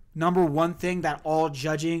one thing that all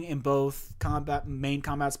judging in both main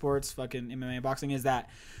combat sports, fucking MMA and boxing, is that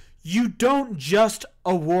you don't just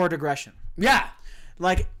award aggression. Yeah.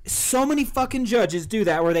 Like, so many fucking judges do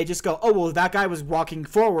that where they just go, oh, well, that guy was walking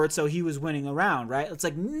forward, so he was winning a round, right? It's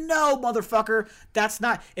like, no, motherfucker, that's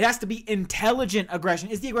not. It has to be intelligent aggression.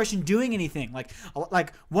 Is the aggression doing anything? Like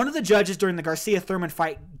one of the judges during the Garcia-Thurman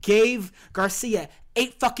fight gave Garcia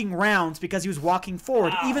 8 fucking rounds because he was walking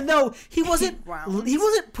forward, even though he wasn't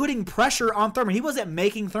putting pressure on Thurman. He wasn't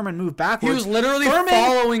making Thurman move backwards. He was literally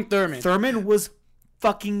following Thurman. Thurman was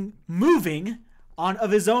fucking moving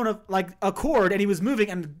of his own accord, and he was moving,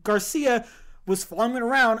 and Garcia was following him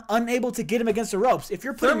around, unable to get him against the ropes. If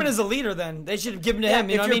you're putting, Thurman is a leader then. They should have given to him,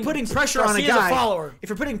 you know if what I you're mean? putting pressure on a Garcia's guy, follower. if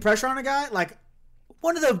you're putting pressure on a guy, like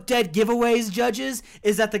one of the dead giveaways, judges,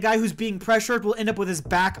 is that the guy who's being pressured will end up with his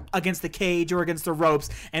back against the cage or against the ropes,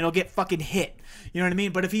 and he'll get fucking hit. You know what I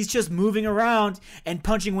mean? But if he's just moving around and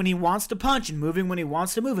punching when he wants to punch and moving when he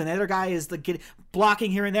wants to move, and the other guy is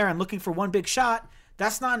blocking here and there and looking for one big shot,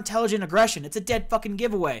 that's not intelligent aggression. It's a dead fucking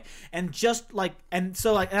giveaway. And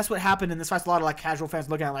that's what happened in this fight. A lot of casual fans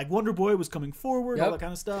looking at Wonder Boy was coming forward, all that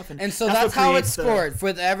kind of stuff. And so what that's how it's creates the- scored.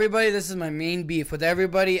 With everybody, this is my main beef. With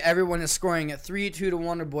everybody, everyone is scoring at 3-2 to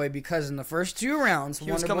Wonder Boy because in the first 2 rounds, was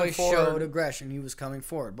Wonder coming Boy forward. showed aggression. He was coming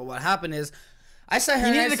forward. But what happened is, I sat here He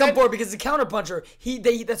and needed I to come said, forward because he's a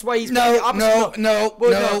counterpuncher. That's why he's playing the opposite. no,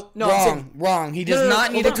 Well, no, I'm saying- wrong. He does No,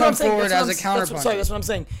 not need to that's what come I'm saying. forward That's as a what I'm- counterpuncher. Sorry, that's what I'm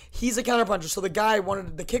saying. He's a counterpuncher. So the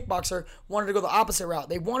the kickboxer wanted to go the opposite route.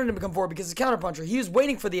 They wanted him to come forward because he's a counterpuncher. He was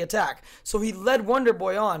waiting for the attack. So he led Wonder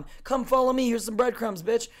Boy on. Come follow me. Here's some breadcrumbs,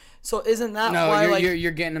 bitch. So isn't that No, why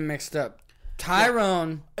you're getting them mixed up.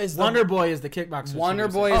 Tyrone, is the Wonder Boy is the kickboxer. Wonder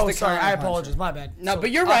so Boy is Oh, the sorry. I counterpuncher. apologize. My bad. No, So,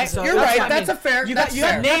 but you're right. so You're that's right. what I That's mean. a fair. You That's got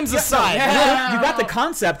fair. names aside. You got the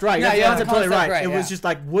concept right. Yeah, You yeah, got the the concept totally concept right. right, It was yeah. just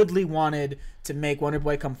like Woodley wanted to make Wonder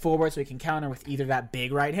Boy come forward so he can counter with either that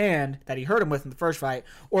big right hand that he hurt him with in the first fight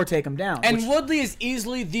or take him down. And which- Woodley is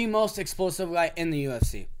easily the most explosive guy in the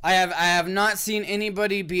UFC. I have not seen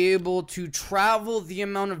anybody be able to travel the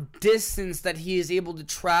amount of distance that he is able to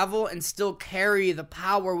travel and still carry the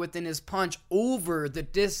power within his punch over the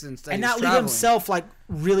distance that and he's not leave traveling. himself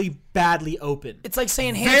really badly open. It's like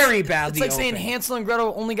saying Very badly It's like saying open. Hansel and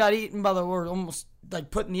Gretel only got eaten by the word almost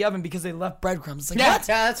put in the oven because they left breadcrumbs. It's like, Yeah, what?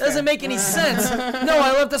 yeah, that's That doesn't fair. make any sense. No,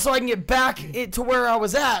 I left this so I can get back to where I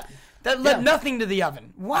was at. That led nothing to the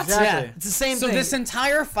oven. What? Exactly. Yeah, it's the same So thing. this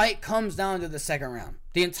entire fight comes down to the second round.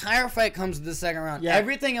 The entire fight comes to the second round. Yeah.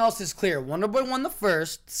 Everything else is clear. Wonder Boy won the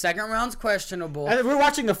first. Second round's questionable. And we were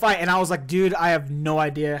watching the fight, and I was like, dude, I have no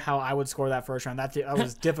idea how I would score that first round. That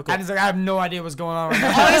was difficult. I have no idea what's going on right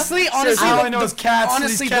now. Honestly, All I know is cats.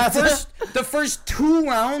 Honestly, These cats. the first 2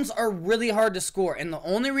 rounds are really hard to score, and the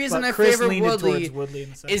only reason But I Chris favor leaned it Woodley, towards Woodley in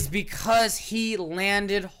the second. is because he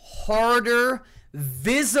landed harder,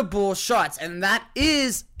 visible shots, and that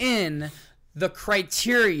is in the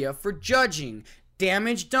criteria for judging.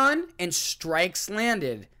 Damage done and strikes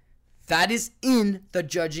landed. That is in the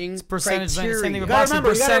judging Percentage landed. criteria. Same thing with You gotta boxing.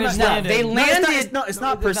 remember, you gotta Percentage remember- landed. They landed. No, it's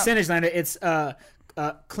not percentage landed. It's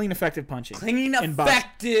clean effective punching. Clean in boxing.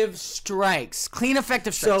 effective strikes. Clean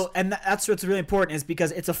effective strikes. So, and that's what's really important is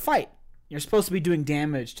because it's a fight. You're supposed to be doing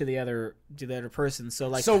damage to the other person. So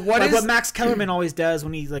like, So what like is- what Max Kellerman always does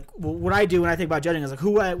when he's like, what I do when I think about judging is like,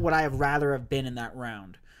 who would I have rather have been in that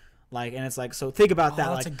round? Like, and it's like, so think about that.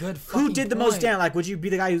 that's Like, a good who fucking did the most point. damage? Like, would you be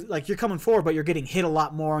the guy who, like, you're coming forward, but you're getting hit a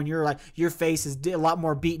lot more, and you're like, your face is a lot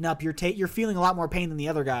more beaten up. You're feeling a lot more pain than the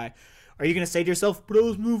other guy. Are you gonna say to yourself, "But I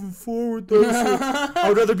was moving forward, though, so I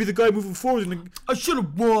would rather be the guy moving forward than I should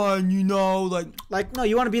have won, like, no,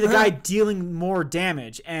 you want to be the guy dealing more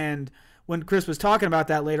damage." And when Chris was talking about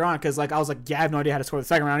that later on, because like I was like, yeah, I have no idea how to score the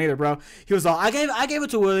second round either, bro. He was all, I gave it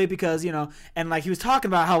to Woodley because, you know, and like he was talking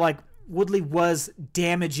about how like Woodley was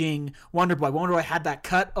damaging Wonderboy. Wonderboy had that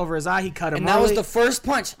cut over his eye. He cut him. And that was early. the first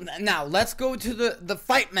punch. Now, let's go to the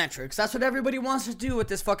fight metrics. That's what everybody wants to do with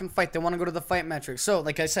this fucking fight. They want to go to the fight metrics. So,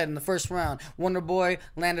 like I said, in the first round, Wonderboy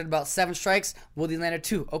landed about 7 strikes. Woodley landed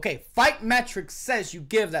 2. Okay, fight metrics says you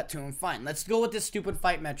give that to him. Fine. Let's go with this stupid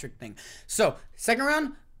fight metric thing. So, second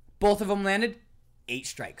round, both of them landed 8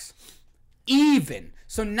 strikes. Even.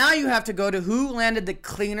 So now you have to go to who landed the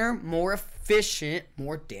cleaner, more efficient,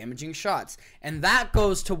 more damaging shots. And that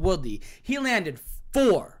goes to Woodley. He landed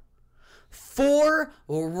 4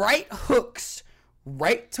 right hooks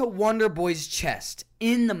right to Wonderboy's chest,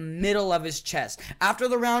 in the middle of his chest. After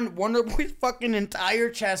the round, Wonderboy's fucking entire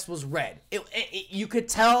chest was red. You could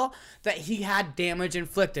tell that he had damage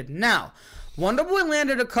inflicted. Now, Wonderboy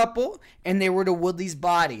landed a couple, and they were to Woodley's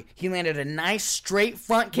body. He landed a nice straight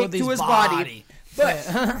front kick Woodley's to his body. body.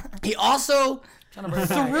 But he also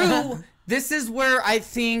threw. This is where I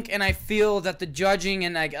think and I feel that the judging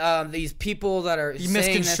and like these people that are saying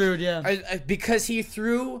misconstrued, that, yeah. because he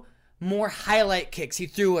threw more highlight kicks. He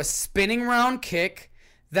threw a spinning round kick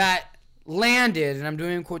that landed, and I'm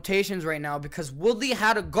doing quotations right now because Woodley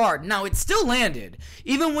had a guard. Now it still landed.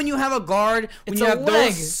 Even when you have a guard, when It's you a have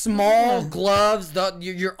leg. those small gloves,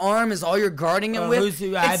 your arm is all you're guarding it with.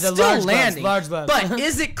 who's- I had It's the still large gloves, landing. large gloves. But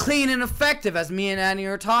is it clean and effective? As me and Annie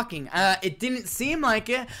are talking, it didn't seem like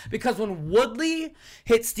it because when Woodley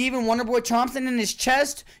hit Stephen Wonderboy Thompson in his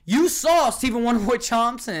chest, you saw Stephen Wonderboy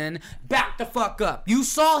Thompson back the fuck up. You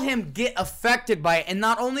saw him get affected by it, and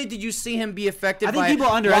not only did you see him be affected I think by people it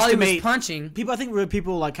while he underestimate was punching. People, I think really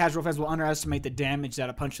people like casual fans will underestimate the damage that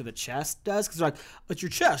a punch to the chest does because like it's your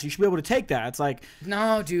chest. You should be able to take that. It's like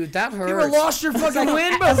No, dude, that hurts. You ever lost your fucking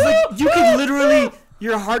wind, it's like you could literally.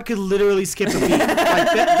 Your heart could literally skip a beat. Like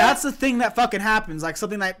that's the thing that fucking happens. Like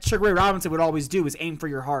something that Sugar Ray Robinson would always do is aim for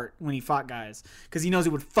your heart when he fought guys because he knows it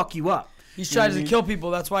would fuck you up. He's You know trying what I to mean? kill people.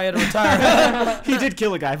 That's why he had to retire. He did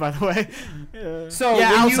kill a guy, by the way. So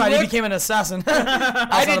yeah, when you outside he look- became an assassin.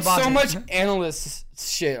 I did so much analyst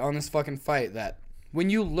shit on this fucking fight that when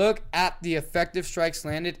you look at the effective strikes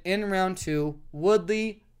landed in round 2,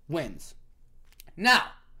 Woodley wins. Now,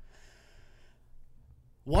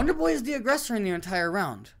 Wonderboy is the aggressor in the entire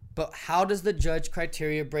round, but how does the judge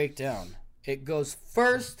criteria break down? It goes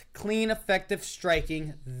first, clean, effective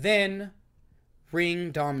striking, then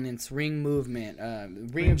ring dominance, ring movement,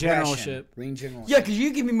 ring generalship. ring generalship. Yeah, because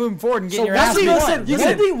you can be moving forward and So getting your ass Woodley beat. won.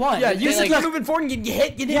 Woodley won. Yeah, you Like- can keep moving forward and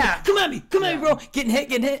get hit. Yeah. Come at me, bro. Getting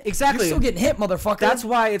hit. Exactly. You're still getting hit, motherfucker. That's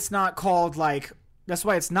why it's not called like. That's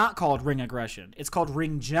why it's not called ring aggression. It's called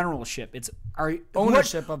ring generalship. It's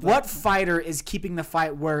Ownership of that. what fighter is keeping the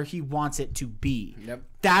fight where he wants it to be. Yep.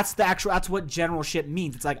 That's the actual. That's what generalship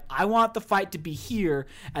means. It's like I want the fight to be here,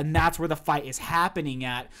 and that's where the fight is happening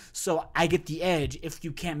at. So I get the edge if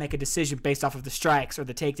you can't make a decision based off of the strikes or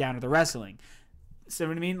the takedown or the wrestling. See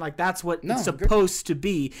what I mean? Like that's what No, it's good. supposed to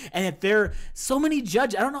be. And if there so many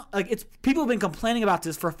judges, I don't know. Like it's people have been complaining about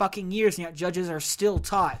this for fucking years, and yet judges are still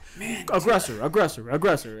taught aggressor.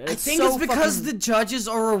 I think it's because the judges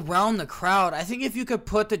are around the crowd. I think if you could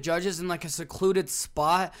put the judges in like a secluded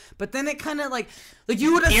spot, but then it kind of like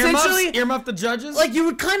you would essentially earmuff the judges. like you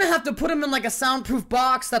would kind of have to put them in like a soundproof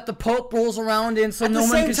box that the Pope rolls around in, so at no the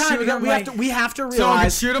one same can time, shoot them. we have to someone can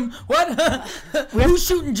realize shoot him. What? Who's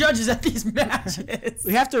shooting judges at these matches?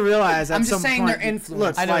 we have to realize. At I'm just some saying point, their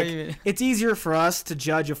influence. Look, I know like what you mean. it's easier for us to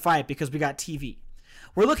judge a fight because we got TV.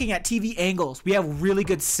 We're looking at TV angles. We have really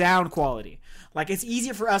good sound quality. Like it's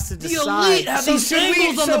easier for us to The decide. elite have So these should we-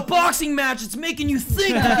 angles on so- the boxing match. It's making you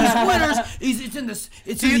think that these winners. It's in this.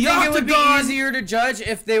 It's Do in you the think it would be octagon. easier to judge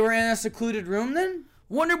if they were in a secluded room then?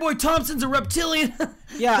 Wonderboy Thompson's a reptilian.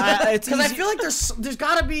 Yeah, it's Because I easy- feel like there's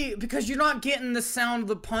gotta be, because you're not getting the sound of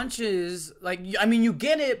the punches. Like, I mean, you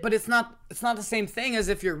get it, but it's not the same thing as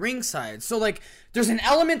if you're ringside. So like, there's an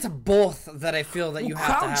element to both that I feel that you have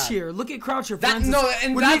to Crouch have. here. Look at Crouch here. For That instance. no,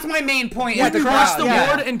 and When that's you- my main point. Yeah, with the the Watch crowd. the Yeah.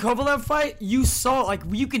 Ward and Kovalev fight, you saw like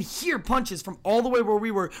you can hear punches from all the way where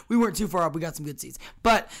we were. We weren't too far up. We got some good seats,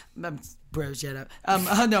 but bro, shut up.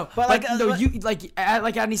 No, but like, no, you like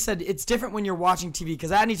Adney said, it's different when you're watching TV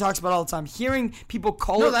because Adney talks about it all the time. Hearing people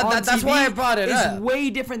call No, it on that's TV why I brought it is up. way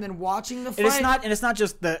different than watching the fight. and it's not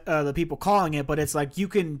just the people calling it, but it's like you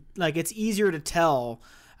can like it's easier to tell.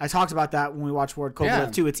 I talked about that when we watched Ward Kovalev Yeah.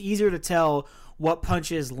 too. It's easier to tell what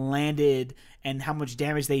punches landed and how much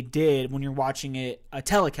damage they did when you're watching it a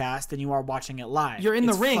telecast than you are watching it live. You're in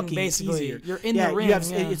the It's ring, fucking basically. easier. You're in the ring, You have,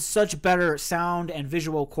 yeah. It's such better sound and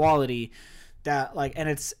visual quality that like,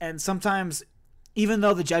 and sometimes. Even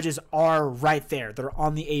though the judges are right there, they're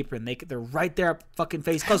on the apron. They're right there, fucking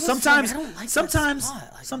face close. I don't like that Sometimes spot.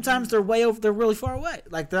 Like, sometimes they're way over. They're really far away.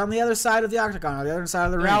 Like they're on the other side of the octagon, or the other side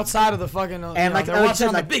of the They're ring. outside of the fucking. And like they're like I watching said,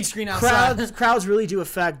 on like the big screen outside. crowds really do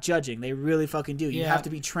affect judging. They really fucking do. You Yeah. have to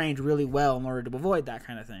be trained really well in order to avoid that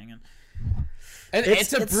kind of thing. And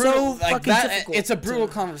It's a it's brutal, so like fucking that. difficult It's a brutal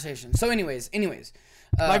conversation. So, anyways,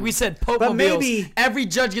 Like we said, Pope but mobiles. maybe- Every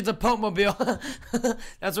judge gets a Pope mobile.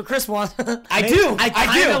 That's what Chris wants. I do. I I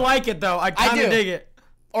kind do. of like it though. I kind do. of dig it.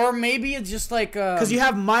 Or maybe it's just like because you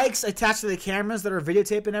have mics attached to the cameras that are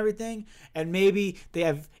videotaping everything, and maybe they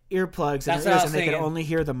have earplugs in That's their what I ears, was and they can thinking. only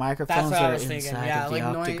hear the that's microphones what that I are was thinking. inside Yeah, of the like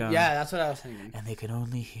octagon. yeah, that's what I was thinking. And they can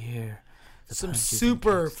only hear the Some punches and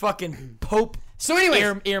super kicks. fucking Pope. So anyways,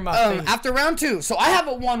 Earmuff thing. after round 2, so I have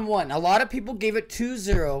a 1-1. A lot of people gave it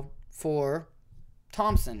 2-0 for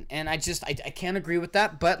Thompson, and I can't agree with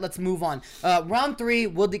that, but let's move on. Round 3,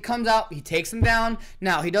 Woodley comes out, he takes him down.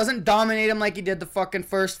 Now, he doesn't dominate him like he did the fucking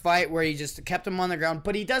first fight where he just kept him on the ground,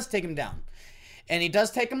 but he does take him down. And he does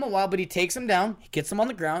take him a while, but he takes him down, he gets him on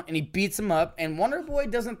the ground, and he beats him up, and Wonderboy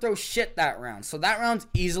doesn't throw shit that round. So that round's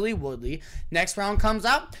easily Woodley. Next round comes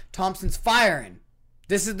out, Thompson's firing.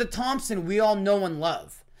 This is the Thompson we all know and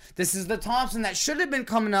love. This is the Thompson that should have been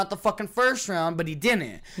coming out the fucking first round, but he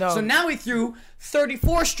didn't. No. So now he threw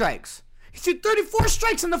 34 strikes. He threw 34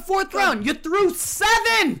 strikes in the 4th round. You threw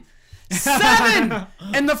 7! 7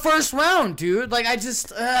 in the first round, dude. Like, I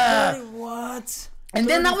just... What? And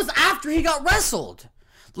then that was after he got wrestled.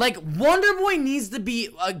 Like, Wonderboy needs to be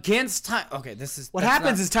against time. Okay, this is... What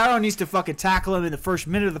happens is Tyrone needs to fucking tackle him in the first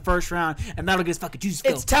minute of the first round, and that'll get his fucking juices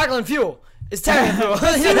It's filled. tackling fuel. It's tackling fuel.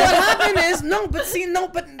 See, what happened is And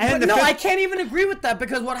the fifth- I can't even agree with that,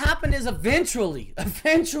 because what happened is eventually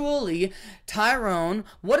Tyrone,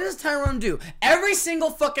 what does Tyrone do? Every single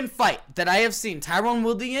fucking fight that I have seen Tyrone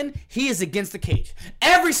Woodley in, he is against the cage.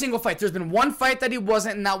 Every single fight. There's been one fight that he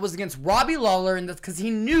wasn't, and that was against Robbie Lawler, and that's because he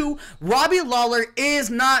knew Robbie Lawler is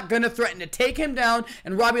not going to threaten to take him down,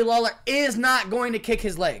 and Robbie Lawler is not going to kick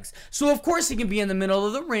his legs. So of course he can be in the middle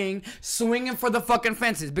of the ring swinging for the fucking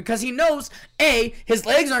fences, because he knows A, his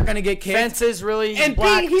legs aren't going to get kicked. Fences really. And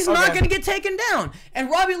black. B, he's not Okay. going to get taken down. And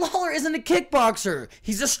Robbie Lawler isn't a kickboxer.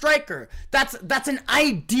 He's a striker. That's an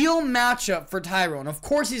ideal matchup for Tyrone. Of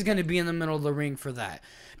course he's going to be in the middle of the ring for that.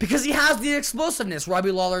 Because he has the explosiveness. Robbie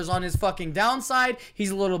Lawler's on his fucking downside. He's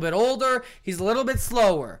a little bit older. He's a little bit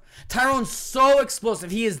slower. Tyrone's so explosive.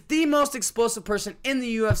 He is the most explosive person in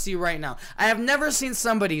the UFC right now. I have never seen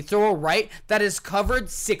somebody throw a right that is covered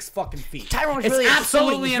 6 fucking feet. Tyrone's it's really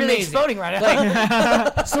absolutely exploding. He's amazing. really exploding right now.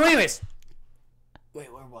 Like, so anyways.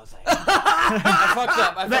 Wait, where was I? I fucked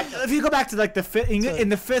up. But if you go back to like the fifth in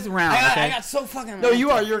the 5th round, I okay? got so fucking... No, you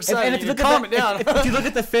are. You're excited. And if you look calm at it down. if you look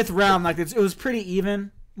at the 5th round, like it was pretty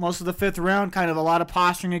even most of the 5th round, kind of a lot of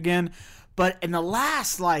posturing again. But in the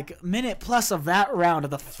last like minute plus of that round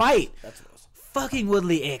of the fight, fucking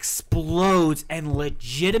Woodley explodes and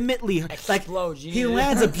legitimately Explodes, he yeah.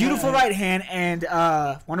 lands a beautiful right hand, and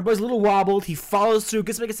Wonderboy's a little wobbled. He follows through,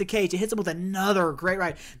 gets back against the cage, and hits him with another great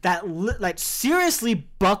right that like seriously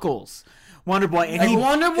buckles Wonderboy, and Like, he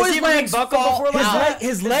Wonderboy's legs fall out.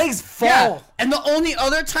 his legs fall. Yeah. And the only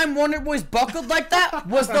other time Wonderboy's buckled like that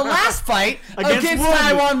was the last fight against Woodley.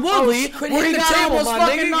 Tyron Woodley, quit where he hitting the got table, almost my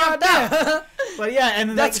fucking nigga, knocked goddamn. out. But yeah, and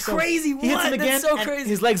then That's so crazy. He hits What? him again. That's so and crazy.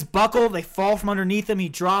 His legs buckle. They fall from underneath him. He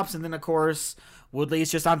drops, and then of course Woodley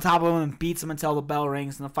is just on top of him and beats him until the bell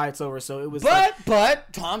rings and the fight's over. So it was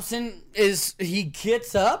But Thompson he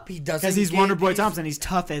gets up. He doesn't. because he's Wonder Boy Thompson. He's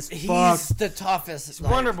tough as He's fuck. the toughest.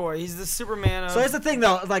 Wonder Boy. He's the Superman. So here's the thing,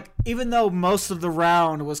 though. Like, even though most of the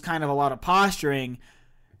round was kind of a lot of posturing,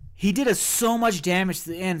 he did so much damage to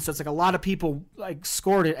the end. So it's like a lot of people like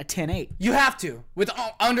scored it a 10-8 You have to with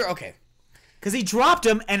under. Okay. because he dropped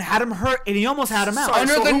him and had him hurt, and he almost had him out.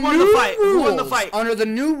 Under the who won new the fight? rules, Who won the fight? Under the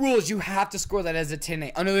new rules, you have to score that as a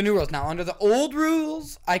 10-8. Under the new rules. Now, under the old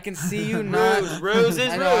rules, I can see you not. Rose is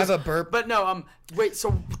I know, Rose. I have a burp. But no, wait.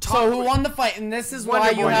 So So who won the fight? And this is Wonder why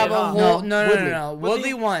you Boy have did, a huh? whole. No, No. Woodley.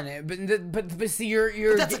 Woodley won it, but see,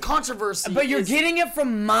 you're. That's a controversy. But you're It's- getting it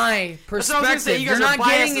from my That's what I was gonna perspective. say. You You're guys not are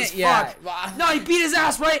biased getting as it. Yeah. fuck. No, he beat his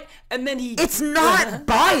ass, right? And then he. It's not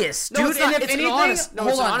biased, Dude, dude. it's not. and if It's an anything, honest- no,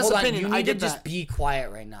 hold it's an on, honest hold on. opinion. You I need to get just that. be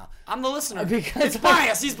quiet right now. I'm the listener. Because- It's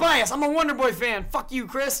biased. He's biased. I'm a Wonder Boy fan. Fuck you,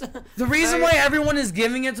 Chris. The reason why everyone is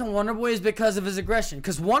giving it to Wonder Boy is because of his aggression.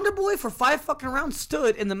 Because Wonder Boy for 5 fucking rounds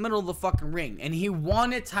stood in the middle of the fucking ring, and he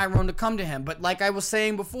wanted Tyrone to come to him. But like I was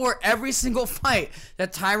saying before, every single fight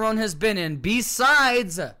that Tyrone has been in,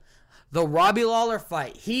 besides the Robbie Lawler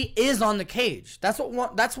fight, he is on the cage. That's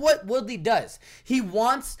what Woodley does. He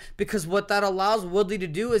wants, because what that allows Woodley to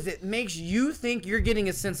do is it makes you think you're getting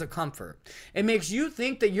a sense of comfort. It makes you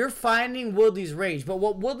think that you're finding Woodley's range. But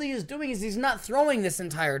what Woodley is doing is he's not throwing this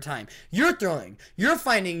entire time. You're throwing. You're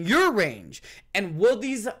finding your range. And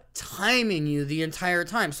Woodley's timing you the entire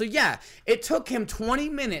time. So yeah, it took him 20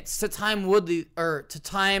 minutes to time Woodley, or to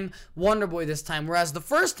time Wonder Boy this time, whereas the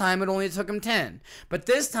first time it only took him 10. But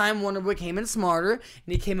this time Wonder Boy came in smarter and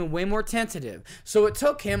he came in way more tentative. So it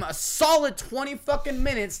took him a solid 20 fucking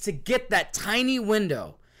minutes to get that tiny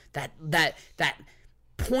window. That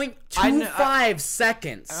 0.25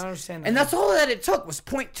 seconds. I understand that. And that's all that it took was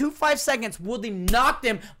 0.25 seconds. Woodley knocked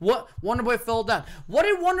him. What Wonder Boy fell down. What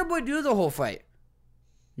did Wonder Boy do the whole fight?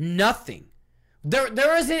 Nothing.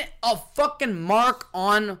 There isn't a fucking mark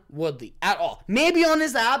on Woodley at all. Maybe on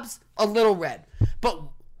his abs, a little red. But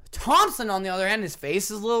Thompson, on the other hand, his face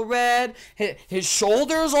is a little red. His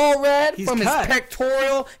shoulders all red He's from cut. his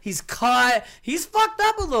pectoral. He's cut. He's fucked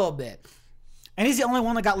up a little bit. And he's the only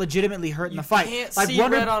one that got legitimately hurt in the fight. Can't Like see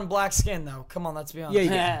Wonder, red on black skin though. Come on, let's be honest. Yeah, you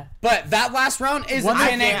can. But that last round is a Wonder-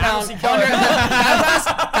 10-8 I don't round. see color.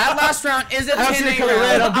 That last round is a I don't see the 10-8 color red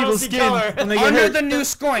on round. I don't people's see skin color. when they get Under hurt. the new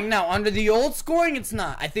scoring. Now, under the old scoring, it's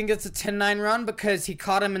not. I think it's a 10-9 round because he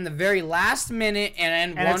caught him in the very last minute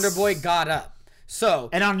and Wonder it's- Boy got up. So,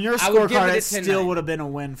 And on your I would give scorecard, it a it still 10-9. would have been a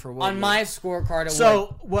win for Woodley. on my scorecard, it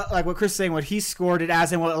So what Chris is saying, what he scored it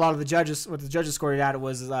as, and what the judges scored it at, it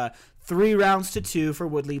was 3 rounds to 2 for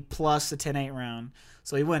Woodley plus a 10-8 round.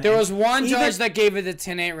 So he won. There was one Even- judge that gave it a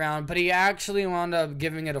 10-8 round, but he actually wound up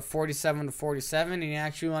giving it a 47-47, and he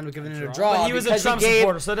actually wound up giving it a draw. But he was a because Trump gave-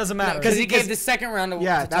 supporter, so it doesn't matter. Because he gave the second round to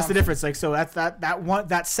Yeah, to that's the Thompson. difference. Like, so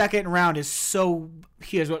that second round is so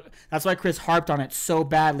huge. That's why Chris harped on it so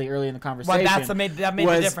badly early in the conversation. that made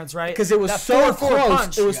the difference, right? Because it was That so 4-4 close.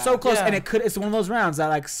 punch. It was so close, Yeah. and it's one of those rounds that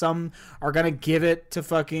like some are gonna give it to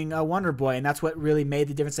fucking Wonder Boy, and that's what really made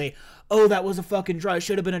the difference. Say, oh, that was a fucking draw. It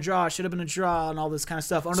should have been a draw. It should have been a draw, and all this kind of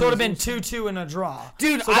stuff. So it would have been 2-2 in a draw.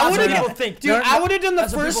 Dude, So I that's would what have people think. Dude, I would have done the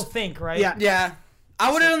That's what people first. think, right? Yeah. Yeah,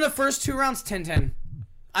 I would have done the first 2 rounds 10-10.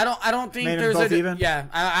 I don't think Made 'em there's both a even? yeah.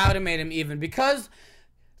 I would have made him even because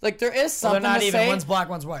like there is Well, they're something not to even. say. One's black,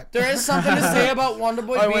 one's white. There is something to say about Wonder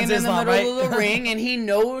Boy Oh, being one's in the Islam, middle right? of the ring, and he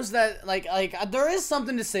knows that, like, there is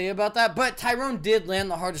something to say about that. But Tyrone did land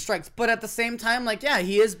the hardest strikes. But at the same time, like, yeah,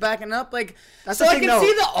 he is backing up. Like, That's so the I thing, can though.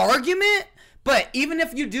 see the argument. But even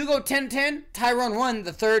if you do go 10-10, Tyrone won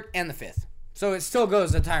the 3rd and the 5th. So it still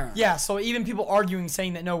goes to Tyrone. Yeah, so even people arguing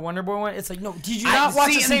saying that no Wonder Boy won, it's like, no, did you I not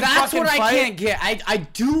watch see, the same and that's fucking what fight? I can't get. I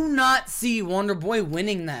do not see Wonder Boy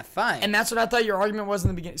winning that fight. And that's what I thought your argument was in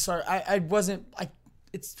the beginning. Sorry, I wasn't.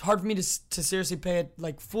 It's hard for me to seriously pay it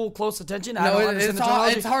like full close attention. I don't understand the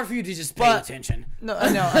terminology. it's hard for you to just pay But- attention. No, I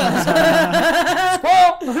know.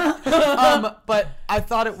 But I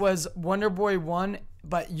thought it was Wonder Boy won,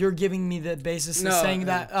 but you're giving me the basis of No, saying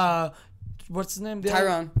that what's his name? The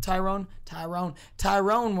other-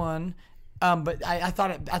 Tyrone won. But I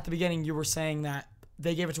thought at the beginning you were saying that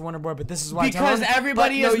they gave it to Wonder Boy, but this is why Because Tyrone,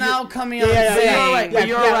 everybody but no, is you- now coming out Yeah, and saying. you're right.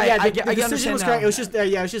 You're right. I The decision understand was now. correct. It was just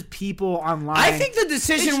it was just people online. I think the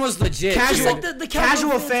decision was legit. casual, like the casual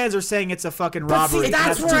casual fans are saying it's a fucking But robbery. see,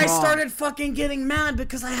 that's and where I too long. started fucking getting mad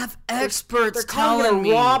because I have experts They're calling telling it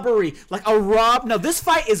me. a robbery, like a rob. No, this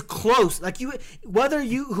fight is close. Like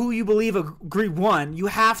who you believe agree won, you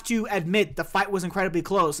have to admit the fight was incredibly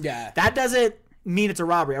close. Yeah. that doesn't mean it's a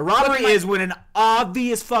robbery. A robbery is when an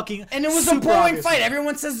obvious fucking And it was a super boring obvious fight.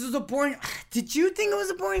 Everyone says it was a boring. Did you think it was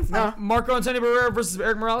a boring fight? Marco Antonio Barrera versus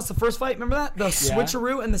Eric Morales, the first fight, remember that? The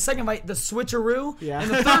switcheroo, and the second fight, the switcheroo. Yeah. And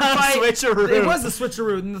the third fight, Switcheroo. it was the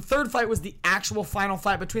switcheroo. And the third fight was the actual final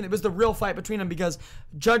fight between them. It was the real fight between them because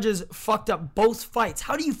judges fucked up both fights.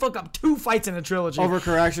 How do you fuck up 2 fights in a trilogy?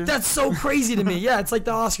 Overcorrection. That's so crazy to me. Yeah, it's like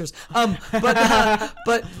the Oscars. But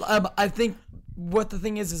I think what the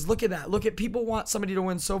thing is look at that. Look at people want somebody to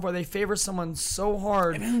win so far. They favor someone so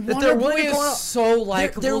hard that they're willing to call it. So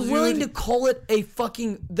likable. They're willing to call it a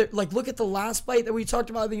fucking like. Look at the last fight that we talked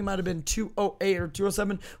about. I think it might have been 208 or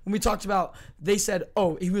 207 when we talked about. They said,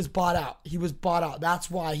 "Oh, he was bought out. He was bought out. That's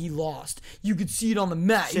why he lost. You could see it on the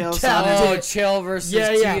mat. Chael He tapped it." Chill versus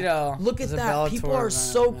Yeah. Tito. Look at It's a that. Bellator People are event,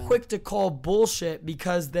 so man. quick to call bullshit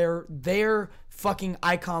because their fucking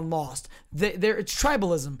icon lost. It's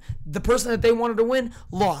tribalism. The person that they wanted to win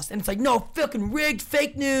lost, and it's like, no, fucking rigged,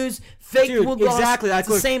 fake news, fake. Dude, lost. exactly. It's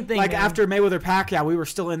the Look, same thing. Like man. after Mayweather Pacquiao, we were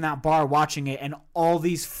still in that bar watching it, and all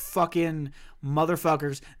these fucking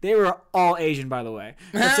motherfuckers, they were all Asian, by the way.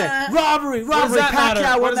 They said, robbery, What does that matter?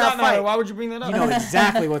 Pacquiao What won does that that matter? fight. Why would you bring that up? You know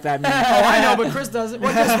exactly what that means. Oh, I know, but Chris doesn't.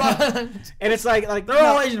 What does And it's like They're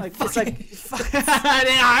all Asian. Like, it's Fucking- like,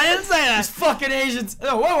 I didn't say that. These fucking Asians.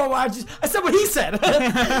 Oh, whoa! I said what he said.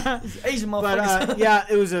 These Asian motherfuckers. But yeah,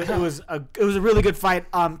 it was a really good fight.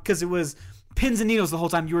 Because it was pins and needles the whole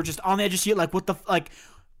time. You were just on the edge of your seat, like what the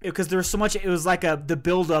because there was so much. It was like the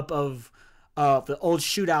buildup of the old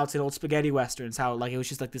shootouts and old spaghetti westerns. How like it was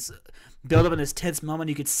just like this build up in this tense moment.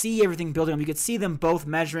 You could see everything building up. You could see them both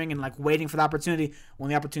measuring and like waiting for the opportunity. When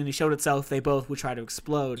the opportunity showed itself, they both would try to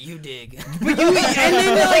explode. You dig. But you, and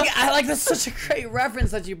then I like that's such a great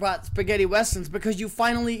reference that you brought spaghetti westerns because you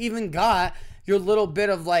finally even got your little bit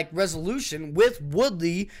of like resolution with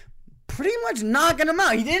Woodley pretty much knocking him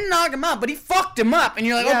out. He didn't knock him out, but he fucked him up, and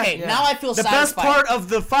you're like, okay, now I feel the satisfied. best part of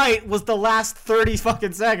the fight was the last 30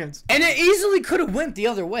 fucking seconds. And it easily could have went the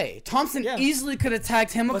other way. Thompson easily could have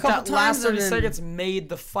tagged him a But couple that last times. 30 and then, seconds made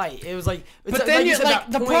the fight. It was like, But then you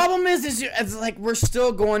like the problem is it's like we're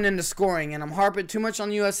still going into scoring, and I'm harping too much on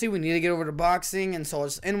the UFC. We need to get over to boxing, and so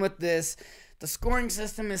it's in with this. The scoring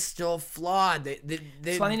system is still flawed.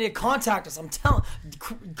 So I need to contact us. I'm telling,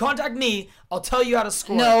 contact me. I'll tell you how to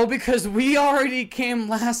score. No, because we already came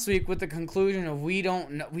last week with the conclusion of we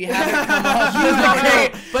don't know. We haven't come up You with don't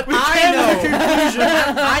know, a but We I came to know.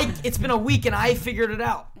 the conclusion. It's been a week and I figured it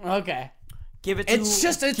out. Okay. Give it to. It's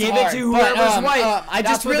give hard, it to but, whoever's white. I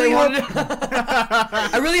That's just what really they hope. wanted.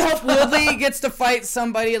 I really hope Woodley gets to fight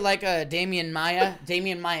somebody like Damian Maya.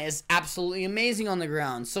 Damian Maya is absolutely amazing on the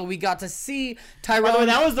ground. So we got to see Tyrone. By the way,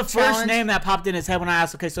 that was the first challenge. name that popped in his head when I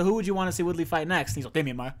asked, okay, so who would you want to see Woodley fight next? And he's like,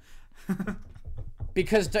 Damian Maya.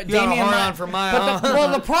 Because got a Damian hard Maya, on for Maya, but huh?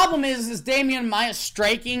 the problem is Damian Maya's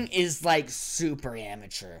striking is like super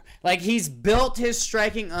amateur. Like he's built his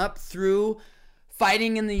striking up through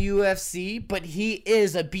fighting in the UFC, but he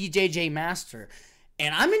is a BJJ master.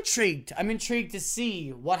 And I'm intrigued. I'm intrigued to see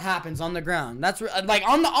what happens on the ground. That's like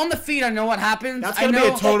on the feet. I know what happens. That's I gonna know,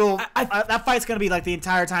 be a total. That fight's gonna be like the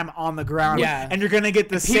entire time on the ground. Yeah. and you're gonna get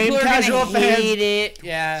the People same are casual gonna fans. hate it.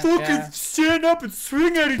 Yeah. Fucking yeah. stand up and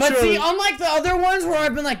swing at each But other. see, unlike the other ones where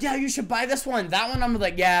I've been like, yeah, you should buy this one. That one, I'm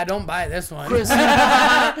like, yeah, don't buy this one.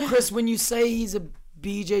 Chris, when you say he's a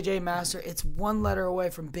BJJ master, it's one letter away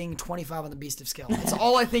from being 25 on the Beast of Skill. It's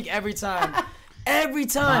all I think every time. Every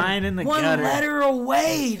time. Line in the one gutter. letter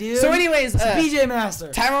away, dude. So anyways, It's a BJ master.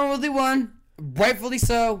 Tyron Woodley won. Rightfully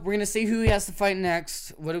so. We're going to see who he has to fight next.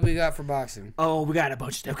 What do we got for boxing? Oh, we got a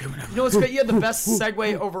bunch of stuff coming up. You know what's great? You had the best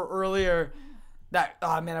segue over earlier. That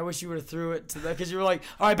man, I wish you would have threw it to that because you were like,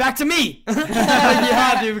 all right, back to me. Like, you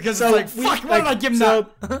had to because it's like, fuck, why did I give him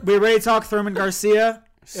that? we ready to talk Thurman Garcia.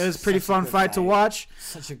 It was a pretty fun fight to watch.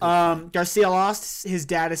 Such a good Garcia lost. His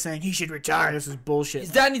dad is saying he should retire. This is bullshit.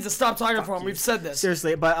 His dad needs to stop talking for him. We've said this.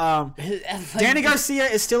 Seriously, but Danny Garcia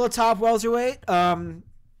is still a top welterweight.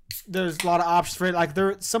 There's a lot of options for it. Like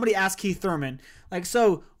somebody asked Keith Thurman, like,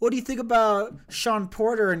 so what do you think about Sean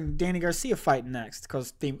Porter and Danny Garcia fighting next?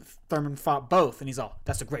 Because Thurman fought both, and he's all,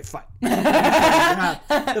 that's a great fight.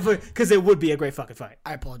 Because it would be a great fucking fight.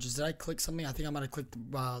 I apologize. Did I click something? I think I might have clicked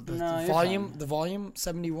No, the you're volume. fine. The volume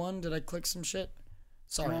 71. Did I click some shit?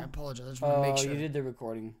 Sorry, I apologize. I just want Oh, to make sure. you did the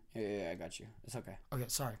recording. Yeah, I got you. It's okay. Okay,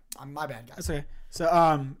 sorry. My bad, guys. That's okay.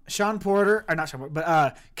 So Sean Porter, or not Sean Porter,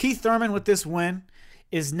 but Keith Thurman with this win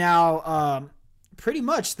is now pretty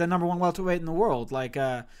much the number one welterweight in the world. Like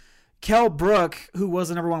Kell Brook, who was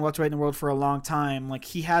the number one welterweight in the world for a long time, like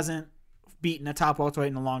he hasn't beaten a top welterweight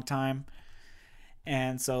in a long time.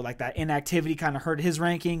 And so, like, that inactivity kind of hurt his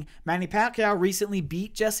ranking. Manny Pacquiao recently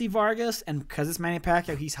beat Jesse Vargas, and because it's Manny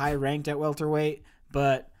Pacquiao, he's high ranked at welterweight.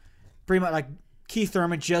 But pretty much, like, Keith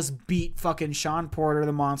Thurman just beat fucking Sean Porter,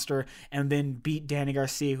 the monster, and then beat Danny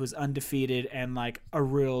Garcia, who's undefeated and, like, a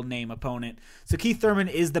real name opponent. So Keith Thurman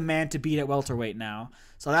is the man to beat at welterweight now.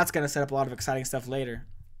 So that's going to set up a lot of exciting stuff later.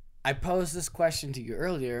 I posed this question to you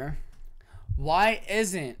earlier. Why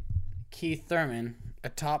isn't Keith Thurman a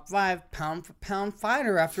top 5 pound-for-pound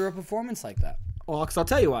fighter after a performance like that? Well, because I'll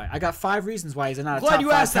tell you why. I got 5 reasons why he's not a Glad top you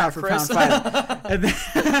 5 asked that, pound-for-pound Chris. fighter. And,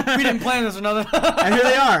 then, We didn't plan this or nothing. and here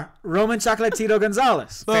they are. Roman Chocolatito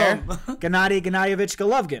Gonzalez. Boom. Gennady Gennadievich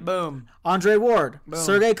Golovkin. Boom. Andre Ward. Boom.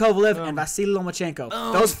 Sergey Kovalev. Boom. And Vasily Lomachenko.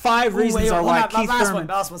 Those 5 reasons Ooh, are hold why on, Keith Thurman...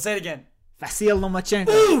 Last one. Say it again. Vasily Lomachenko.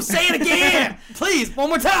 Ooh, say it again. Please, one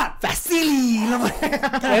more time. Vasily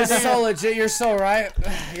Lomachenko. It's so legit. You're so right.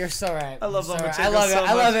 You're so right. I love You're so right. Lomachenko I love it. so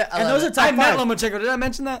I love much. it. And those are top I met 5. Lomachenko. Did I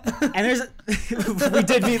mention that? And there's... we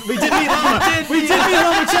did meet Loma. We did meet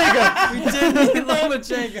Lomachenko. We did meet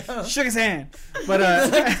Lomachenko. Shook his hand. But,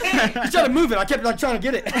 He's trying to move it. I kept like trying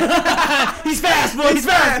to get it. He's fast, boy. He's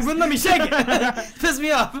fast. He wouldn't let me shake it. Pissed me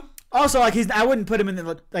off. also, like, I wouldn't put him in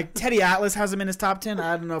the... Like, Teddy Atlas has him in his top 10.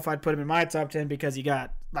 I don't know if I'd put him in my top 10 because you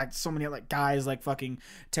got, like, so many, like, guys like fucking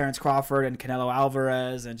Terrence Crawford and Canelo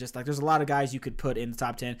Alvarez and just, like, there's a lot of guys you could put in the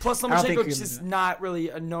top 10. Plus, I don't think Lomachenko he's is gonna- not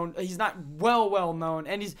really a known. He's not well known,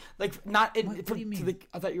 and he's like not. What do you mean?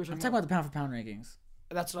 I thought you were I'm talking talking about the pound-for-pound rankings.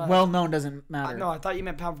 That's what. Well known doesn't matter. No, I thought you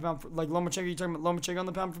meant pound for pound. Like Lomachenko, you talking about Lomachenko on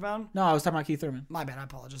the pound for pound? No, I was talking about Keith Thurman. My bad. I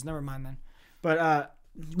apologize. Never mind then. But,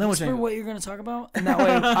 For Lomachenko. what you're gonna talk about, and that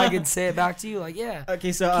way I could say it back to you. Like, yeah,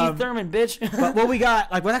 Okay, so... Keith Thurman, bitch. But what we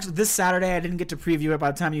got, like, well, actually, this Saturday, I didn't get to preview it.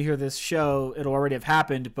 By the time you hear this show, it'll already have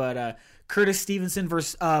happened. But Curtis Stevenson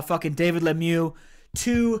versus fucking David Lemieux,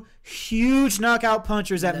 2 huge knockout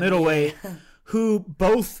punchers at middleweight, who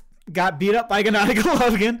both got beat up by Gennady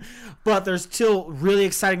Golovkin. But they're still really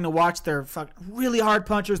exciting to watch. They're really hard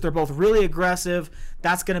punchers. They're both really aggressive.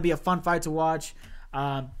 That's going to be a fun fight to watch.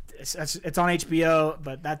 It's on HBO,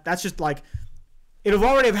 but that's just like... It'll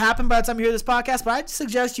already have happened by the time you hear this podcast, but I'd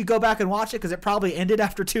suggest you go back and watch it because it probably ended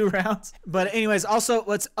after 2 rounds. But anyways, also,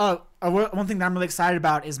 one thing that I'm really excited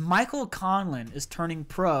about is Michael Conlan is turning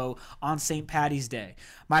pro on St. Paddy's Day.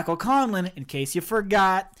 Michael Conlan, in case you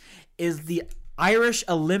forgot, is the Irish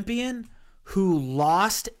Olympian who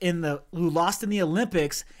lost in the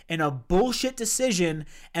Olympics in a bullshit decision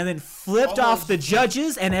and then flipped off the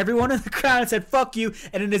judges and everyone in the crowd and said fuck you,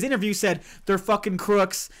 and in his interview said they're fucking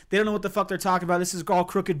crooks, they don't know what the fuck they're talking about, this is all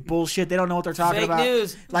crooked bullshit, they don't know what they're talking Fake about.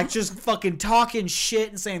 news. Like, just fucking talking shit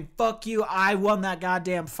and saying fuck you, I won that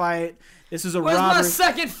goddamn fight, this is a Where's robbery. my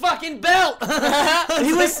second fucking belt?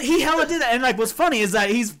 He hella did that. And like, what's funny is that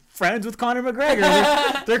he's friends with Conor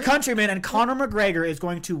McGregor. They're countrymen, and Conor McGregor is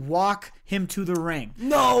going to walk him to the ring.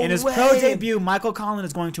 No In his way. pro debut, Michael Conlan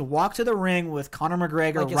is going to walk to the ring with Conor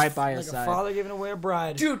McGregor right by his like side. a father giving away a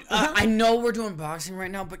bride. Dude, I know we're doing boxing right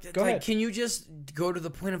now, but Go like, ahead. can you just go to the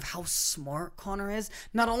point of how smart Conor is?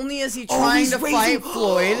 Not only is he trying to fight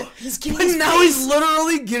Floyd, He's getting but his now face- he's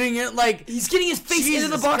literally getting it like He's getting his face into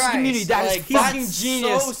the Jesus boxing Christ. community. That is Like, fucking that's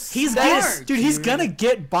genius. so He's smart, he's gonna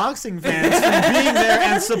get boxing fans from being there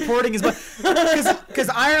and supporting his, because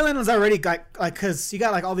Ireland was already got like, because you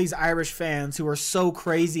got like all these Irish fans who are so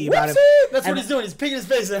crazy about him. That's And- what he's doing. He's picking his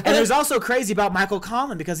face. And there's also crazy about Michael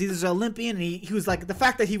Conlan because he's an Olympian and he was like, the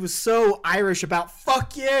fact that he was so Irish about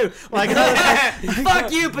fuck you, like,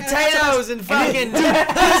 Fuck you, potatoes, and fucking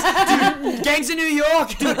gangs in New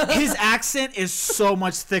York. his accent is so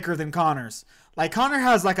much thicker than Connor's. Like, Connor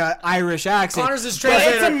has like a Irish accent. Connor's his But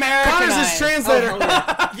translator. it's Americanized. Connor's his translator.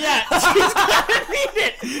 yeah,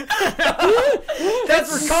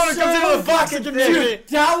 That's where Connor comes into the boxing community.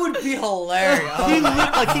 that would be hilarious. he looked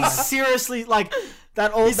like he's seriously like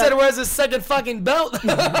that old. He said, "Where's his second fucking belt?"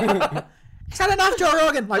 He's had enough, Joe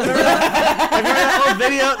Rogan. Like, remember that old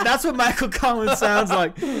video? That's what Michael Collins sounds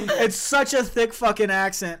like. It's such a thick fucking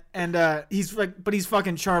accent, and he's like, but he's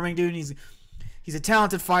fucking charming, dude. And he's a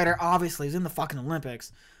talented fighter. Obviously, he's in the fucking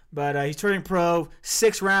Olympics, but he's turning pro.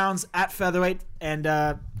 6 rounds at featherweight, and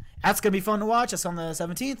that's gonna be fun to watch. That's on the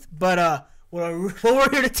 17th. But what we're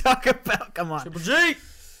here to talk about? Come on, Triple G.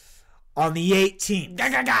 on the 18th.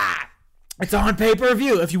 It's on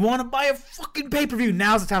pay-per-view. If you want to buy a fucking pay-per-view,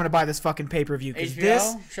 now's the time to buy this fucking pay-per-view. HBO,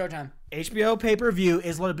 This Showtime. HBO pay-per-view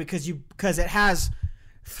is loaded because it has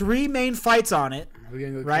 3 main fights on it, Are we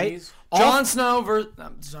gonna go right? keys? Jon Snow versus.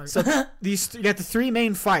 I'm sorry. So you got the 3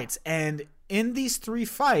 main fights, and in these 3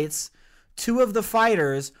 fights, 2 of the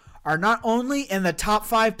fighters are not only in the top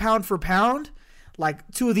 5 pound for pound, like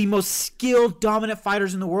two of the most skilled, dominant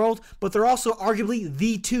fighters in the world, but they're also arguably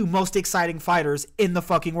the two most exciting fighters in the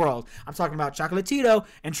fucking world. I'm talking about Chocolatito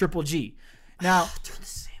and Triple G. Now,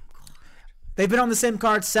 they've been on the same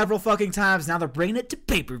card several fucking times. Now they're bringing it to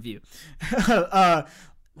pay-per-view. A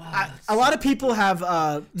lot of people have...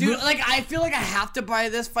 Dude, like, I feel like I have to buy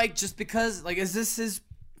this fight just because, like, is this his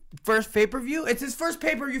first pay-per-view? It's his first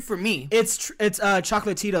pay-per-view for me. It's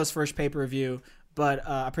Chocolatito's first pay-per-view, but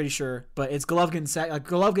I'm pretty sure. But it's Golovkin's...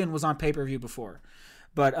 Golovkin was on pay-per-view before.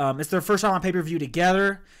 But it's their first time on pay-per-view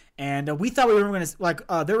together. And we thought we were going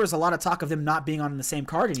to... there was a lot of talk of them not being on the same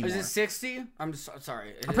card anymore. Is it 60? I'm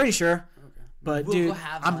sorry. I'm pretty sure. But We'll dude,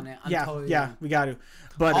 have I'm, on it. I'm yeah, totally yeah, in. we got to.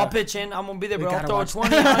 But I'll pitch in. I'm gonna be there, bro. I'll gotta throw a watch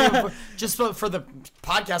 20 on just for the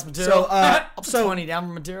podcast material. So, I'll put 20 down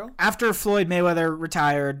for material. after Floyd Mayweather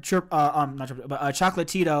retired,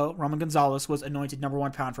 Chocolatito, Roman Gonzalez, was anointed number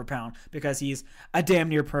 1 pound for pound because he's a damn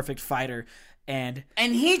near perfect fighter. And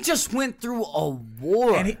he just went through a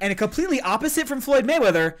war. and completely opposite from Floyd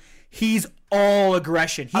Mayweather, he's all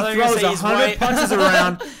aggression. He thought you were gonna throws say he's 100 white. punches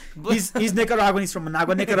around. He's Nicaraguan. He's from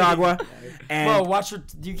Managua, Nicaragua. And Bro, watch your.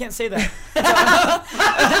 You can't say that.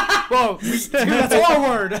 Whoa, dude, that's our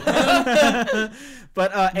word.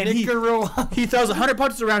 But and Nicaragua. he throws 100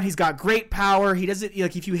 punches around. He's got great power. He doesn't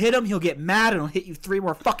like if you hit him, he'll get mad and he'll hit you 3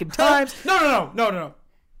 more fucking times. No.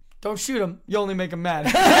 Don't shoot him. You only make him mad.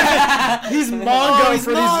 He's Mongo he's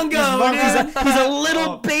for Mongo, these. He's a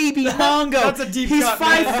little baby Mongo. That's a deep He's cut,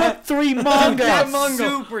 5'3" Mongo. Yeah, Mongo.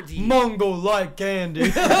 Super deep. Mongo like candy.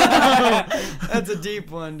 That's a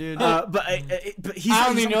deep one, dude. But he's. I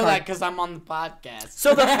only he's know on that card. because I'm on the podcast.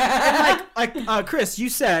 So and Chris, you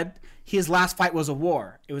said his last fight was a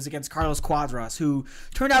war. It was against Carlos Cuadras, who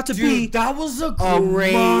turned out to be that was a a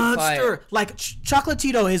great monster. fight. Like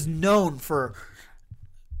Chocolatito is known for,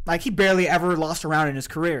 like, he barely ever lost a round in his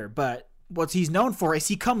career, but what he's known for is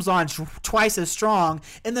he comes on twice as strong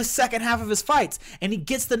in the second half of his fights, and he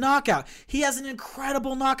gets the knockout. He has an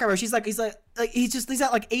incredible knockout rate. He's at like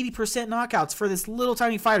 80% knockouts for this little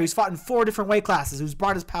tiny fighter who's fought in 4 different weight classes, who's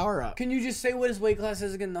brought his power up. Can you just say what his weight class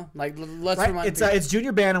is again, though? Like, let's Right? remind It's people. it's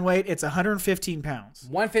junior bantamweight. It's 115 pounds.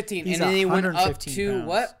 115, He's and then he went up 115 to pounds.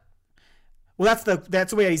 what? Well,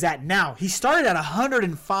 that's the way he's at now. He started at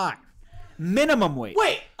 105 minimum weight.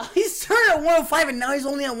 Wait, he started at 105 and now he's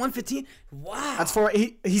only at 115? Wow. That's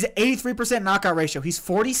he's at 83% knockout ratio. He's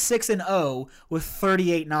 46-0 with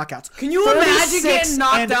 38 knockouts. Can you imagine 36 getting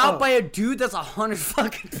knocked and out 0. by a dude that's 100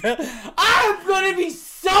 fucking pounds? I'm gonna be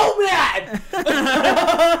so mad.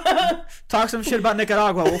 Talk some shit about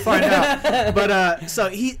Nicaragua. We'll find out. But so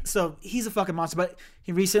he's a fucking monster. But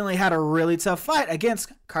he recently had a really tough fight against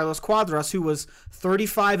Carlos Cuadras, who was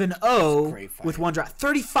 35-0 great fight. with 1 draw.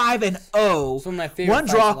 35-0. Some of my favorite 1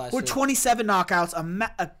 fights draw of last with year. 27 knockouts.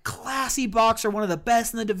 A classy boxer, one of the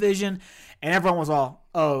best in the division, and everyone was all,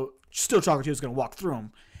 "Oh, still Chocolatito's gonna walk through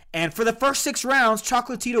him." And for the first 6 rounds,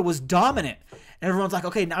 Chocolatito was dominant, and everyone's like,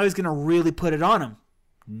 "Okay, now he's gonna really put it on him."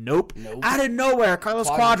 Nope. Out of nowhere, Carlos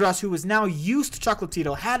Cuadras, who was now used to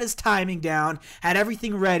Chocolatito, had his timing down, had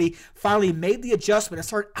everything ready, finally made the adjustment and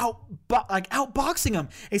started outboxing him.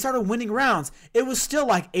 And he started winning rounds. It was still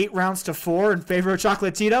like 8-4 in favor of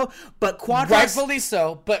Chocolatito, but Cuadras... Rightfully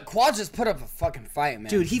so, but Quad just put up a fucking fight, man.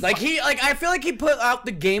 Dude, I feel like he put out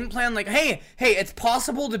the game plan, like, hey, it's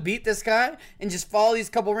possible to beat this guy and just follow these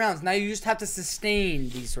couple rounds. Now you just have to sustain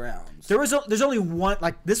these rounds. There's only one,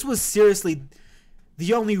 like, this was seriously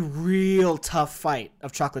the only real tough fight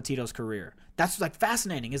of Chocolatito's career. That's like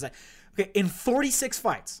fascinating. Is like, okay, in 46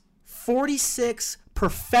 fights, 46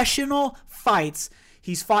 professional fights,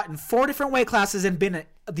 he's fought in 4 different weight classes and been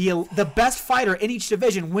the best fighter in each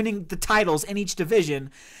division, winning the titles in each division.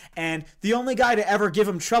 And the only guy to ever give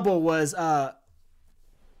him trouble was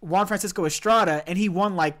Juan Francisco Estrada, and he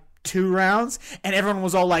won like 2 rounds, and everyone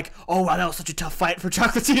was all like, "Oh wow, that was such a tough fight for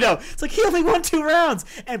Chocolatito." It's like he only won 2 rounds,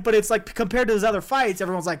 but it's like compared to his other fights,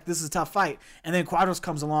 everyone's like, "This is a tough fight." And then Cuadras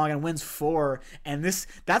comes along and wins 4, and that's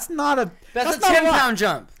not a That's a not 10-pound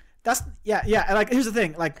jump. That's yeah. And like, here's the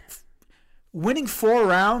thing, like, winning 4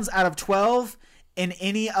 rounds out of 12 in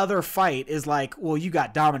any other fight is like, well, you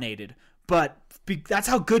got dominated, but. That's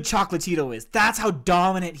how good Chocolatito is. That's how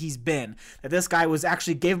dominant he's been. That this guy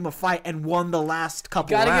gave him a fight and won the last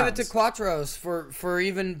couple rounds. Gotta give it to Quattros for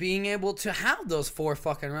even being able to have those 4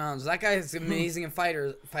 fucking rounds. That guy is amazing in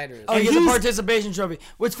fighters. Oh, he gets a participation trophy.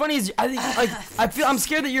 What's funny is I think I'm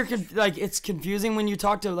scared that you're it's confusing when you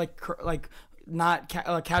talk to like not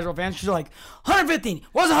casual fans, she's like 115.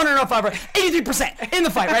 What was 105? 83% in the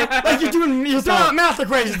fight, right? Like you're throwing out math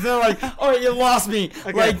equations. They're like, oh, you lost me.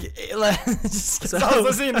 Like just, I was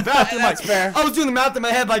listening in the bathroom. That's like, fair. I was doing the math in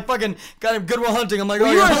my head, like fucking got him Goodwill Hunting. I'm like,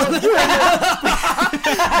 oh, you're like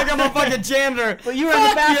I'm a fucking janitor. But you were in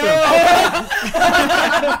the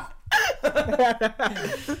bathroom.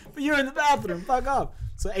 But you were in the bathroom. Fuck off.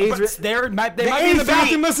 So But they might be in the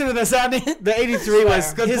bathroom listening to this, Abby. The 83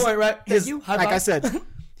 was Good point, right? His, Thank you. High like I five. said,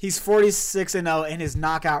 he's 46-0, and his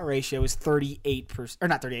knockout ratio is 38%, or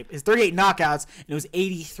not 38. It's 38 knockouts, and it was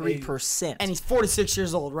 83%. And he's 46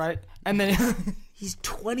 years old, right? And then he's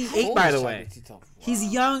 28, by the way. He's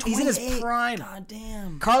young. He's in his 28. prime. God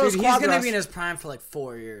damn. Carlos Dude, he's Cuadras. gonna be in his prime for like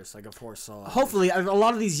 4 years, like a 4 solo. Hopefully, a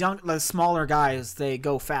lot of these young, smaller guys, they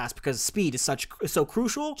go fast because speed is so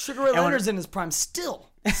crucial. Sugar Ray And when- Leonard's in his prime still.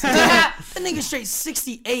 That nigga straight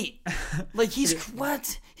 68. Like he's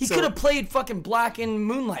what? He So- could have played fucking Black in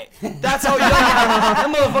Moonlight. That's how young.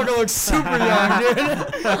 That motherfucker looks super young,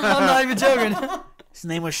 dude. I'm not even joking. His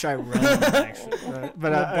name was Chiron, actually. But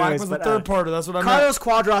Black anyways, was the but, third part of that's what I meant. Carlos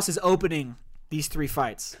Cuadras is opening these 3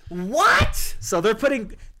 fights. What? So they're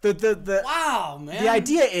putting the Wow, man. the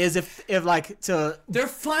idea is if like to They're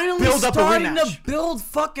finally Build up a starting to rematch. build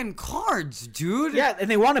fucking cards, dude. yeah, and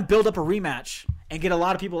they want to build up a rematch and get a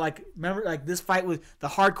lot of people like remember like this fight was the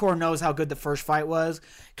hardcore knows how good the first fight was.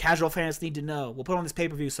 Casual fans need to know. We'll put on this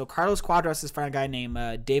pay-per-view. So Carlos Cuadras is fighting a guy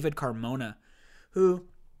named David Carmona, who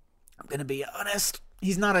I'm gonna be honest,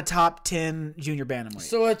 he's not a top 10 junior bantamweight.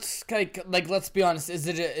 So it's like let's be honest. Is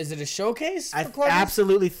it a showcase? I for Cuadras?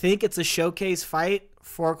 absolutely think it's a showcase fight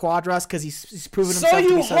for Cuadras because he's proven So himself to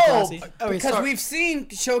you be so hope, classy. because we've seen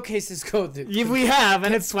showcases go through. Yeah, we have,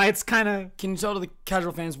 and it's why it's kind of Can you tell to the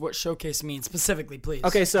casual fans what showcase means specifically, please?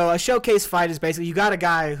 okay. So a showcase fight is basically you got a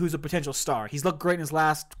guy who's a potential star. He's looked great in his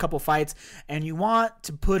last couple fights, and you want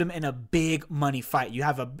to put him in a big money fight. You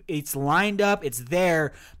have it's lined up, it's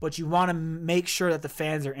there, but you want to make sure that the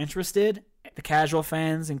fans are interested, the casual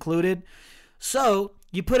fans included. So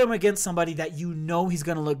you put him against somebody that you know he's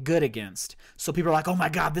going to look good against. So people are like, oh my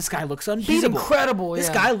God, this guy looks unbeatable. He's incredible. This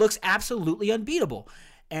yeah. guy looks absolutely unbeatable.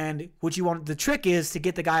 And what you want, the trick is to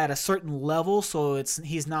get the guy at a certain level so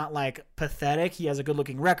he's not like pathetic. He has a good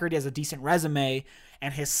looking record, he has a decent resume,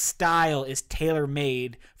 and his style is tailor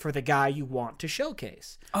made for the guy you want to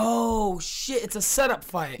showcase. Oh shit! It's a setup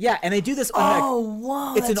fight. Yeah, and they do this on Oh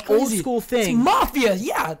wow! it's that's an old crazy. school thing. It's mafia.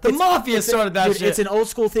 Yeah, the mafia started that dude, shit. It's an old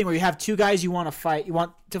school thing where you have 2 guys you want to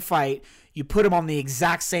fight, you put them on the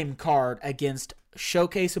exact same card against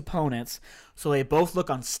showcase opponents so they both look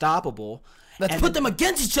unstoppable. Let's And put them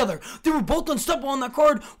against each other. They were both unstoppable on that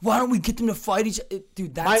card. Why don't we get them to fight each other?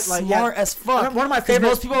 Dude, that's Like, smart yeah. as fuck. One of my 'Cause favorite-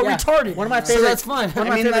 most people are yeah. retarded. One of my So favorite- that's fun. one of my I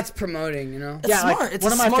mean, favorite- that's promoting, you know. That's like, smart. It's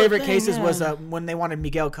one a of my smart favorite thing, cases yeah. was when they wanted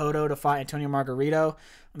Miguel Cotto to fight Antonio Margarito.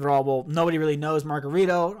 They're all, well, nobody really knows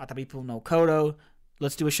Margarito. I thought people know Cotto.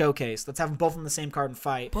 Let's do a showcase. Let's have them both on the same card and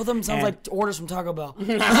fight. Both of them sounds And- like orders from Taco Bell.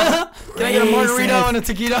 Can I get a margarito and a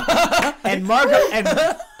taquito? and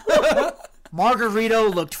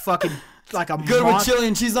Margarito looked fucking like a Good with monster. chili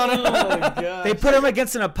and cheese on it. They put him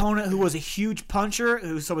against an opponent who was a huge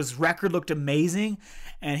puncher, so his record looked amazing,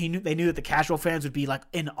 and they knew that the casual fans would be like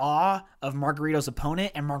in awe of Margarito's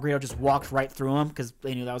opponent, and Margarito just walked right through him because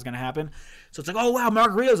they knew that was going to happen. So it's like, oh wow,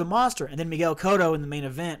 Margarito's a monster. And then Miguel Cotto in the main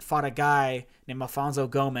event fought a guy named Alfonso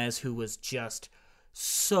Gomez who was just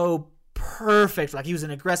so perfect. Like he was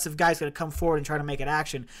an aggressive guy, he's going to come forward and try to make it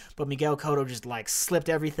action, but Miguel Cotto just like slipped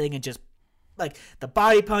everything and just like the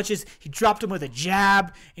body punches, he dropped him with a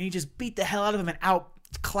jab, and he just beat the hell out of him and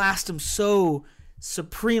outclassed him so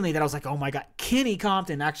supremely that I was like, oh my God. Kenny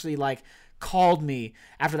Compton actually like called me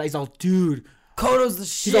after that. He's all, dude, Koto's the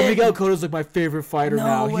he's shit. all, Miguel Cotto's like my favorite fighter No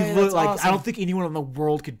now. way, He's that's like, I awesome. don't think anyone in the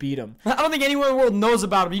world could beat him. I don't think anyone in the world knows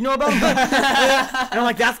about him. You know about him? And I'm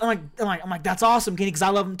like, that's awesome, Kenny, because I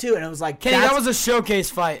love him too. And it was like, Kenny, that's, that was a showcase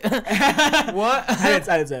fight. What? I didn't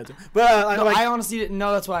say it to him. But No, like, I honestly didn't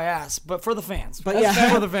know. That's why I asked. But for the fans. But That's yeah, fair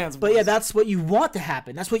for the fans. But yeah, that's what you want to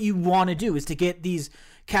happen. That's what you want to do, is to get these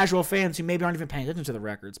casual fans who maybe aren't even paying attention to the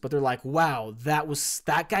records, but they're like, wow,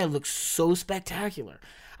 that guy looks so spectacular.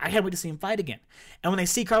 I can't wait to see him fight again. And when they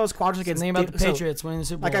see Carlos Cuadras against Name about the so- Patriots winning the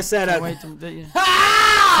Super Bowl. like I said, Can't wait to,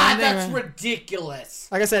 Ah, Same thing, that's man. ridiculous.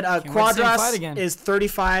 like I said, wait to see him fight Cuadras again. is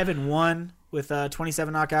 35-1 with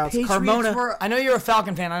 27 knockouts. Patriots Carmona, were I know you're a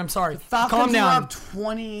Falcon fan. I'm sorry. Falcons Calm were down. up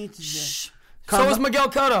 20. So Carmo- was Miguel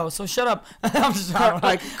Cotto. So shut up. I'm just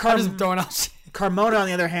throwing out shit. Carmona, on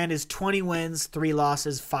the other hand, is 20 wins, 3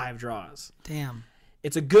 losses, 5 draws. Damn.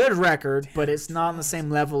 It's a good record, but it's not on the same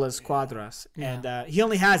level as Cuadras. And he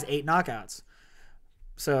only has 8 knockouts.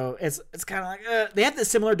 So it's kind of like they have the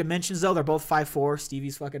similar dimensions though. They're both 5'4".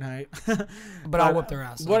 Stevie's fucking height. But I'll whip their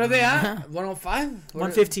ass. What are they at? 105?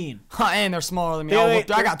 115. And they're smaller than me. They-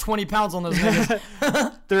 I got 20 pounds on those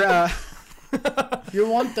niggas They're You're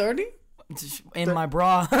 130? in my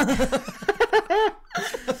bra.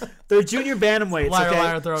 they're junior bantamweights. Liar, okay?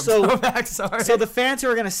 liar, throw So back. Sorry. So the fans who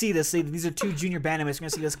are gonna see this, these are two junior bantamweights. Are gonna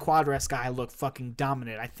see this Quadras guy look fucking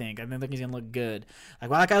dominant. I think he's gonna look good. Like,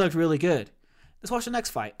 wow, that guy looked really good. Let's watch the next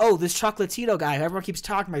fight. Oh, this Chocolatito guy, who everyone keeps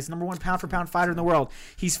talking about. He's the number 1 pound for pound fighter in the world.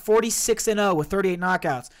 He's 46-0 with 38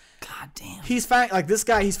 knockouts. God damn. He's fighting like this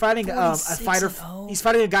guy. He's fighting a fighter. 46-0. He's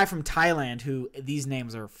fighting a guy from Thailand who these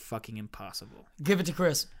names are fucking impossible. Give it to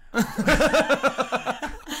Chris.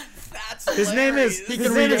 His name is. He his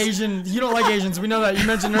can name read is- Asian. You don't like Asians. We know that. You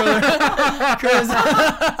mentioned earlier. Chris.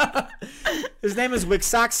 His name is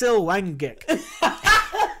Wixaxil Wangik.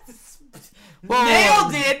 Whoa,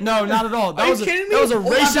 Nailed it! No, not at all. That Are you was kidding me? That was a Oh,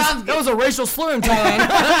 racist. That was a racial slur in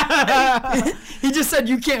Thailand. He just said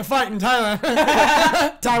you can't fight in Thailand.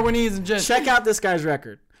 Taiwanese and shit. Check out this guy's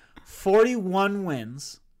record: 41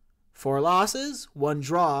 wins, 4 losses, 1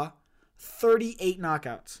 draw, 38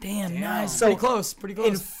 knockouts. Damn, nice. So, Pretty close. Pretty In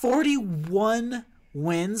close. 41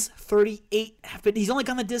 wins, 38. But he's only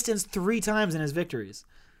gone the distance 3 times in his victories.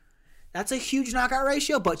 That's a huge knockout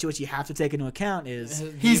ratio, but what you have to take into account is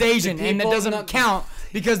He's Asian, and that people doesn't not- count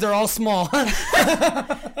because they're all small.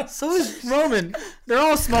 so is Roman. They're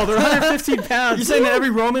all small. They're 115 pounds. You saying that every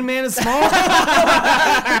Roman man is small?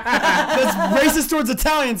 That's racist towards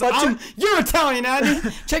Italians. You're Italian, Andy.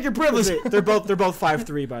 Check your privilege. They're both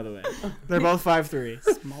 5'3", by the way. They're both 5'3".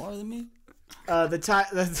 Smaller than me. The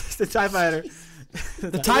Thai fighter.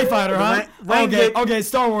 The TIE fighter, huh? Wang Okay, Gik- okay,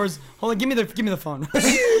 Star Wars. Hold on, give me the phone.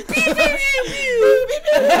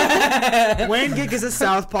 Wayne Gik is a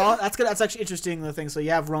southpaw. That's good. That's actually interesting. The thing. So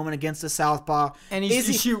you have Roman against a southpaw. And he Is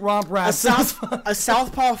used to shoot romp a rats.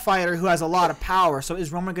 southpaw fighter who has a lot of power. So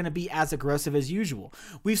is Roman going to be as aggressive as usual?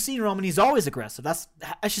 We've seen Roman. He's always aggressive. That's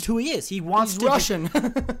just who he is. He wants He's to. Russian.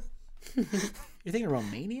 You're thinking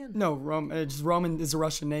Romanian? No, Roman is a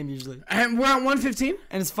Russian name usually. And we're at 115?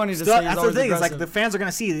 And it's funny to So say he's that's the always thing. It's aggressive. like the fans are going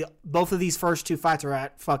to see both of these first 2 fights are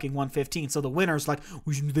at fucking 115. So the winner's like,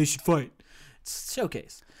 they should fight. It's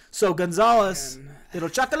showcase. So Gonzalez, little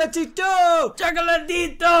Chocolatito.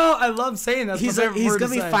 Chocolatito! I love saying that. He's going to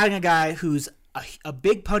be fighting a guy who's a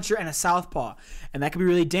big puncher and a southpaw, and that could be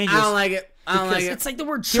really dangerous. I don't like it. I don't like it. It's like the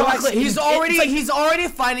word likes- chocolate. He's already like- he's already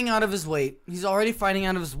fighting out of his weight. He's already fighting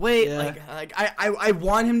out of his weight. Yeah. Like I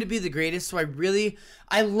want him to be the greatest. So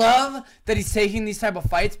I love that he's taking these type of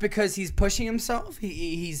fights because he's pushing himself.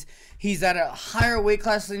 He's at a higher weight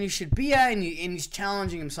class than he should be at, and he's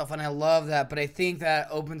challenging himself, and I love that. But I think that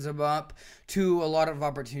opens him up to a lot of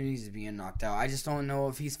opportunities of being knocked out. I just don't know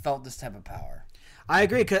if he's felt this type of power. I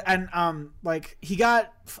agree, and like he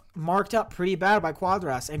got marked up pretty bad by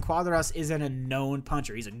Quadras, and Quadras isn't a known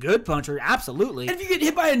puncher. He's a good puncher, absolutely. And if you get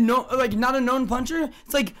hit by not a known puncher,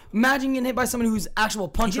 it's like imagine getting hit by someone who's actual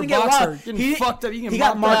puncher He didn't get boxer. wobbled. Getting fucked up. You can He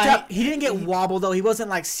got marked up. up. He didn't get wobbled though. He wasn't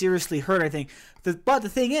like seriously hurt. I think. But the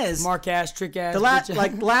thing is, Mark ass, trick ass.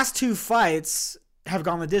 the last 2 fights have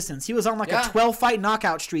gone the distance. He was on like a 12 fight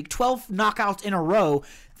knockout streak, 12 knockouts in a row.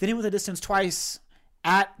 Then he went the distance twice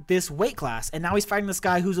at this weight class, and now he's fighting this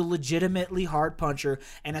guy who's a legitimately hard puncher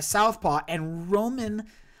and a southpaw. And Roman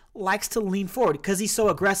likes to lean forward because he's so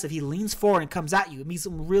aggressive. He leans forward and comes at you. It means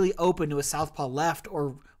I'm really open to a southpaw left,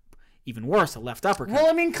 or even worse, a left uppercut. Well,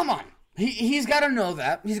 I mean, come on. He's got to know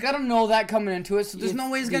that. He's got to know that coming into it. So there's no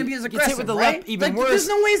way he's going to be as aggressive, Hit with the right? left, even Like, worse. There's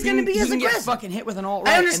no way he's going to be as He can get aggressive. fucking hit with an alt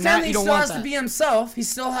right. I and understand that that he you don't still want has that. to be himself. He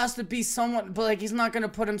still has to be somewhat, but like he's not going to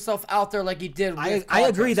put himself out there like he did. With I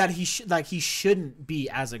agree Quadras. that he shouldn't be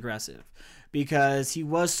as aggressive because he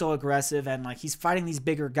was so aggressive, and like he's fighting these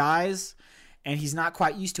bigger guys and he's not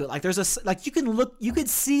quite used to it. Like you could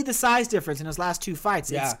see the size difference in his last 2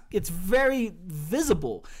 fights. Yeah. It's very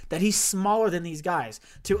visible that he's smaller than these guys.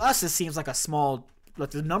 To us, it seems like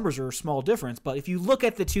the numbers are a small difference, but if you look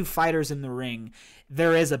at the 2 fighters in the ring,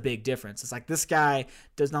 there is a big difference. It's like this guy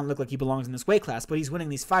does not look like he belongs in this weight class, but he's winning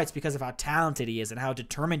these fights because of how talented he is and how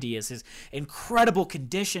determined he is, his incredible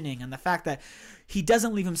conditioning, and the fact that he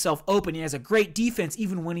doesn't leave himself open. He has a great defense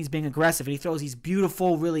even when he's being aggressive, and he throws these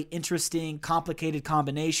beautiful, really interesting, complicated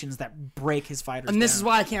combinations that break his fighters And this down. is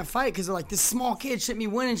why I can't fight, because they're like, this small kid shouldn't be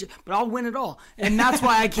winning shit, but I'll win it all. And that's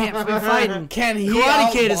why I can't be fighting. Can he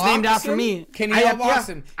Karate Kid is outbox named after him? me. Can he outbox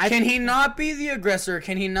him? I Can think- he not be the aggressor?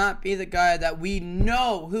 Can he not be the guy that we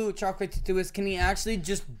know who Chocolatito is? Can he actually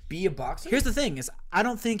just be a boxer? Here's the thing: is I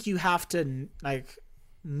don't think you have to like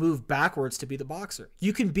move backwards to be the boxer.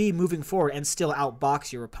 You can be moving forward and still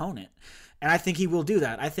outbox your opponent. And I think he will do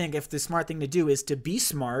that. I think if the smart thing to do is to be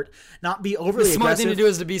smart, not be overly The smart aggressive. thing to do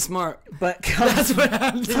is to be smart. But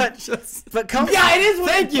that's what but come Yeah, it is. What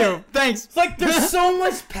Thank you. Thanks. It's like there's so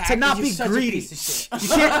much package. to not You're be such a greedy. piece of shit. You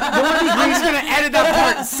can't. You don't want to be I'm greedy. just gonna edit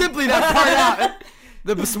that part. Simply that part out.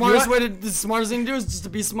 The smartest thing to do is just to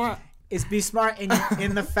be smart. Is be smart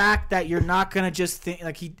in the fact that you're not gonna just think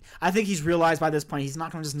like I think he's realized by this point he's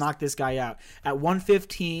not gonna just knock this guy out at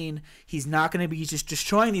 115. He's not gonna be just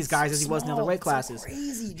destroying these guys as he was in other weight classes.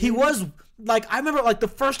 He was like I remember like the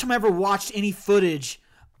first time I ever watched any footage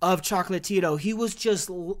of Chocolatito, he was just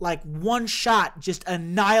like one shot, just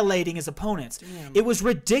annihilating his opponents. Damn. It was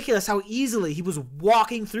ridiculous how easily he was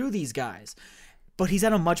walking through these guys. But he's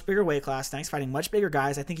at a much bigger weight class, thanks, fighting much bigger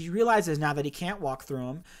guys. I think he realizes now that he can't walk through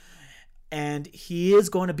them. And he is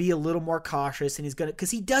going to be a little more cautious, and he's going to,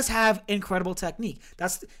 because he does have incredible technique.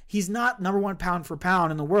 He's not number one pound for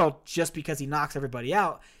pound in the world just because he knocks everybody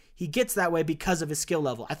out. He gets that way because of his skill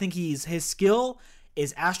level. I think his skill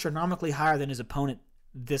is astronomically higher than his opponent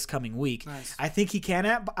this coming week. Nice. I think he can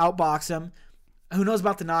outbox him. Who knows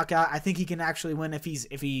about the knockout? I think he can actually win if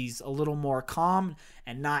he's a little more calm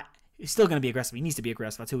and not. He's still going to be aggressive. He needs to be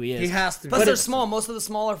aggressive. That's who he is. He has to. Plus, they're small. Most of the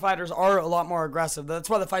smaller fighters are a lot more aggressive. That's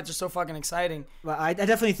why the fights are so fucking exciting. But I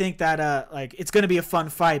definitely think that like it's going to be a fun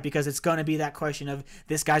fight because it's going to be that question of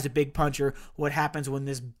this guy's a big puncher. What happens when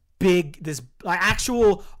a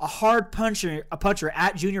hard puncher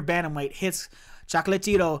at junior bantamweight hits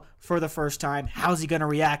Chocolatito for the first time? How's he going to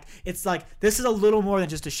react? It's like this is a little more than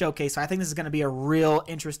just a showcase. So I think this is going to be a real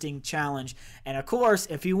interesting challenge. And of course,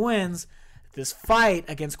 if he wins this fight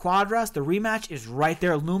against Quadras, the rematch is right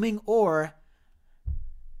there looming, or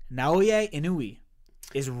Naoya Inoue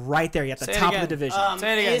is right there at the Say it top of again. the division.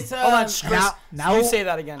 Say it again. It's, Hold on, Chris, now you say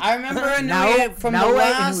that again. I remember Now- Inoue from the now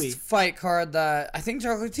last Inoue. fight card that I think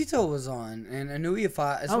Chocolatito was on, and Inoue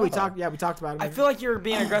fought as well. we talked about it. I feel like you're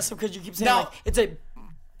being aggressive because you keep saying No. like it's a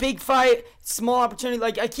big fight, small opportunity.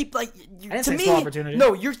 Like I keep like didn't to say me. small opportunity.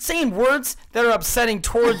 No, you're saying words that are upsetting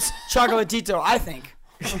towards Chocolatito. I think.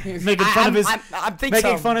 making fun of his I think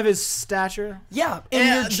making so. fun of his stature. Yeah,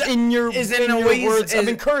 Yeah, in your is it in in a your way- words of is-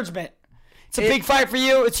 encouragement. It's a big fight for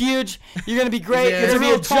you. It's huge. You're gonna be great. Yeah. You're It's a gonna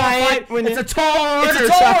be real a tall giant. fight. When It's you- a tall It's order, a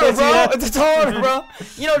tall order, bro. Chocolatito. It's a tall order, bro.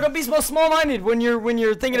 You know, don't be so small-minded when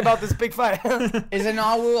you're thinking about this big fight. Is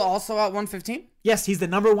Inoue also at 115? Yes, he's the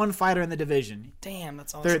number one fighter in the division. Damn,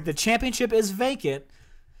 that's awesome. The championship is vacant.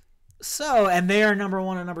 So, and they are number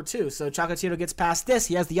one and number two. So Chocolatito gets past this.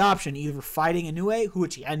 He has the option either fighting Inoue,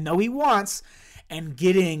 which I know he wants, and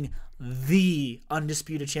getting the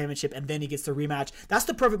undisputed championship, and then he gets the rematch. That's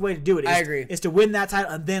the perfect way to do it. I agree. Is to win that title,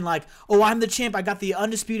 and then like, oh, I'm the champ. I got the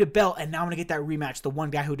undisputed belt, and now I'm gonna get that rematch. The one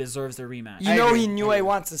guy who deserves the rematch. You know agree. he knew he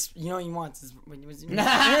wants this. You know he wants this.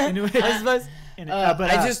 Inoue-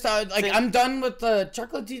 I just I'm done with the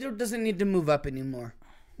Chocolatito. Doesn't need to move up anymore.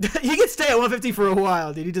 he can stay at 150 for a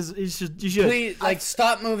while, dude. You should. Please,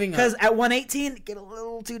 stop moving up. Because at 118, get a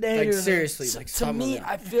little too Like dangerous. seriously, To stop me, moving up.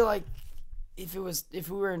 I feel like if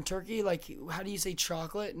we were in Turkey, like how do you say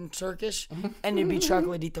chocolate in Turkish? And it'd be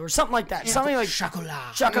chocolatito or something like that. Something like Chocolate.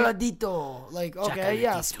 chocolatito. Like okay,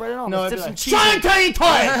 yeah, spread it on. No, Let's it'd dip be some like, cheese.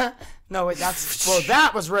 Chocolatito! No, wait,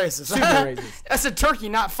 that was racist. Super racist. That's a Turkey,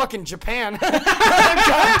 not fucking Japan.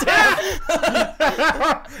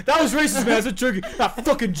 That was racist, man. That's a turkey. Not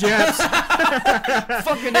fucking Japs.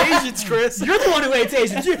 fucking Asians, Chris. You're the one who hates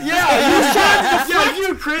Asians. Yeah,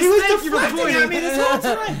 you, Chris. He was Thank you for deflecting pointing. at me this whole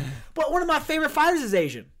time. But one of my favorite fighters is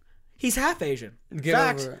Asian. He's half Asian. Get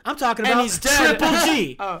Facts. over it. I'm talking And about he's dead. Triple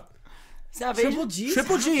G. Is that Asian? G.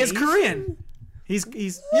 Triple G is Korean. He's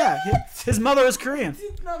his mother is Korean.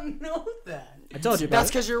 did not know that. I told you about That's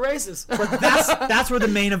it. because you're racist. That's where the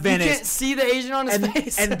main You event can't is. see the Asian on his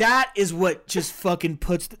face. And that is what just fucking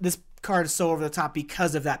puts this card so over the top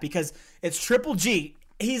because of that. Because it's Triple G.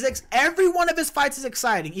 Every one of his fights is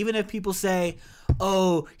exciting, even if people say,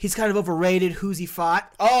 "Oh, he's kind of overrated. Who's he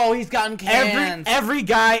fought?" Oh, he's gotten canned. Every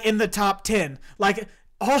guy in the top 10,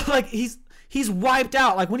 he's wiped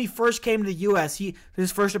out. Like when he first came to the U.S.,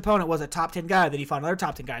 his first opponent was a top 10 guy. Then he fought another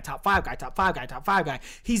top 10 guy, top 5 guy, top 5 guy, top 5 guy.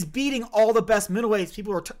 He's beating all the best middleweights.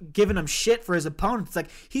 People are giving him shit for his opponents. It's like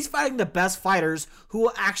he's fighting the best fighters who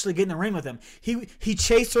will actually get in the ring with him. He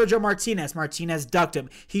chased Sergio Martinez. Martinez ducked him.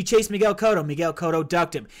 He chased Miguel Cotto. Miguel Cotto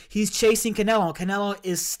ducked him. He's chasing Canelo. Canelo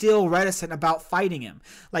is still reticent about fighting him.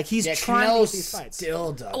 Like he's trying to get these fights.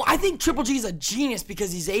 Still does. I think Triple G is a genius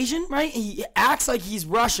because he's Asian, right? He acts like he's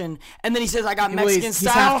Russian, and then he says, says I got Well, Mexican he's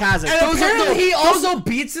style. half Kazakh. And Those are apparently the- he also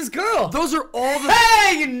beats his girl. Those are all the.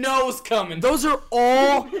 Hey, you know it's coming. Those are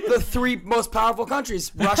all the 3 most powerful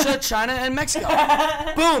countries: Russia, China, and Mexico.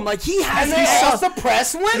 Boom! Like he has. And they all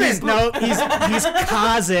suppress women. He's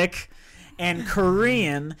Kazakh and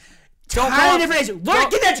Korean. Don't Entirely call him- different age. Learn,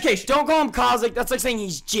 don't- get an education. Don't call him Kazakh. That's like saying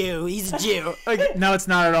he's Jew. He's a Jew. Like, No, it's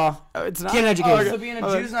not at all. it's not. Get an education. So being a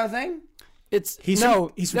Jew's not a thing? It's He's no.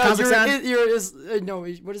 from- he's from no, Kazakhstan? no.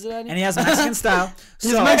 What is it? Andy? And he has Mexican style. So,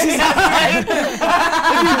 If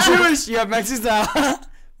you're Jewish, you have Mexican style.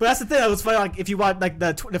 but that's the thing. It was funny. Like if you watch like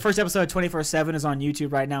the first episode of 24/7 is on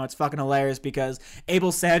YouTube right now. It's fucking hilarious because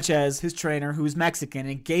Abel Sanchez, his trainer, who's Mexican,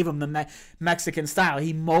 and gave him the Mexican style.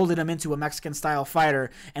 He molded him into a Mexican style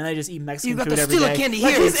fighter, and they just eat Mexican You got food the every day. steal a candy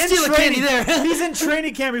Like, here, he's in steal a candy training- there. He's in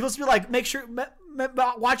training camp. He's supposed to be like, make sure.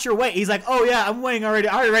 Watch your weight. He's like, oh yeah, I'm weighing already.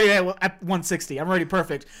 I already at 160. I'm already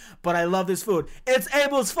perfect. But I love this food. It's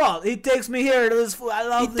Abel's fault. He takes me here to this food. I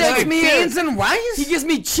love this. takes food. me Beans and rice? He gives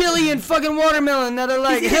me chili and fucking watermelon that I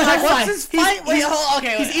like. He's eating like What's his fight? Wait, hold on.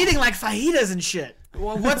 Okay, He's eating like fajitas and shit.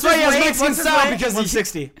 That's why he has Mexican What's his style weight? because he,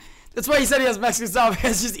 160. that's why he said he has Mexican style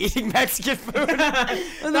because he's just eating Mexican food.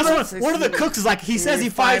 And That's one of the cooks is like, he says he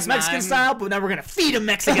fights 5'9". Mexican style, but now we're gonna feed him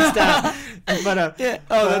Mexican style. But yeah.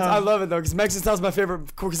 Oh, I love it though because Mexican style is my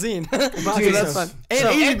favorite cuisine. so that's fun. And So-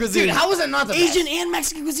 Asian And, cuisine. dude, how is it not the Asian best? and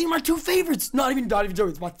Mexican cuisine are my 2 favorites. Not even joking.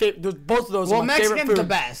 It's my favorite. Both of those Well, are my favorite Mexican's food. the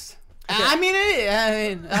best. I mean,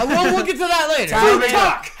 we'll get to that later. Food Food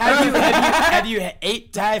talk. Have you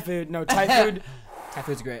ate Thai food? No, Thai food. Thai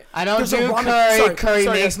food's great. I don't There's a do ramen- curry. sorry, Curry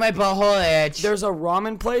sorry, makes my butthole itch. There's a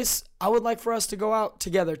ramen place. I would like for us to go out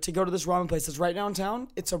together to go to this ramen place. It's right downtown.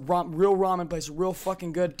 It's a real ramen place, real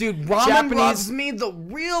fucking good. Dude, ramen rubs me the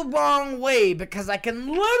real wrong way because I can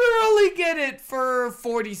literally get it for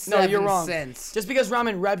 47 No, you're wrong. cents. Just because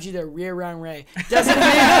ramen rubs you the rear round ray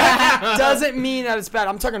doesn't mean that it's bad.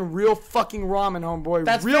 I'm talking real fucking ramen, homeboy.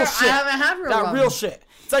 That's real fair. shit. I haven't had real that ramen. real shit.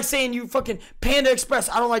 It's like saying you fucking Panda Express.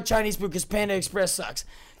 I don't like Chinese food because Panda Express sucks.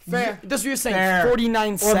 Fair. That's what you're saying. Fair.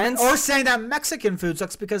 49 cents. Or saying that Mexican food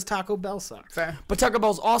sucks because Taco Bell sucks. Fair. But Taco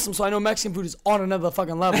Bell's awesome, so I know Mexican food is on another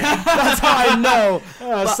fucking level. That's how I know.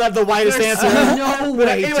 That's the widest answer. No But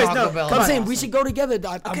way anyways, Taco no, Bell. come I'm on. saying we should go together.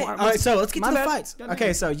 Okay, all right, so let's get My to the bad. fights.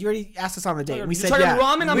 Okay, so you already asked us on the date. We You're said talking yeah.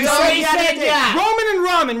 ramen. I'm We saying already yeah, said yeah. Ramen and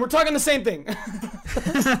ramen. We're talking the same thing.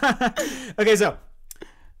 Okay, so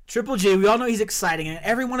Triple G, we all know he's exciting, and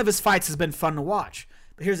every one of his fights has been fun to watch.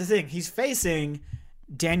 But here's the thing: he's facing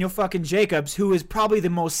Daniel fucking Jacobs, who is probably the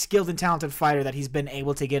most skilled and talented fighter that he's been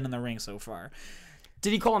able to get in the ring so far.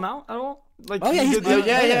 Did he call him out at all? Like, Oh, yeah, he he's- did the-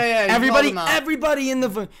 yeah. He Everybody, called him out. everybody in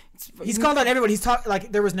the. He's called out everybody. He's talked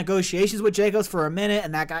like there was negotiations with Jacobs for a minute,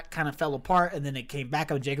 and that got kind of fell apart, and then it came back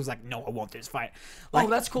up. And Jacobs was like, "No, I want this fight." Like, Oh,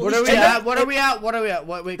 that's cool. What are we He's- at? What are we at? What are we at?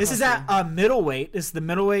 What weight This class is at middleweight. This is the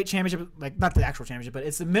middleweight championship, like not the actual championship, but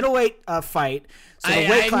it's the middleweight fight. So the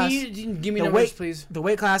weight class, need you to give me the numbers, weight, please. The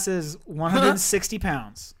weight class is 160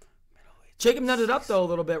 pounds. Jacob nutted up though a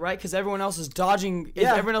little bit, right? Because everyone else is dodging.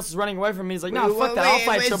 Yeah. Everyone else is running away from me. He's like, no, fuck that. I'll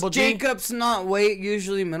fight is Triple G. Jacobs not weight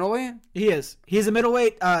usually middleweight? He is. He's a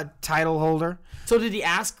middleweight title holder. So did he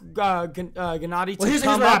ask Gennady to here's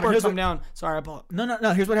come what up happened. or Here's come what- down? Sorry, I apologize.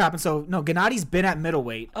 No. Here's what happened. So no, Gennady's been at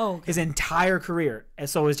middleweight Oh, okay. his entire career, and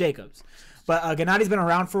so is Jacobs. But Gennady's been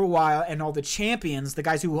around for a while, and all the champions, the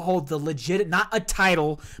guys who hold the legit, not a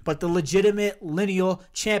title, but the legitimate lineal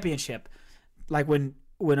championship, like when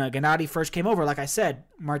Gennady first came over, like I said,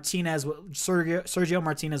 Sergio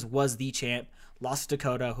Martinez was the champ, lost to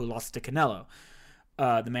Dakota, who lost to Canelo,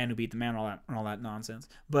 the man who beat the man, and all that nonsense.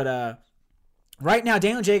 But right now,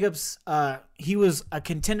 Daniel Jacobs, he was a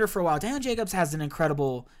contender for a while. Daniel Jacobs has an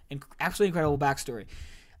absolutely incredible backstory.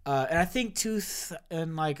 And I think just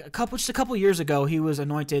a couple years ago, he was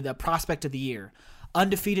anointed a prospect of the year,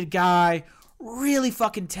 undefeated guy, really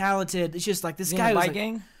fucking talented. It's just like this Is he guy in the was bike like,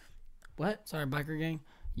 gang? what? Sorry, biker gang.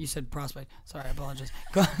 You said prospect. Sorry, I apologize.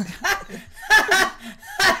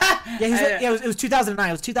 Yeah, it was 2009.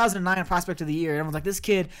 It was 2009 prospect of the year. Everyone's like, this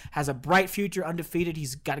kid has a bright future, undefeated.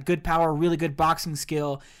 He's got a good power, really good boxing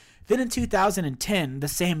skill. Then in 2010, the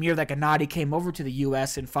same year that Gennady came over to the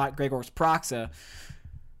U.S. and fought Gregor Proxa,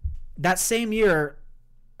 that same year,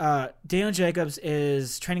 Daniel Jacobs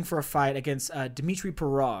is training for a fight against Dmitry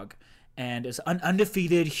Pirog, and is an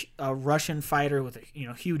undefeated Russian fighter with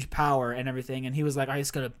huge power and everything. And he was like, "All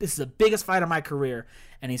right, this is the biggest fight of my career."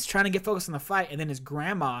 And he's trying to get focused on the fight. And then his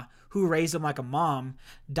grandma, who raised him like a mom,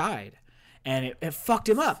 died, and it fucked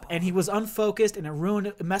him up. And he was unfocused, and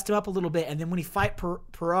it messed him up a little bit. And then when he fight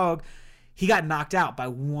Pirog, he got knocked out by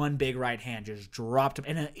one big right hand, just dropped him.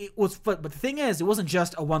 And it was, but the thing is, it wasn't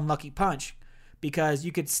just a one lucky punch. because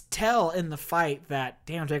you could tell in the fight that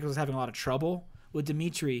Daniel Jacobs was having a lot of trouble with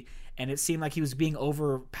Dimitri, and it seemed like he was being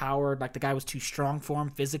overpowered, like the guy was too strong for him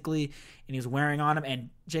physically, and he was wearing on him, and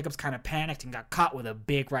Jacobs kind of panicked and got caught with a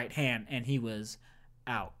big right hand, and he was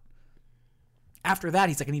out. After that,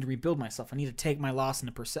 he's like, I need to rebuild myself. I need to take my loss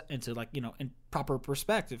into like, you know, in proper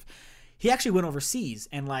perspective. He actually went overseas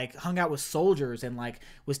and like hung out with soldiers and like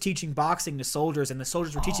was teaching boxing to soldiers, and the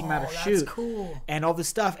soldiers were teaching him how to shoot. Cool. And all this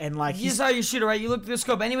stuff. And like, Here's how you shoot it, right? You look through the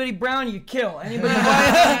scope. Anybody brown, you kill. Anybody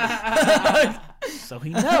white. so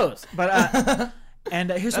he knows. But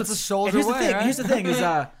here's That's what's, a soldier here's the way, thing. right? Here's the thing is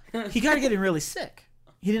he got getting really sick.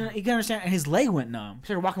 He couldn't understand, and his leg went numb. He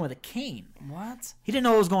started walking with a cane. What? He didn't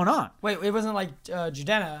know what was going on. Wait, it wasn't like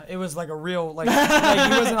Judena. It was like a real, like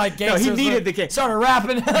he wasn't like gangster. No, he It was needed like, the cane. Started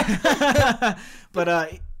rapping.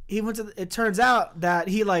 But he went to. It turns out that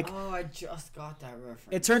he like. Oh, I just got that reference.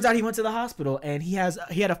 It turns out he went to the hospital and he had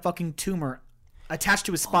a fucking tumor attached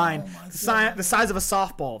to his spine, the size of a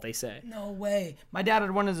softball. They say. No way. My dad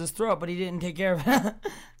had one in his throat, but he didn't take care of it.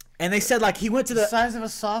 And they said like he went to the the. size of a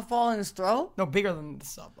softball in his throat? No, bigger than the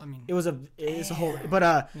stuff. I mean, It's a whole.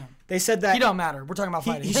 But they said that he don't matter. We're talking about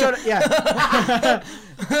fighting. he showed. Yeah.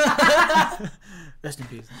 Rest in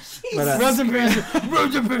peace. But, Rest in peace.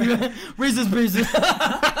 Rest in peace. Reese's Pieces.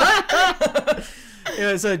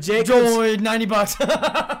 yeah, so Jacobs. Joe,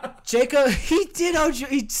 $90. Jacob, he did owe.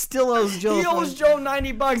 He still owes Joe. He owes Joe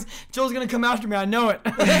 $90. Joe's gonna come after me. I know it.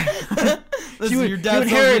 Listen, your dad owes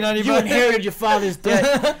me $90. You inherited your father's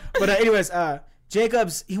debt. But anyways,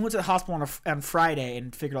 Jacobs, he went to the hospital on Friday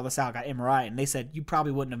and figured all this out. Got MRI, and they said you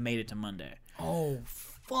probably wouldn't have made it to Monday. Oh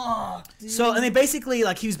fuck. Dude. So and they basically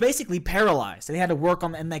he was basically paralyzed, and they had to work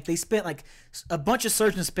on, and like they spent like a bunch of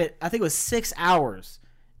surgeons spent, I think it was 6 hours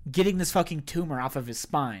getting this fucking tumor off of his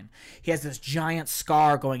spine. He has this giant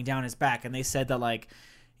scar going down his back, and they said that like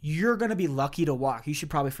you're gonna be lucky to walk. You should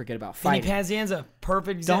probably forget about fighting. Vinny Panzianza,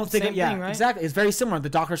 perfect example. Don't think Same thing, right? exactly. It's very similar. The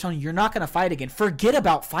doctor's telling you you're not gonna fight again. Forget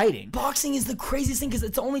about fighting. Boxing is the craziest thing because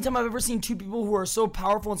it's the only time I've ever seen two people who are so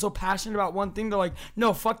powerful and so passionate about one thing. They're like,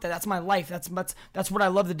 no, fuck that. That's my life. That's what I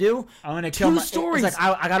love to do. I'm gonna kill my stories. It's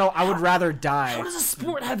like I would rather die. How does a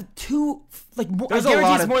sport have two? Like, There's I a guarantee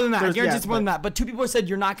lot it's of- more than that. I there's- guarantee yeah, it's more than that. But two people said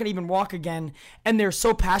you're not gonna even walk again, and they're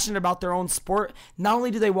so passionate about their own sport. Not only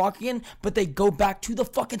do they walk again, but they go back to the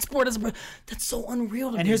fucking sport. That's so unreal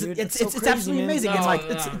to me. And here's dude. it's so it's crazy, absolutely man. amazing. No, It's like no.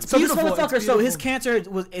 it's It's so this beautiful. motherfucker. It's So his beautiful.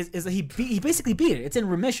 cancer is he basically beat it. It's in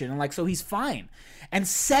remission, and like so he's fine. And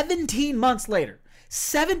 17 months later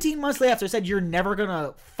after I said you're never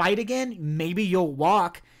gonna fight again, maybe you'll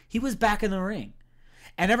walk. He was back in the ring.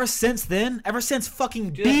 And ever since then, fucking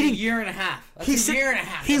Dude, that's a beating, year and a half. That's He's- a year and a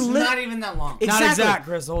half. he It's lit- not even that long. Exactly. Not exact,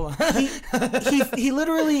 Chris. Hold on. he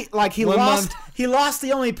literally like he 1 lost month. he lost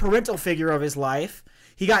the only parental figure of his life.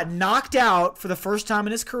 He got knocked out for the first time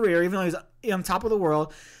in his career, even though he was on top of the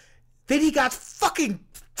world. Then he got fucking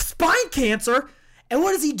spine cancer. And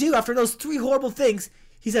what does he do after those 3 horrible things?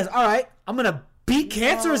 He says, "All right, I'm gonna beat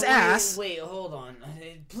cancer's ass." Wait, hold on.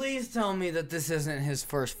 Please tell me that this isn't his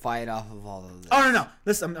first fight off of all of this. Oh no.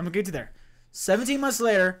 Listen, I'm gonna get to there. 17 months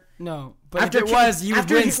later, No, but After if it ki- was, you would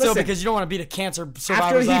after win he- still listen. because you don't want to beat a cancer after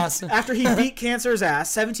survivor's he ass. after he beat cancer's ass,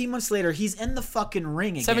 17 months later, he's in the fucking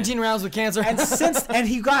ring again. 17 rounds with cancer. And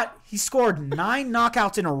he scored 9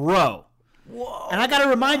 knockouts in a row. Whoa. And I got to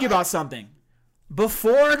remind you about something.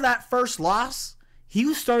 Before that first loss, he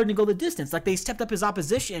was starting to go the distance. Like they stepped up his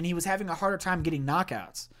opposition and he was having a harder time getting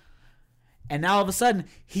knockouts. And now all of a sudden,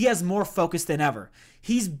 he has more focus than ever.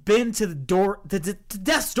 He's been to the door, to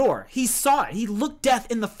death's door. He saw it. He looked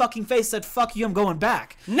death in the fucking face, said, "Fuck you, I'm going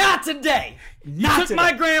back." Not today. Not Took today.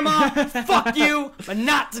 my grandma. Fuck you, but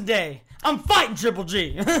not today. I'm fighting Triple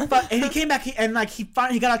G. And he came back,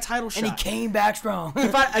 he got a title shot. And he came back strong. He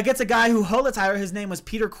fought against a guy who held the title. His name was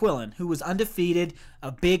Peter Quillen, who was undefeated,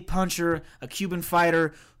 a big puncher, a Cuban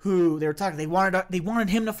fighter. Who they were talking. They wanted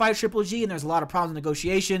him to fight Triple G, and there's a lot of problems in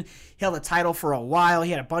negotiation. He held the title for a while. He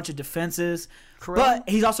had a bunch of defenses. But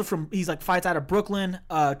he's also he's like fights out of Brooklyn.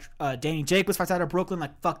 Danny Jacobs fights out of Brooklyn.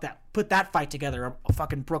 Like fuck that. Put that fight together. A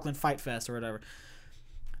fucking Brooklyn Fight Fest or whatever.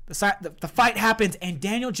 The fight happens, and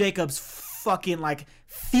Daniel Jacobs fucking like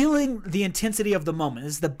feeling the intensity of the moment.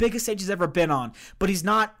 This is the biggest stage he's ever been on, but he's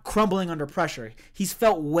not crumbling under pressure. He's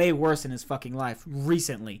felt way worse in his fucking life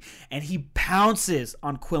recently, and he pounces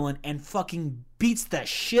on Quillen and fucking beats the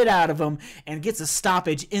shit out of him and gets a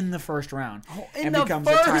stoppage in the first round and the becomes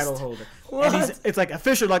first? the title holder. What? And it's like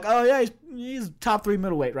official, like, oh yeah, he's top 3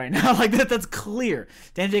 middleweight right now. Like that's clear.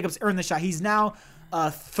 Daniel Jacobs earned the shot. He's now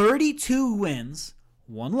 32 wins,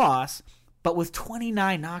 1 loss, but with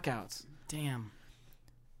 29 knockouts. Damn.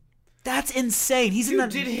 That's insane. He's in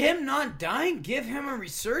Dude, the. did him not dying give him a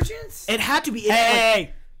resurgence? It had to be.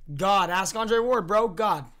 Hey, God, ask Andre Ward, bro.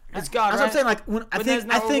 God, it's God. That's what I'm saying. Like when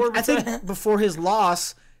I think before his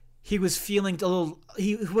loss, he was feeling a little.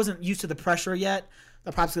 He wasn't used to the pressure yet.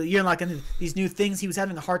 Perhaps a year, like in these new things, he was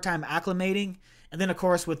having a hard time acclimating. And then, of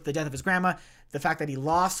course, with the death of his grandma, the fact that he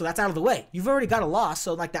lost, so that's out of the way. You've already got a loss,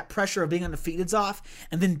 so like that pressure of being undefeated's off,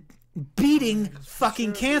 and then beating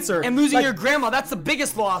fucking cancer and losing like, your grandma. That's the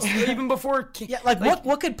biggest loss, even before. Yeah, like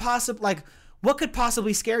what could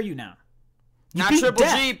possibly scare you now? You Not beat Triple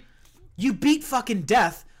death. G. You beat fucking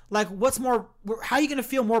death. Like, what's more? How are you gonna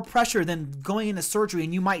feel more pressure than going into surgery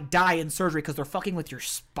and you might die in surgery because they're fucking with your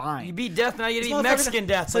spine? You beat death, now you This beat motherfucker- Mexican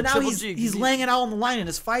death. So like now Triple he's G. he's laying it all on the line in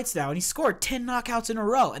his fights now, and he scored 10 knockouts in a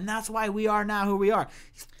row, and that's why we are now who we are.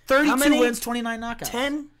 32 many? wins, 29 knockouts.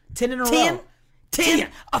 10? 10 in a 10? row. 10?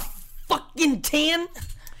 A fucking 10?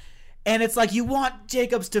 And it's like you want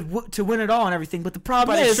Jacobs to win it all and everything, but the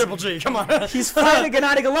problem But it's is Triple G. Come on. he's fighting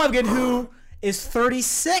Gennady Golovkin, who is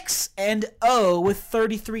 36-0 with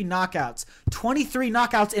 33 knockouts, 23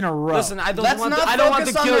 knockouts in a row. Listen, I don't Let's want not to, I don't want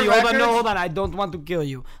to focus on kill the you. Hold on, records. no, hold on. I don't want to kill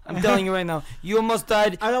you. I'm telling you right now. You almost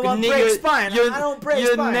died. I don't Your want ni- break your- spine. Your, I don't break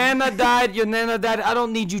your spine. nana died. Your nana died. I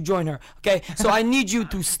don't need you join her. Okay, so I need you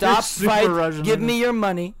to stop super fight. Russian. Give me your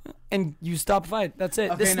money. And you stop fight. That's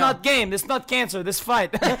it. Okay, This is no. not game. This is not cancer. This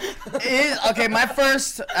fight. Okay, my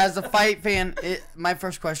first, as a fight fan, my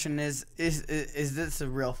first question is this a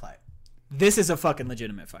real fight? This is a fucking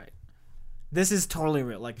legitimate fight. This is totally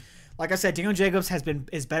real. Like I said, Daniel Jacobs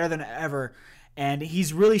is better than ever, and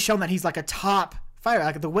he's really shown that he's like a top fighter.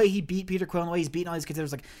 Like the way he beat Peter Quinn, the way he's beaten all these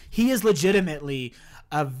contenders, like he is legitimately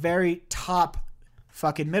a very top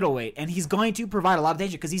fucking middleweight, and he's going to provide a lot of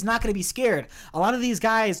danger because he's not going to be scared. A lot of these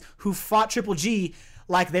guys who fought Triple G,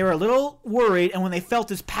 like they were a little worried, and when they felt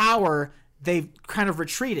his power, they kind of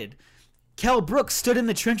retreated. Kell Brooks stood in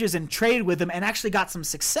the trenches and traded with him and actually got some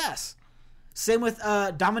success. Same with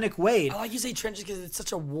Dominic Wade. I like you say trenches because it's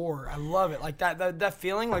such a war. I love it. Like that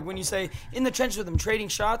feeling. Like when you say in the trenches with them trading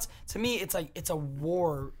shots. To me, it's like it's a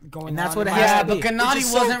war going on. And that's what it in my has Yeah, to but be. Which Gennady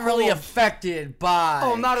is so wasn't really cool. affected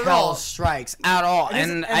by not at Kell's all. strikes at all.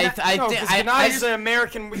 And I Gennadi's just, the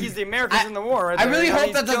American. He's the Americans in the war. Right I there. really mean, hope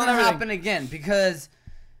he's that doesn't killing everything. happen again because.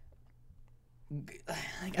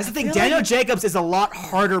 That's the thing. Daniel Jacobs is a lot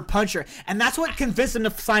harder puncher, and that's what convinced him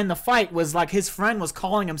to sign the fight. Was like his friend was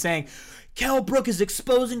calling him saying, "Kell Brook is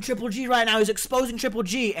exposing Triple G right now. He's exposing Triple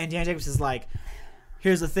G." And Daniel Jacobs is like,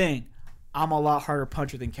 "Here's the thing. I'm a lot harder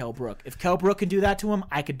puncher than Kell Brook. If Kell Brook can do that to him,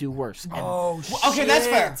 I could do worse." And Oh, Okay, that's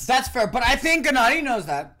fair. That's fair. But I think Gennady knows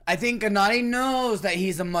that. I think Gennady knows that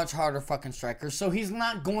he's a much harder fucking striker, so he's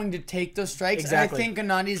not going to take those strikes. Exactly. And I think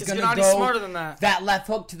Gennady's 'Cause going to Gennady's go smarter than that. left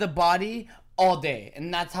hook to the body all day,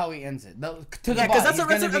 and that's how he ends it. To the yeah, body.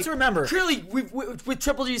 because that's remember. Clearly, with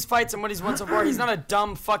Triple G's fights and what he's won so far, he's not a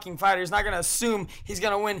dumb fucking fighter. He's not gonna assume he's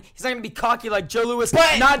gonna win. He's not gonna be cocky like Joe Louis.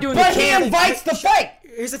 Not doing but the he can. invites the fight.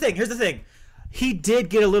 Here's the thing. He did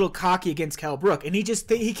get a little cocky against Kell Brook, and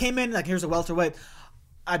he came in like, "Here's a welterweight.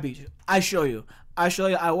 I beat you. I show you.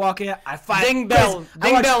 I walk in. I fight. Ding bell,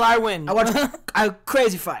 I win. I watch a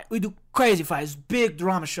crazy fight. We do crazy fights, big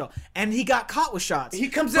drama show." And he got caught with shots. He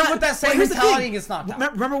comes in with that same here's the mentality thing. and gets knocked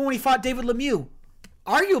out. Remember when he fought David Lemieux?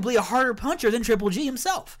 Arguably a harder puncher than Triple G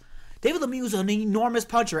himself. David Lemieux was an enormous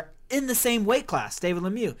puncher in the same weight class, David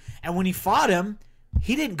Lemieux. And when he fought him,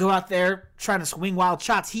 he didn't go out there trying to swing wild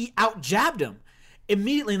shots. He out-jabbed him.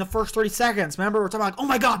 Immediately in the first 30 seconds, remember, we're talking like, "Oh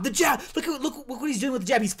my God, the jab! Look what he's doing with the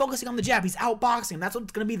jab. He's focusing on the jab. He's outboxing. That's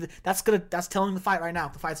what's gonna be. That's telling the fight right now.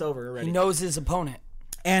 The fight's over already." He knows his opponent.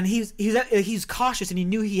 And he's cautious, and he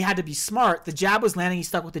knew he had to be smart. The jab was landing. He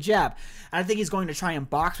stuck with the jab. And I think he's going to try and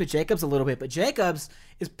box with Jacobs a little bit, but Jacobs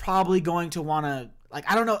is probably going to want to, like,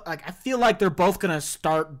 I don't know, like, I feel like they're both going to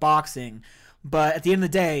start boxing. But at the end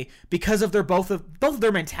of the day, because of both of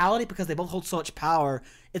their mentality, because they both hold so much power,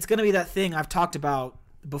 it's going to be that thing I've talked about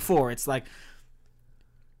before. It's like,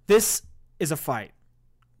 this is a fight.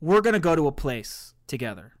 We're going to go to a place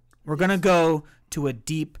together. We're going to go to a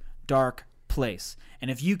deep, dark place. And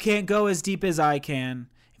if you can't go as deep as I can,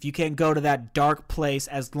 if you can't go to that dark place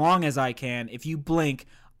as long as I can, if you blink,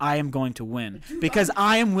 I am going to win. Because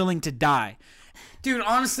I am willing to die. Dude,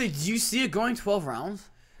 honestly, do you see it going 12 rounds?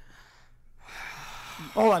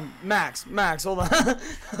 Hold on, Max, hold on.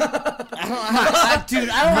 I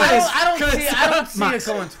don't see it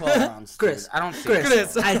going 12 rounds. Chris, I don't see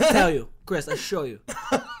Chris, it. I tell you. Chris, I show you.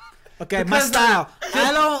 Okay, my style.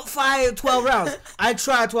 I don't fight 12 rounds. I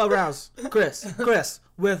try 12 rounds. Chris,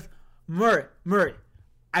 with Murray.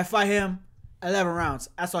 I fight him 11 rounds.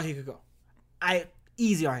 That's all he could go.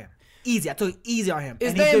 Easy on him. easy. I took easy on him, His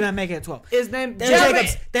and he name- did not make it at 12. His name Daniel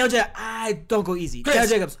Jacobs. Daniel Jacobs. I don't go easy. Chris. Daniel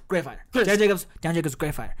Jacobs, great fighter. Chris. Daniel Jacobs,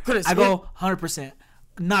 great fighter. Chris, I go 100%.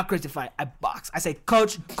 Not great to fight. I box. I say,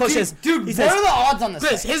 coach says, Dude, he what says, are the odds on this?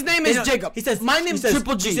 Chris, fight? his name is Jacob. He says, my name's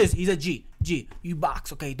Triple G. He says, G, you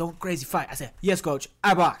box, okay? Don't crazy fight. I said, yes, coach.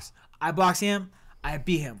 I box. I box him. I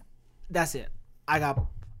beat him. That's it.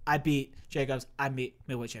 I beat Jacobs. I beat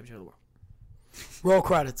middleweight championship of the world. Roll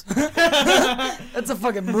credits. That's a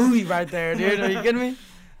fucking movie right there, dude. Are you kidding me?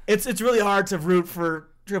 It's really hard to root for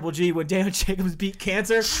Triple G when Daniel Jacobs beat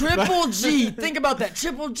cancer. Triple G. Think about that.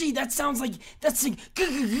 Triple G. That sounds like that's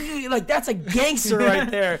like that's a gangster right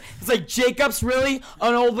there. It's like Jacobs, really,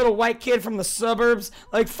 an old little white kid from the suburbs.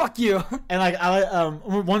 Like fuck you. And like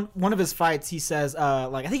one of his fights, he says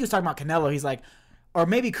like I think he was talking about Canelo. He's like, or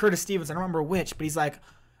maybe Curtis Stevens. I don't remember which, but he's like,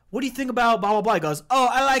 what do you think about blah blah blah? He goes, oh,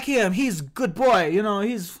 I like him. He's a good boy. You know,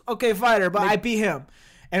 he's okay fighter, but I beat him.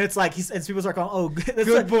 And it's like and people start calling, oh,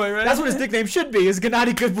 Good boy, right? That's what his nickname should be, is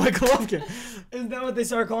Gennady Good Boy Golovkin. Isn't that what they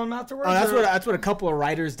started calling him afterwards? Oh, or- that's what a couple of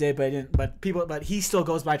writers did, but he still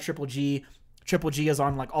goes by Triple G. Triple G is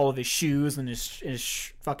on like all of his shoes and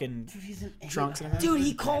his fucking trunks. And everything. Dude,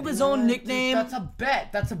 he called his own nickname. That's a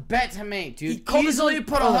bet. That's a bet to make, dude. He called his Easily own-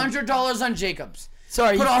 put hold on. $100 on Jacobs.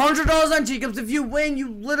 Sorry, Put $100 on Jacobs. If you win, you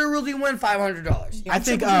literally win $500. I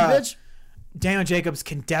think Triple G, bitch. Daniel Jacobs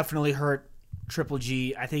can definitely hurt Triple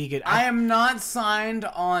G. I think he could. I am not signed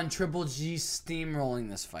on Triple G steamrolling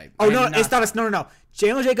this fight. Oh I no, am it's not. No.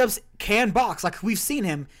 Daniel Jacobs can box. Like we've seen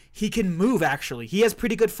him. He can move. Actually, he has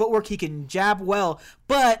pretty good footwork. He can jab well,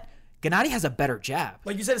 but Gennady has a better jab.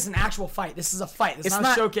 Like you said, it's an actual fight. This is a fight. It's not a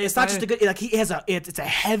not showcase. It's not just a good. Like he has it's a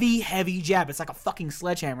heavy jab. It's like a fucking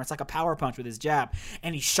sledgehammer. It's like a power punch with his jab,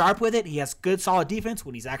 and he's sharp with it. He has good solid defense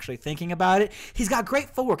when he's actually thinking about it. He's got great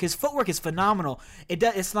footwork. His footwork is phenomenal.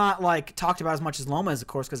 It's not like talked about as much as Loma is, of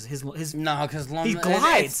course, because his No, because he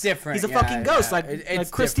glides. It's different. He's a Yeah, fucking ghost, yeah. like It's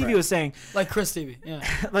Chris Stevie different. was saying. like Chris Stevie. Yeah.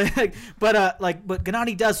 But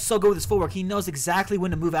Gennady does so good with his footwork. He knows exactly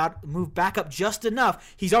when to move back up just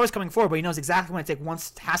enough. He's always coming forward, but he knows exactly when to take one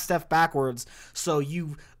half step backwards. So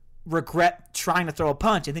you regret trying to throw a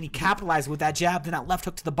punch, and then he capitalizes with that jab, then that left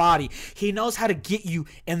hook to the body. He knows how to get you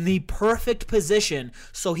in the perfect position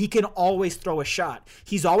so he can always throw a shot.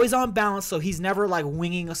 He's always on balance, so he's never like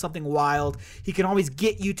winging something wild. He can always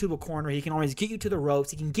get you to a corner. He can always get you to the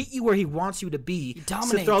ropes. He can get you where he wants you to be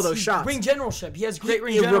Dominates. to throw those He's shots. Ring generalship. He has great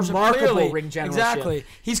ring A generalship. remarkable clearly. ring generalship. Exactly.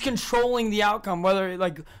 He's controlling the outcome, whether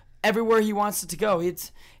like everywhere he wants it to go.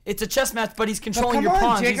 It's a chess match, but he's controlling Come your on,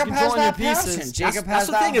 pawns. Jacob He's has controlling your that pieces. passion. Jacob That's has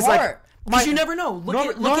the that thing, is heart. like Because you never know.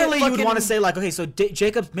 Normally, you would fucking- want to say like, okay, so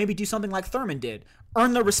Jacobs maybe do something like Thurman did,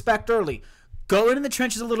 earn the respect early, go into the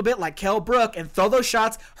trenches a little bit like Kell Brook and throw those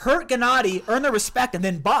shots, hurt Gennady, earn the respect, and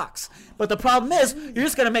then box. But the problem is, you're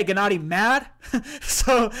just gonna make Gennady mad.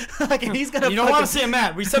 So like, and he's gonna. You don't want to see him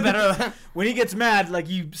mad. We said that earlier. When he gets mad, like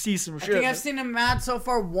you see some I shit. think I've seen him mad so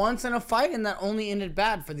far once in a fight, and that only ended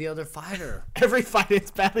bad for the other fighter. Every fight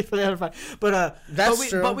ends badly for the other fight. But That's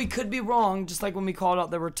true. But we could be wrong, just like when we called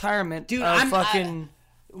out the retirement. Dude, of fucking.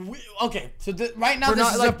 Okay, so right now We're this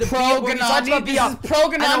not is like a the pro when we talked about Gennady. This is Biop. pro I know,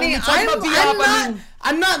 when Gennady. we talked about Biop,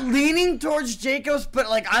 I'm not leaning towards Jacobs, but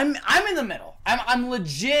like I'm in the middle.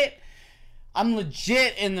 I'm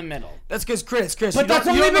legit in the middle. That's because Chris. But that's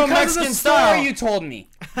only because of the Mexican story style. you told me.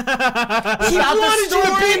 He wanted you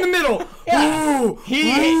to be in the middle. Yeah. Ooh, Of don't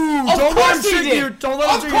let him course he trick did. you. Don't let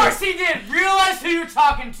him Of trick course you. he did. Realize who you're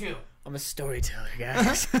talking to. I'm a storyteller,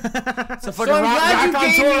 guys. It's a So fucking I'm glad you rock on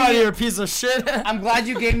gave tour me- out here, piece of shit. I'm glad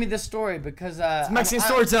you gave me this story because Mexican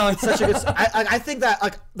storytelling. Such a good. I think that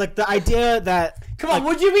like the idea that Come on,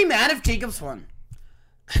 would you be mad if Jacobs won?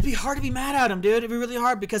 it'd be hard to be mad at him, dude. It'd be really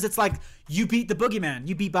hard because it's like you beat the boogeyman.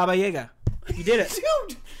 You beat Baba Yaga. You did it.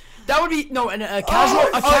 Dude, that would be a casual.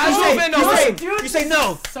 A casual fan. No, listen. You say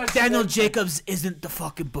no. Such Daniel a- Jacobs isn't the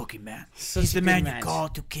fucking boogeyman. He's a the good man match. you call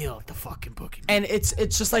to kill the fucking boogeyman. And it's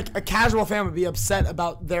just like a casual fan would be upset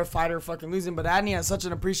about their fighter fucking losing, but Adney has such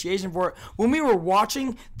an appreciation for it. When we were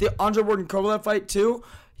watching the Andre Ward and Kovalev fight too,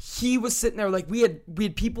 he was sitting there like we had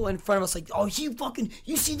people in front of us like, oh,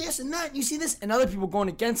 you see this and that, you see this, and other people going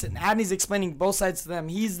against it. And Adney's explaining both sides to them.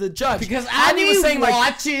 He's the judge Because Adney Adney was saying like,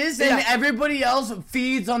 watches and Yeah. everybody else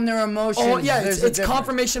feeds on their emotions. oh yeah, There's a it's difference.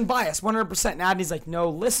 confirmation bias, 100%. And Adney's like, no,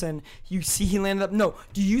 listen, you see he landed up. No,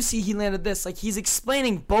 do you see he landed this? Like he's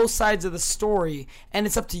explaining both sides of the story, and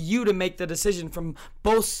it's up to you to make the decision from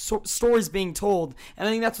both stories being told. And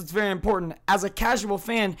I think that's what's very important. As a casual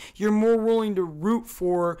fan, you're more willing to root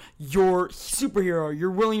for for your superhero.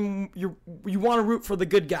 You want to root for the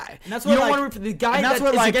good guy. And that's you what, don't like- want to root for the guy and that's that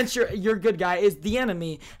what, is like- against your good guy is the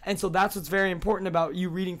enemy. And so that's what's very important about you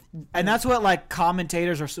reading. And that's what like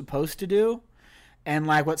commentators are supposed to do. And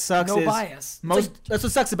like what sucks No is bias. that's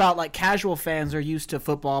what sucks about like casual fans are used to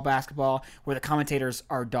football, basketball, where the commentators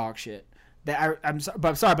are dog shit. I'm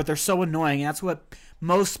sorry, but they're so annoying. And that's what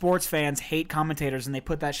most sports fans hate commentators, and they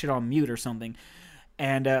put that shit on mute or something.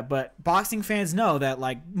 And but boxing fans know that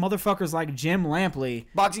like motherfuckers like Jim Lampley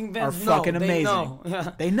Boxing are fans fucking they amazing. know.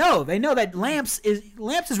 Yeah. They know that Lamps is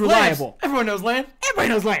reliable. Everyone knows Lamps. Everybody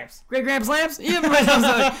knows Lamps. Great Gramps Lamps? Everybody knows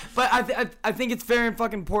that. But I think it's very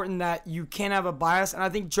fucking important that you can't have a bias. And I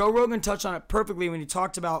think Joe Rogan touched on it perfectly when he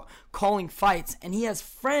talked about calling fights. And he has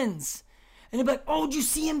friends. And he'll be like, oh, did you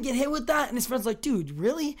see him get hit with that? And his friend's like, dude,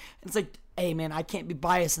 really? And it's like, hey, man, I can't be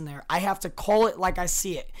biased in there. I have to call it like I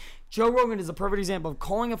see it. Joe Rogan is a perfect example of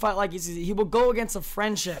calling a fight like he sees it. He will go against a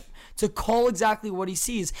friendship to call exactly what he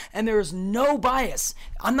sees. And there is no bias.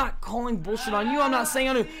 I'm not calling bullshit on you. I'm not saying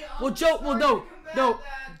on you. No.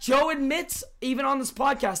 Joe admits, even on this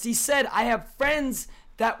podcast, he said, I have friends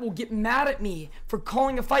that will get mad at me for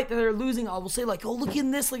calling a fight that they're losing. I will say, like, oh, look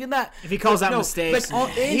at this, look at that. If he calls out mistakes.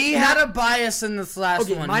 He had a bias in this last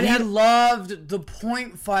Okay, one. mine He had- loved the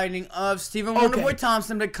point fighting of Stephen Okay. Wonderboy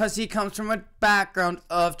Thompson because he comes from a background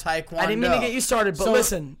of Taekwondo. I didn't mean to get you started, but So-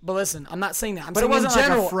 listen. I'm not saying that. I'm But it saying wasn't in like a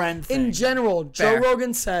general. friend thing. In general, Joe Fair.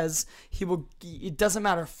 Rogan says he will. It doesn't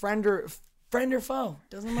matter, friend or foe.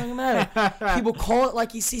 Doesn't fucking matter. He will call it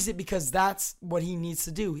like he sees it because that's what he needs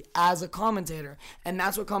to do as a commentator, and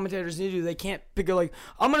that's what commentators need to do. They can't pick a like,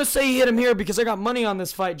 I'm gonna say he hit him here because I got money on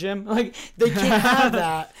this fight, Jim. Like they can't have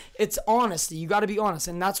that. It's honesty. You got to be honest,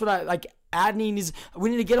 and that's what I like. Adney needs. We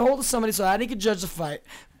need to get a hold of somebody so Adney can judge the fight.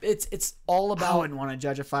 It's all I about. wouldn't want to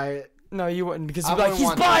judge a fight. No, you wouldn't because you'd I be like, wouldn't he's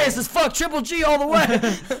want biased as fuck, Triple G all the way.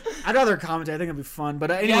 I'd rather commentate. I think it'd be fun.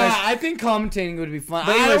 But anyways, Yeah, I think commentating would be fun.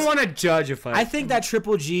 But I anyways, don't want to judge a fight. I think that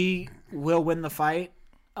Triple G will win the fight.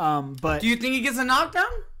 But Do you think he gets a knockdown?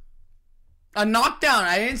 A knockdown.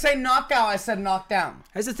 I didn't say knockout. I said knockdown.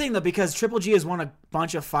 here's the thing though, because Triple G has won a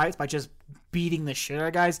bunch of fights by just beating the shit out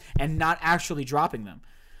of guys and not actually dropping them.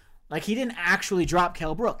 Like he didn't actually drop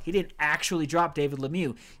Kell Brook. He didn't actually drop David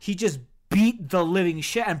Lemieux. He just beat the living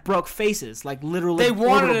shit and broke faces, like literally. They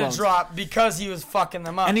wanted orbital to bones. drop because he was fucking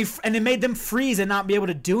them up. And it made them freeze and not be able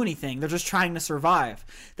to do anything. They're just trying to survive.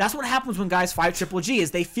 That's what happens when guys fight Triple G.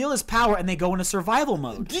 Is they feel his power and they go into survival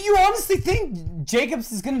mode. Do you honestly think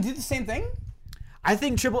Jacobs is going to do the same thing? I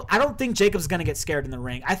don't think Jacob's gonna get scared in the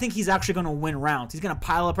ring. I think he's actually gonna win rounds. He's gonna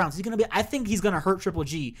pile up rounds. I think he's gonna hurt Triple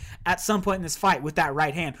G at some point in this fight with that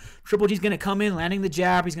right hand. Triple G's gonna come in, landing the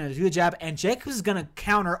jab. He's gonna do the jab, and Jacobs is gonna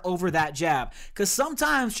counter over that jab. Because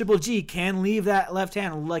sometimes Triple G can leave that left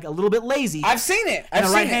hand like a little bit lazy. I've seen it. And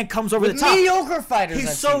I've the right seen hand it. comes over With the top. mediocre fighters. He's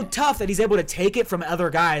I've so seen it. tough that he's able to take it from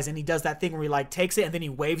other guys, and he does that thing where he like takes it and then he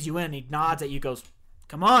waves you in and he nods at you, goes,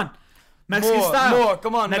 "Come on." Mexican style.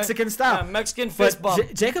 Come on. Mexican style. Yeah, Mexican fist But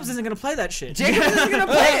bump. Jacobs isn't going to play that shit. Jacobs isn't going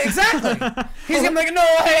to play it. Exactly. He's going to be like, no,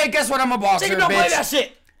 hey, guess what? I'm a boxer, Jacob, don't bitch. play that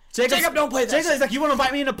shit. Jacob, don't play that Jacobs shit. is like, you want to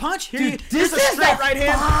bite me in a punch? Here's this a is straight the right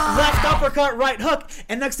hand, left uppercut, right hook,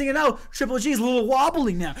 and next thing you know, Triple G's a little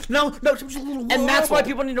wobbly now. No, Triple G's a little wobbly. And that's why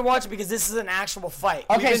people need to watch it because this is an actual fight.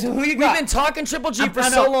 Okay, so who you got? We've been talking Triple G for I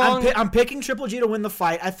so know, long. I'm picking Triple G to win the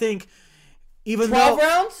fight. I think even 12 though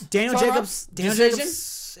rounds? Daniel 12 Jacobs, rounds?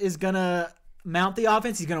 Jacobs is gonna mount the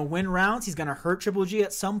offense. He's gonna win rounds. He's gonna hurt Triple G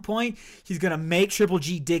at some point. He's gonna make Triple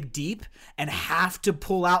G dig deep and have to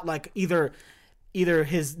pull out like either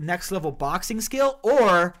his next level boxing skill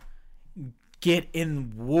or get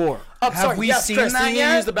in war. Have we seen Chris, that can you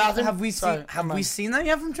yet? use the bathroom? Have we Sorry, seen? Have never we mind. seen that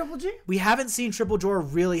yet from Triple G? We haven't seen Triple G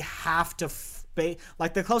really have to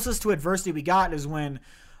like the closest to adversity we got is when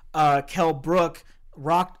Kell Brook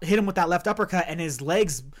hit him with that left uppercut and his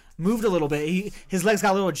legs moved a little bit. His legs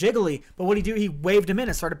got a little jiggly, but what did he do? He waved him in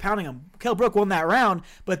and started pounding him. Kell Brook won that round,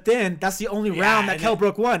 but then that's the only round that Kell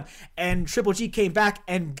Brook won. And Triple G came back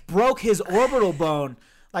and broke his orbital bone.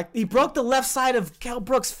 Like he broke the left side of Kell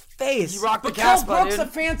Brook's face. He rocked the But Kell Casbah, Brook's dude. a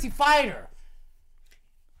fancy fighter.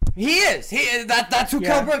 He is. That's who Yeah.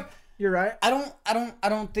 Kell Brook. You're right. I don't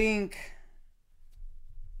think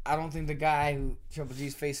the guy who Triple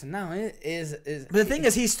G's facing now is. But the thing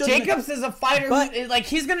is, he stood. Jacobs is a fighter But- who like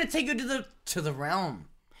he's gonna take you to the realm.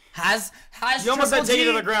 Has You almost Triple said take it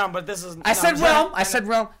G- to the ground, but this is. I said realm. I said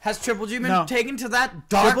realm. Has Triple G been No. taken to that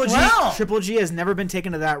dark Triple G, realm? Triple G has never been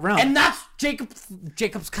taken to that realm. And that's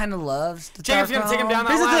Jacobs kind of loves the Jacob's dark gonna take him realm.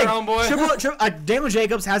 down Here's the that thing, ladder, homeboy. Daniel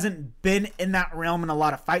Jacobs hasn't been in that realm in a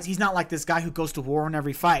lot of fights. He's not like this guy who goes to war in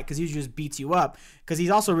every fight because he just beats you up. Because he's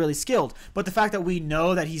also really skilled. But the fact that we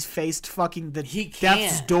know that he's faced fucking the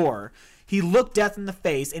death's door, he looked death in the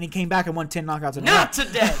face and he came back and won 10 knockouts in a row. Not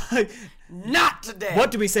today. Not today. What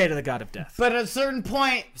do we say to the god of death? But at a certain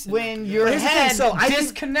point, when your Here's the thing, head so I think-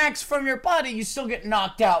 disconnects from your body, you still get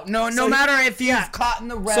knocked out. No matter if you've caught in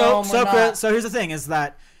the So, realm or not. so here's the thing: is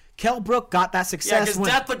that Kell Brook got that Yeah, success because when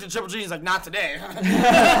Death looked at Triple G and he's like, not today.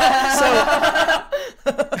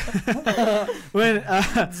 when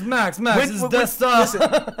Max, when- Death listen.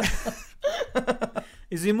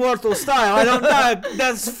 Is immortal style. I don't know.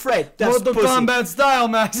 That's freight. That's Mortal pussy. Kombat style,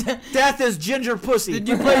 Max. Death is ginger pussy. Did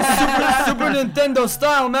you play Super Nintendo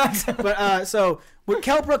style, Max? But so when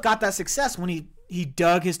Kell Brook got that success when he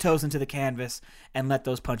dug his toes into the canvas and let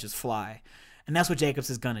those punches fly. And that's what Jacobs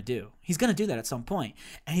is going to do. He's going to do that at some point.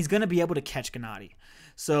 And he's going to be able to catch Gennady.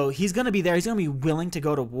 So he's going to be there. He's going to be willing to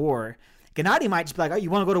go to war. Gennady might just be like, oh, you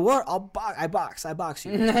want to go to war? I box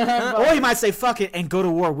you. Or he might say, fuck it, and go to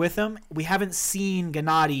war with him. We haven't seen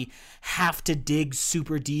Gennady have to dig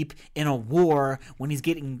super deep in a war when he's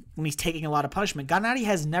taking a lot of punishment. Gennady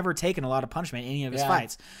has never taken a lot of punishment in any of his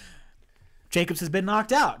fights. Jacobs has been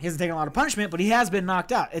knocked out. He hasn't taken a lot of punishment, but he has been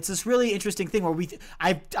knocked out. It's this really interesting thing where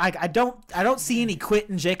I don't see any quit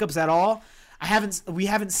in Jacobs at all. We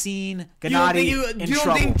haven't seen Gennady in you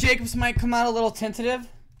trouble. don't think Jacobs might come out a little tentative?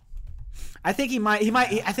 I think he might.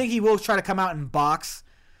 I think he will try to come out and box,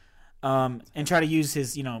 and try to use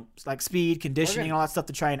his like speed, conditioning, all that stuff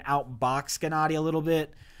to try and outbox Gennady a little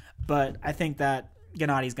bit. But I think that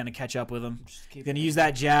Gennady's going to catch up with him. He's going to use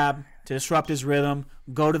that jab to disrupt his rhythm,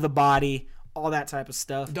 go to the body, all that type of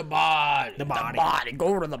stuff. The body. The body.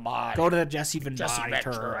 Go to the body. Go to the Jesse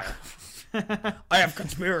Ventura. I have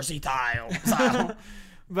conspiracy style.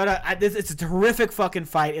 But it's a terrific fucking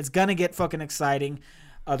fight. It's gonna get fucking exciting.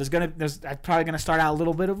 There's probably gonna start out a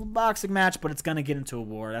little bit of a boxing match, but it's gonna get into a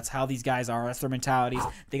war. That's how these guys are. That's their mentalities.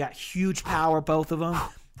 They got huge power, both of them.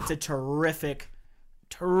 It's a terrific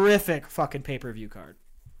fucking pay-per-view card.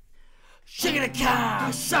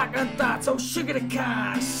 Shigga-da-ka, shotgun thoughts, oh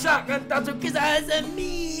shigga-da-ka, shotgun thoughts, oh kiss eyes at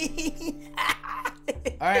me.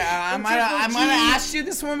 All right, I might have asked you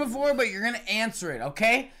this one before, but you're gonna answer it,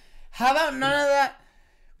 okay? How about none of that?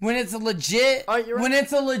 When it's a legit, when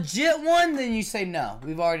it's a legit one, then you say no.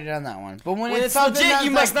 We've already done that one. But when it's something legit, that's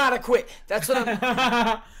you like, must not have quit. That's what I'm.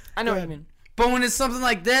 I know what you mean. But when it's something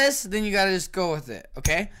like this, then you gotta just go with it,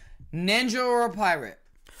 okay? Ninja or a pirate?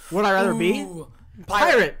 Would I rather be Ooh,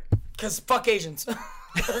 pirate? Cause fuck Asians.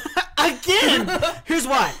 Again. Here's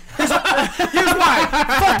why.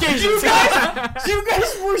 Fuck Asians. You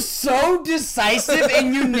guys were so decisive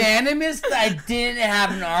and unanimous that I didn't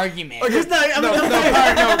have an argument. Here's not. No,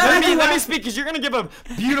 let me speak, because you're gonna give a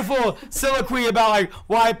beautiful soliloquy about like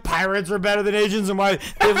why pirates are better than Asians and why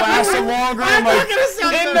they last longer. I'm like, not gonna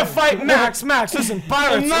sound in so- the fight, Max, listen,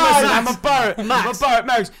 pirates. No, listen, Max. I'm a pirate. Max. I'm a pirate,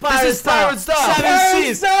 Max. Pirate This is pirate style. Seven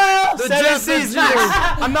Seas. The Seven JC's. Seas.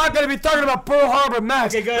 I'm not gonna be talking about Pearl Harbor, Max.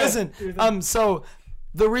 Okay, go ahead. Listen, so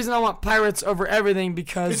the reason I want pirates over everything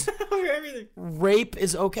because Everything. rape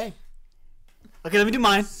is okay. Okay, let me do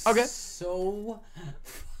mine. Okay. So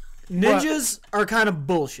Ninjas are kind of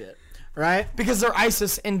bullshit, right? Because they're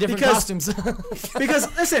ISIS in different Because- costumes. Because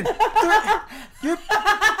listen,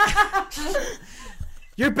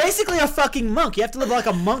 you're basically a fucking monk. You have to live like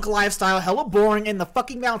a monk lifestyle, hella boring in the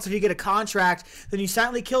fucking mountains. If you get a contract, then you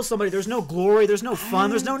silently kill somebody. There's no glory. There's no fun.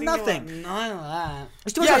 There's no nothing. None of that.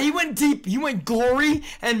 There's too much Yeah, like- he went deep. He went glory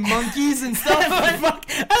and monkeys and stuff. Fuck,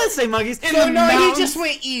 I didn't say monkeys. So the no, he mountains. just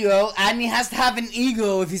went ego, and he has to have an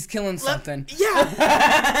ego if he's killing something.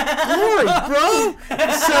 Yeah, glory, bro.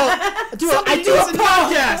 So, dude, I do a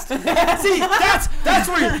podcast. See, that's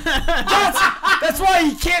where that's why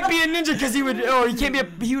he can't be a ninja, because he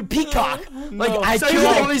would peacock. Like I So kill here's the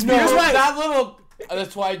all thing. these Here's people. why- That little.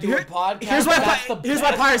 That's why I do a podcast. Here's why. That's Here's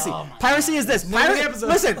why piracy. Oh my Piracy is this. of the episode.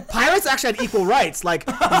 Listen, pirates actually had equal rights. Like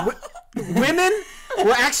women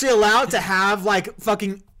were actually allowed to have like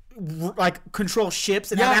fucking like control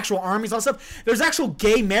ships and have Yeah. actual armies and stuff. There's actual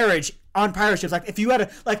gay marriage on pirate ships. Like if you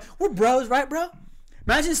had we're bros, right, bro?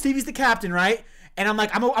 Imagine Stevie's the captain, right? And I'm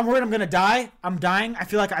like, I'm worried I'm gonna die. I'm dying. I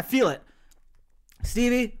feel it.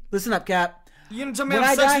 Stevie, listen up, Cap. You gonna tell me When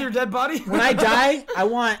have I sex die- with your dead body? When I die, I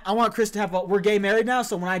want Chris to have. We're gay married now,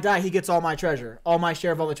 so when I die, he gets all my treasure, all my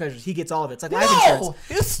share of all the treasures. He gets all of it. It's like life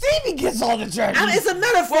insurance. Stevie gets all the treasure. It's a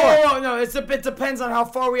metaphor. Whoa, no, it depends on how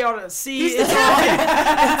far we out at sea. It's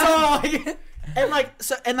all.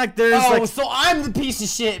 And there's so I'm the piece of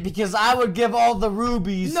shit because I would give all the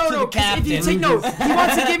rubies to the No, captain. if you take he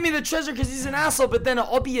wants to give me the treasure because he's an asshole, but then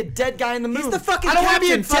I'll be a dead guy in the moon. the fucking I don't want to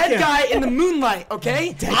be a captain, fuck dead him. guy in the moonlight,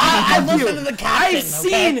 okay? I listen to the captain. I've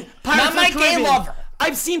seen Pirates Not of my the gay Caribbean. lover.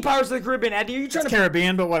 I've seen Pirates of the Caribbean. Eddie, are you trying to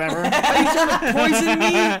Caribbean, but whatever. Are you trying to poison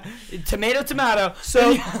me? Tomato.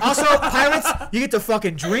 So also pirates, you get to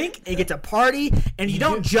fucking drink, you get to party, and you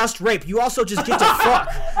don't just rape. You also just get to fuck.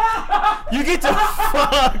 You get to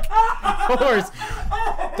fuck. Of course.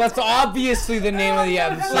 That's obviously the name of the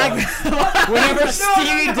episode. Whenever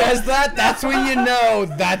Stevie does that, that's when you know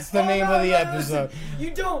that's the name of the episode. You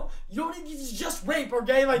don't just rape,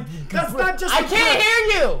 okay? Like that's not just. I can't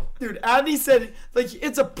hear you. Dude, Adney said, like,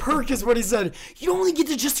 it's a perk is what he said. You only get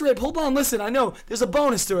to just rape. Hold on, listen, I know. There's a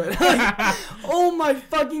bonus to it. Like, oh my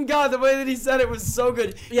fucking God, the way that he said it was so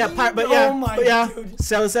good. Yeah, Oh my dude.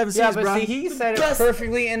 Sell the 7 Yeah, C's, but bro. see, he said it best-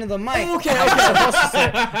 perfectly into the mic. Okay.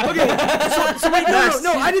 So wait,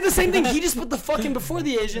 no, I did the same thing. He just put the fucking before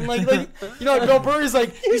the Asian, like you know, Bill Burr's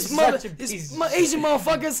like these such a Asian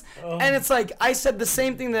motherfuckers, and it's like I said the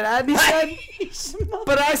same thing that Adney said,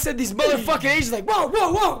 but I said these motherfucking Asians like,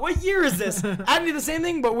 whoa, what year is this? Adney the same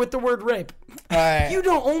thing, but with the word rape. Alright. You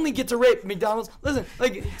don't only get to rape McDonald's. Listen,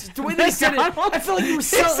 like the way they said it, I feel like you were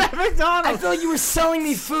selling. I feel like you were selling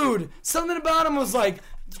me food. Something about him was like,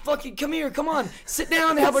 fucking come here, come on, sit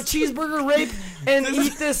down, have a cheeseburger, rape, and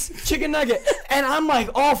eat this chicken nugget. And I'm like,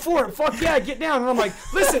 all for it. Fuck yeah, get down. And I'm like,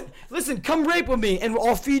 listen, come rape with me, and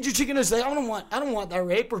I'll feed you chicken nuggets. Like, I don't want that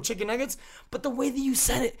rape or chicken nuggets. But the way that you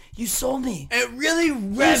said it, you sold me. It really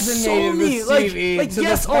sold resonated me. with Like- Stevie like, to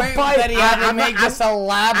yes, the I'll point buy it. that he had to make this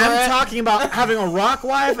elaborate. I'm talking about having a rock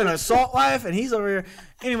wife and a salt wife, and he's over here.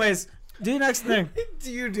 Anyways, do your next thing.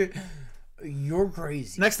 Dude, you're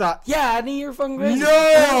crazy. Next thought. Yeah, Adney, you're fucking crazy.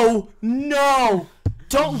 No.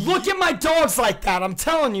 Don't look at my dogs like that. I'm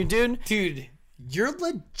telling you, dude. Dude, you're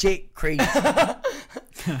legit crazy. Alright,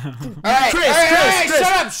 Chris,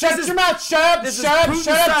 shut up. Shut your mouth. Shut up. This Shut up. is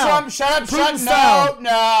Shut Putin up, style. Trump. Shut up. Putin Shut style.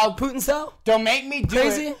 No. Putin style? Don't make me do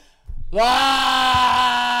Crazy? it.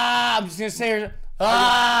 I'm just gonna say it.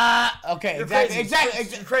 Okay, You're exactly.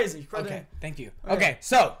 crazy. You're crazy. Okay, thank you. Okay,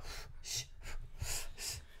 so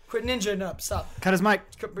Quit ninjaing up. Stop. Cut his mic.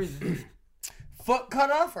 Quit breathing. foot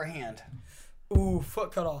cut off or hand? Ooh,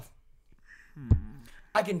 foot cut off.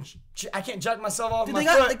 I can't jack myself off Dude, my they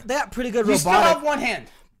foot, got, they got pretty good You still have robotic. one hand.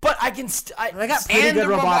 but I can. They got pretty And good the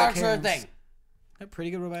robotic robotics are a hands. thing. They got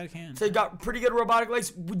pretty good robotic hands. So you got pretty good robotic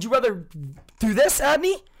legs. Would you rather do this,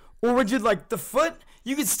 Adney, or would you like the foot?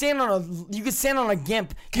 You could stand on a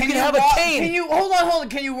gimp. You could have a cane. Can you hold on?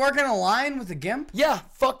 Can you work in a line with a gimp? Yeah,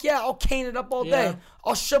 fuck yeah, I'll cane it up all Yeah. day.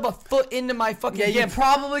 I'll shove a foot into my fucking Yeah, you gimp.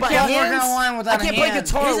 probably But can't work in hands, a line without I can't a play hand.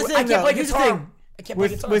 guitar. Here's the thing, I can't though. play Here's the guitar. thing. I can't play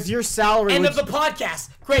With guitar. with your salary, End which, of the podcast.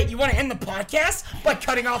 Great, you want to end the podcast by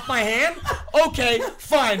cutting off my hand? Okay,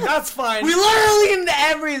 fine, that's fine. We literally into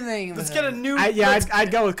everything. Let's get a new. I'd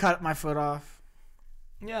go with cut my foot off.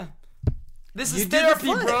 Yeah. This is You did the therapy,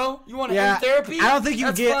 foot. bro. You want to Yeah, end therapy? I don't think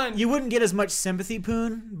That's fine. you wouldn't get as much sympathy,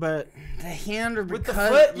 Poon. But the hand or With the because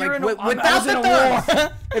foot, like you're in a, I without was in the a thumb.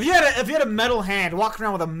 war. if you had a metal hand, walking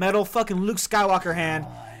around with a metal fucking Luke Skywalker hand,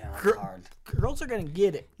 girls are gonna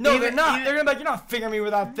get it. No, they're not. They're gonna be like, you're not fingering me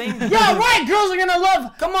with that thing. Yeah, right. Girls are gonna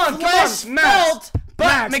love. Come on, flesh, Max. felt, but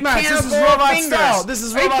Max, mechanical this is robot fingers. style. This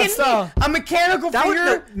is Are you robot kidding me? style. A mechanical That would-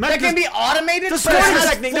 finger no, that can be automated. the but it squirting has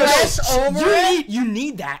technique- flesh over it. You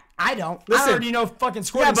need that. I don't. Listen. I already know fucking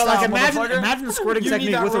squirting Yeah, but like style, motherfucker. imagine the squirting You need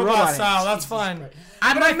technique that with a robot robot. style. That's fine.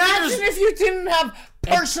 But my imagine fingers- if you didn't have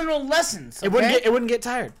personal lessons. It wouldn't okay? get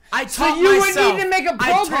tired. I So taught you would myself. need to make a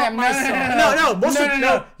I taught program. myself.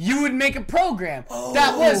 No. You would make a program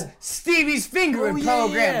that was Stevie's fingering Oh, yeah,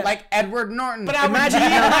 program, yeah. like Edward Norton. But I would Imagine- need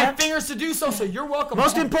my fingers to do so. So you're welcome.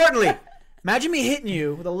 Most importantly, imagine me hitting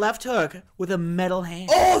you with a left hook with a metal hand.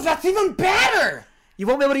 Oh, that's even better. You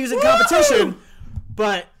won't be able to use it in competition,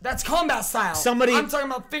 but That's combat style. Somebody- I'm talking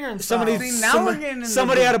about fingering style. somebody- See, now Somebody- we're getting into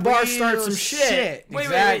somebody the at a bar real starts some shit.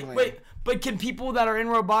 Wait. But can people that are in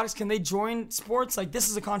robotics, can they join sports? Like, this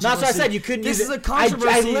is a controversy. that's what I said. You couldn't This use is it. a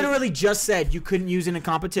controversy. I literally just said you couldn't use it in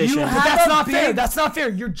competition. You But have that's a not fair. big- That's not fair.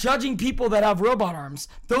 You're judging people that have robot arms.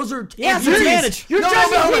 Those are Yeah, it's amputees. an advantage. You're No,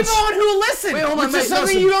 judging no, people on who listen, Wait, hold on. which Wait, is something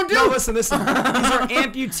listen. you don't do. No, listen. These are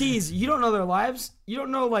amputees. You don't know their lives. You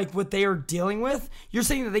don't know like what they are dealing with. You're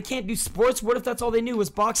saying that they can't do sports. What if that's all they knew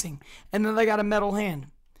was boxing, and then they got a metal hand?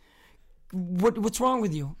 What's wrong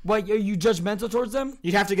with you? Why are you judgmental towards them?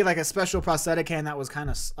 You'd have to get like a special prosthetic hand that was kind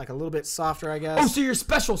of like a little bit softer, I guess. Oh, so you're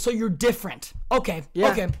special. So you're different. Okay.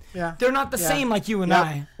 Yeah, Okay. yeah, They're not the yeah. same like you and Yep.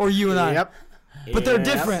 I, or you and I. Yep. But they're Yep.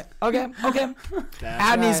 different. Okay. Okay. That's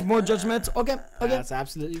Adney's right. more judgmental. Okay. Okay. That's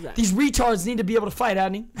absolutely right. These retards need to be able to fight,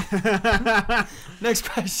 Adney. Next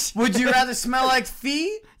question. Would you rather smell like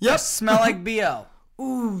feet? Yep. Or smell like BO?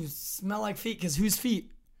 Ooh, smell like feet. Cause whose feet?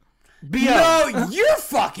 No, your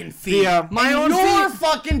fucking feet. BO. My own your feet.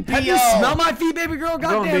 fucking BO. Have you smelled my feet, baby girl?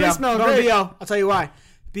 Going Goddamn, they BO. smell Going great. BO. I'll tell you why.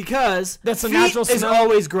 Because That's a feet natural is smell.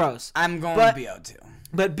 always gross. I'm going But- BO too.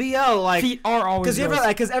 But BO, like, Feet are always gross.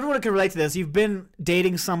 because everyone can relate to this. You've been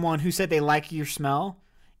dating someone who said they like your smell,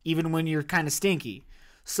 even when you're kind of stinky.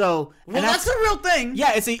 So, Well, and that's a real thing.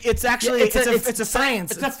 yeah. It's actually it's a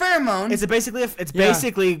science. It's a pheromone. It's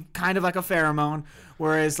basically kind of like a pheromone.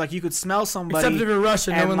 Whereas like you could smell somebody. Except if you're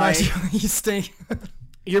Russian, no and, one like, likes you. You stink.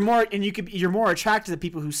 You're more attracted to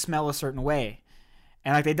people who smell a certain way.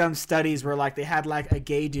 And like they done studies where like they had like a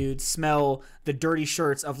gay dude smell the dirty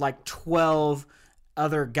shirts of like 12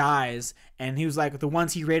 other guys, and he was like the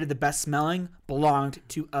ones he rated the best smelling belonged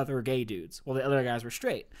to other gay dudes. Well, the other guys were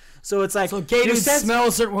straight. So it's like So gay your dudes sense, smell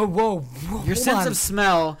a certain. Whoa. your hold sense on. of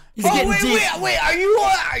smell. He's Oh, getting deep. wait!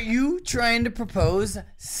 Are you trying to propose,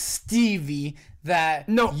 Stevie, that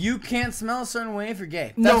No. you can't smell a certain way if you're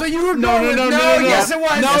gay? No. That's what you were No, going no, with. no, no, no. Yes, it was.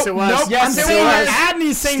 No, Yes, it was. Nope. Yes, I'm it saying was. that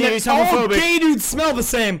Adney's saying Stevie's that all homophobic. gay dudes smell the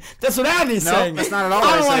same. That's what Adney's Nope, saying. that's not at all I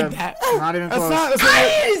what don't I like said. that. Not even That's close. not. That's I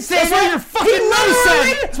what, didn't say that's that. what your fucking He nose said.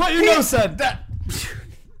 literally- That's what your nose said. That,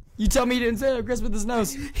 You tell me you didn't say that, Chris, with his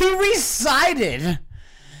nose. he recited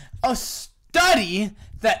a study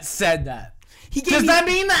that said that. He gave Does me- that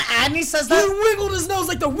mean that Adney says He that? wiggled his nose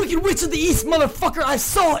like the Wicked Witch of the East, motherfucker. I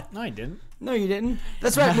saw it. No, I didn't. No, you didn't.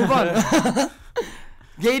 That's right. Move on.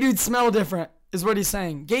 Gay dudes smell different, is what he's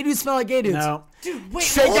saying. Gay dudes smell like gay dudes. No. Dude, wait,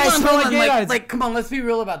 Straight hold guys on, smell hold like on. gay guys. Like, come on, let's be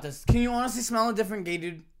real about this. Can you honestly smell a different gay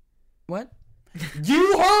dude? What?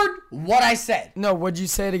 You heard what I said. No, what'd you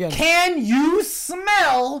say it again? Can you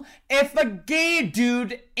smell if a gay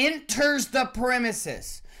dude enters the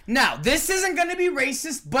premises? Now, this isn't going to be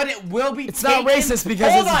racist, but it will be. It's not racist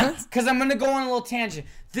because hold it's- on, because I'm going to go on a little tangent.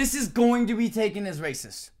 This is going to be taken as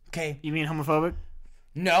racist. Okay? You mean homophobic?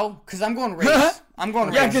 No, because I'm going race. I'm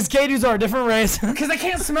going Yeah, race. because gay dudes are a different race. Because I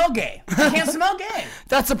can't smell gay. I can't smell gay.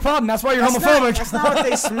 That's a problem. That's why you're That's homophobic. That's not what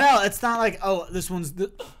they smell. It's not like, oh, this one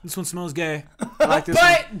smells gay. I like this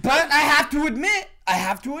one. But I have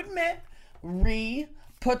to admit, Ree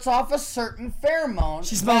puts off a certain pheromone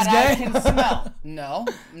She smells that I gay? can smell. No,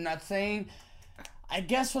 I'm not saying. I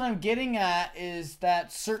guess what I'm getting at is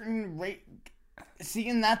that certain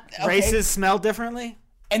seeing that okay, Races smell differently?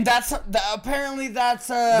 and apparently that's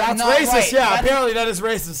That's not racist. right. Yeah, That's- apparently that is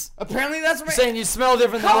racist. apparently that's right. Saying you smell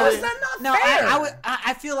different than How other- is that not No, fair?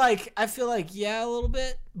 I feel like yeah, a little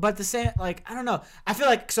bit, but the same, like, I don't know. I feel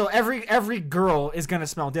like so every girl is gonna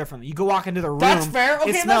smell differently. You go walk into the room, That's fair.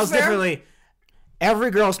 Okay, it that's smells fair. differently.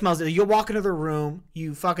 Every girl smells it. You walk into the room,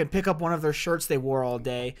 you fucking pick up one of their shirts they wore all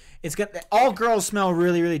day. It's got all girls smell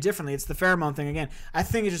really, really differently. It's the pheromone thing again. I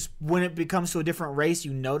think it's just when it becomes to a different race,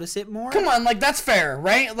 you notice it more. Come on, like that's fair,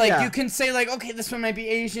 right? Like Yeah. you can say like, okay, this one might be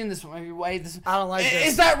Asian, this one might be white. This I don't like this.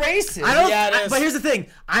 Is that racist? I don't. Yeah, it is. But here's the thing.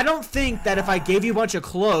 I don't think that if I gave you a bunch of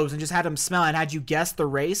clothes and just had them smell and had you guess the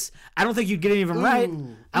race, I don't think you'd get any of them right.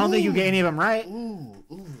 I don't think you'd get any of them right. Ooh,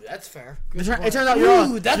 that's fair. It turns out you're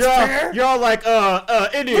all, Ooh, that's you're all- fair. You're all like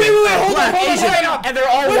Indian, Wait, hold black, on, hold on, Asian, hold on. and they're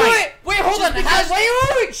all white. Wait, hold on.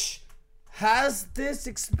 Wait. Shh. Has this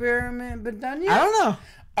experiment been done yet? I don't know.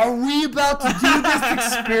 Are we about to do this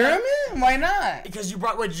experiment? Why not? Because you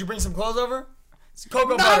brought. Wait, did you bring some clothes over? It's cocoa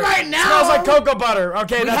Not butter. right now. Smells like cocoa butter.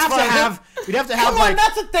 Okay, We'd that's have fine. to have. We'd have to have Come on, like.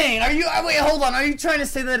 that's a thing. Are you? Wait, hold on. Are you trying to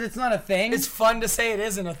say that it's not a thing? It's fun to say it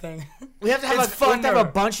isn't a thing. We have to have, It's we have to have a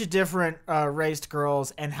funner. bunch of different raced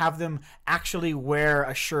girls and have them actually wear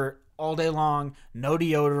a shirt all day long, no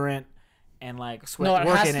deodorant, and like sweat no, it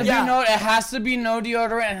work has in to it. be no. It has to be no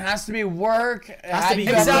deodorant. It has to be work. It Has to be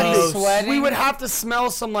has gross. sweating. We would have to smell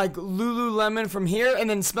some like Lululemon from here, and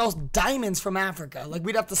then smell diamonds from Africa. Like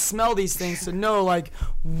we'd have to smell these things to know like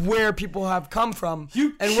where people have come from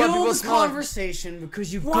You and what kill people the smell. like. conversation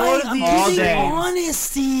because you Why? go to I'm the all using day.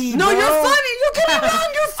 honesty. No, bro. you're funny. You get it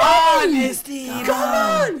wrong. You're funny. Honesty. Come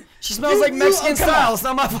on. She smells like Mexican come style. on. It's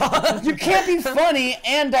not my fault. You can't be funny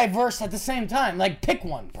and diverse at the same time. Like, pick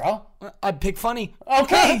one, bro. I'd pick funny.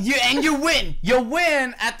 Okay, you win. You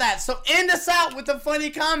win at that. So end us out with a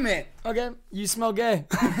funny comment. Okay, you smell gay.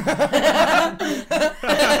 You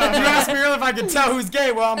asked me earlier if I could tell who's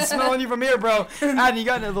gay. Well, I'm smelling you from here, bro. Adam, you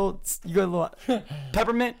got a little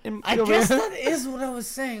peppermint in I over guess here? that is what I was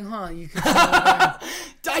saying, huh? You could smell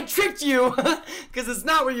I tricked you because it's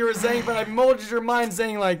not what you were saying, but I molded your mind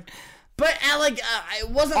saying like, But it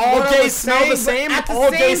wasn't All what I gays was smell saying, the but same? At the All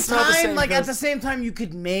same gays smell the time, same, like at Chris. the same time, you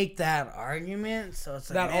could make that argument. So it's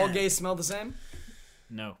like that all gays smell the same.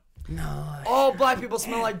 No. No. All black people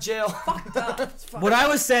smell like jail. What I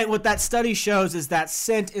was saying, what that study shows is that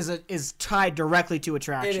scent is tied directly to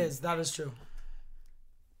attraction. It is. That is true.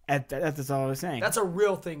 That's all I was saying. That's a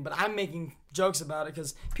real thing, but I'm making jokes about it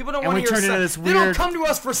because people don't And want we to hear turned into science. this They don't weird- come to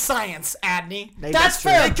us for science, Adney. That's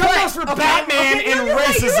true. fair. They come to us for Batman and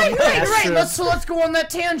racism. You're That's right. true. Let's go on that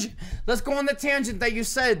tangent. Let's go on the tangent that you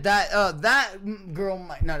said that that girl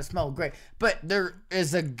might not smell great, but there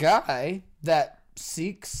is a guy that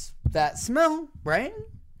seeks that smell, right?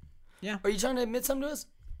 Are you trying to admit something to us?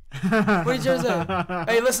 What are you trying to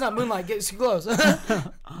say? Hey, listen up, Moonlight. Get close.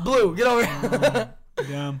 Blue, get over here.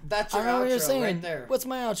 Dumb. That's I your know what outro you're saying. right there. What's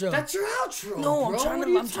my outro? That's your outro. no, bro. I'm trying What to.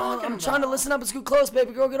 are you I'm talking trying to about? listen up and scoot close,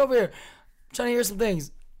 baby girl. Get over here. I'm trying to hear some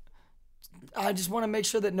things. I just want to make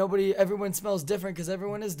sure that everyone smells different because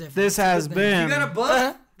everyone is different. This has been. You got a book?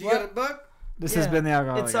 Uh-huh. You got a book? This has been the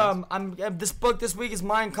alcoholic. It's Guys. this book this week is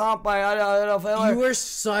Mein Kampf by Adolf Hitler. You are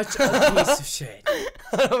such a piece of shit.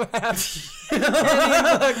 This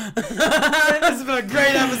has been a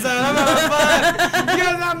great episode. I'm having fun. You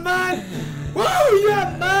guys have fun? Woo, you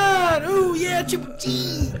have fun. Ooh, yeah, Triple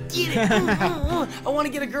G. Get it. I want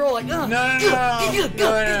to get a girl like, No.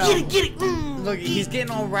 Get it. Look, he's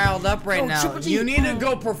getting all riled up right Oh, now. Triple G. You need to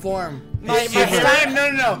go perform. My It's time.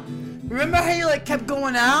 No. Remember how you kept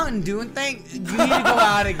going out and doing things? You need to go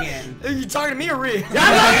out again. Are you talking to me or Ree?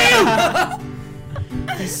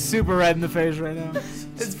 He's super red in the face right now.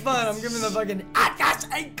 It's fun. I'm giving the fucking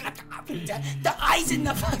the eyes in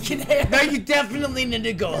the fucking hair. No, you definitely need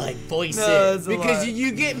to go voice No, it it's a because lot.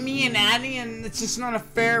 you get me and Addie, and it's just not a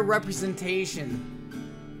fair representation.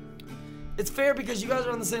 It's fair because you guys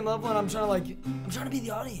are on the same level, and I'm trying to be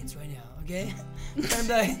the audience right now. Okay. I'm trying to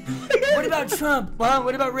be like, what about Trump? Huh?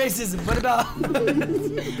 What about racism? What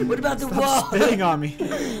about the wall? Spitting on me.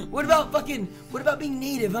 What about being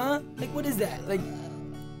native, huh? Like, what is that? Like,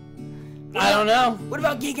 I don't know. what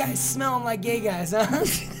about gay guys smelling like gay guys, huh?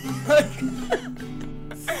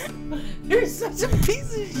 You're such a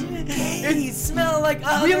piece of shit. Gays smell like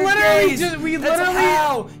other We literally gays. just- we That's literally-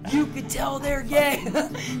 how you could tell they're gay.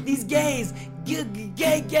 These gays,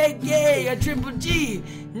 gay, a Triple G.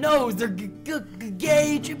 knows they're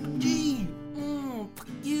gay, Triple G. Fuck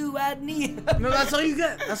you, Adney. No, that's all you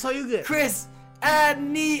get. That's all you get. Chris,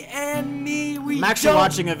 Adney, and me, we I'm actually don't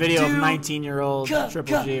watching a video of do 19-year-old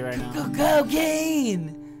Triple G right now.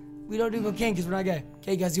 Cocaine. We don't do cocaine because we're not gay.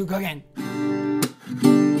 Okay, guys, do cocaine.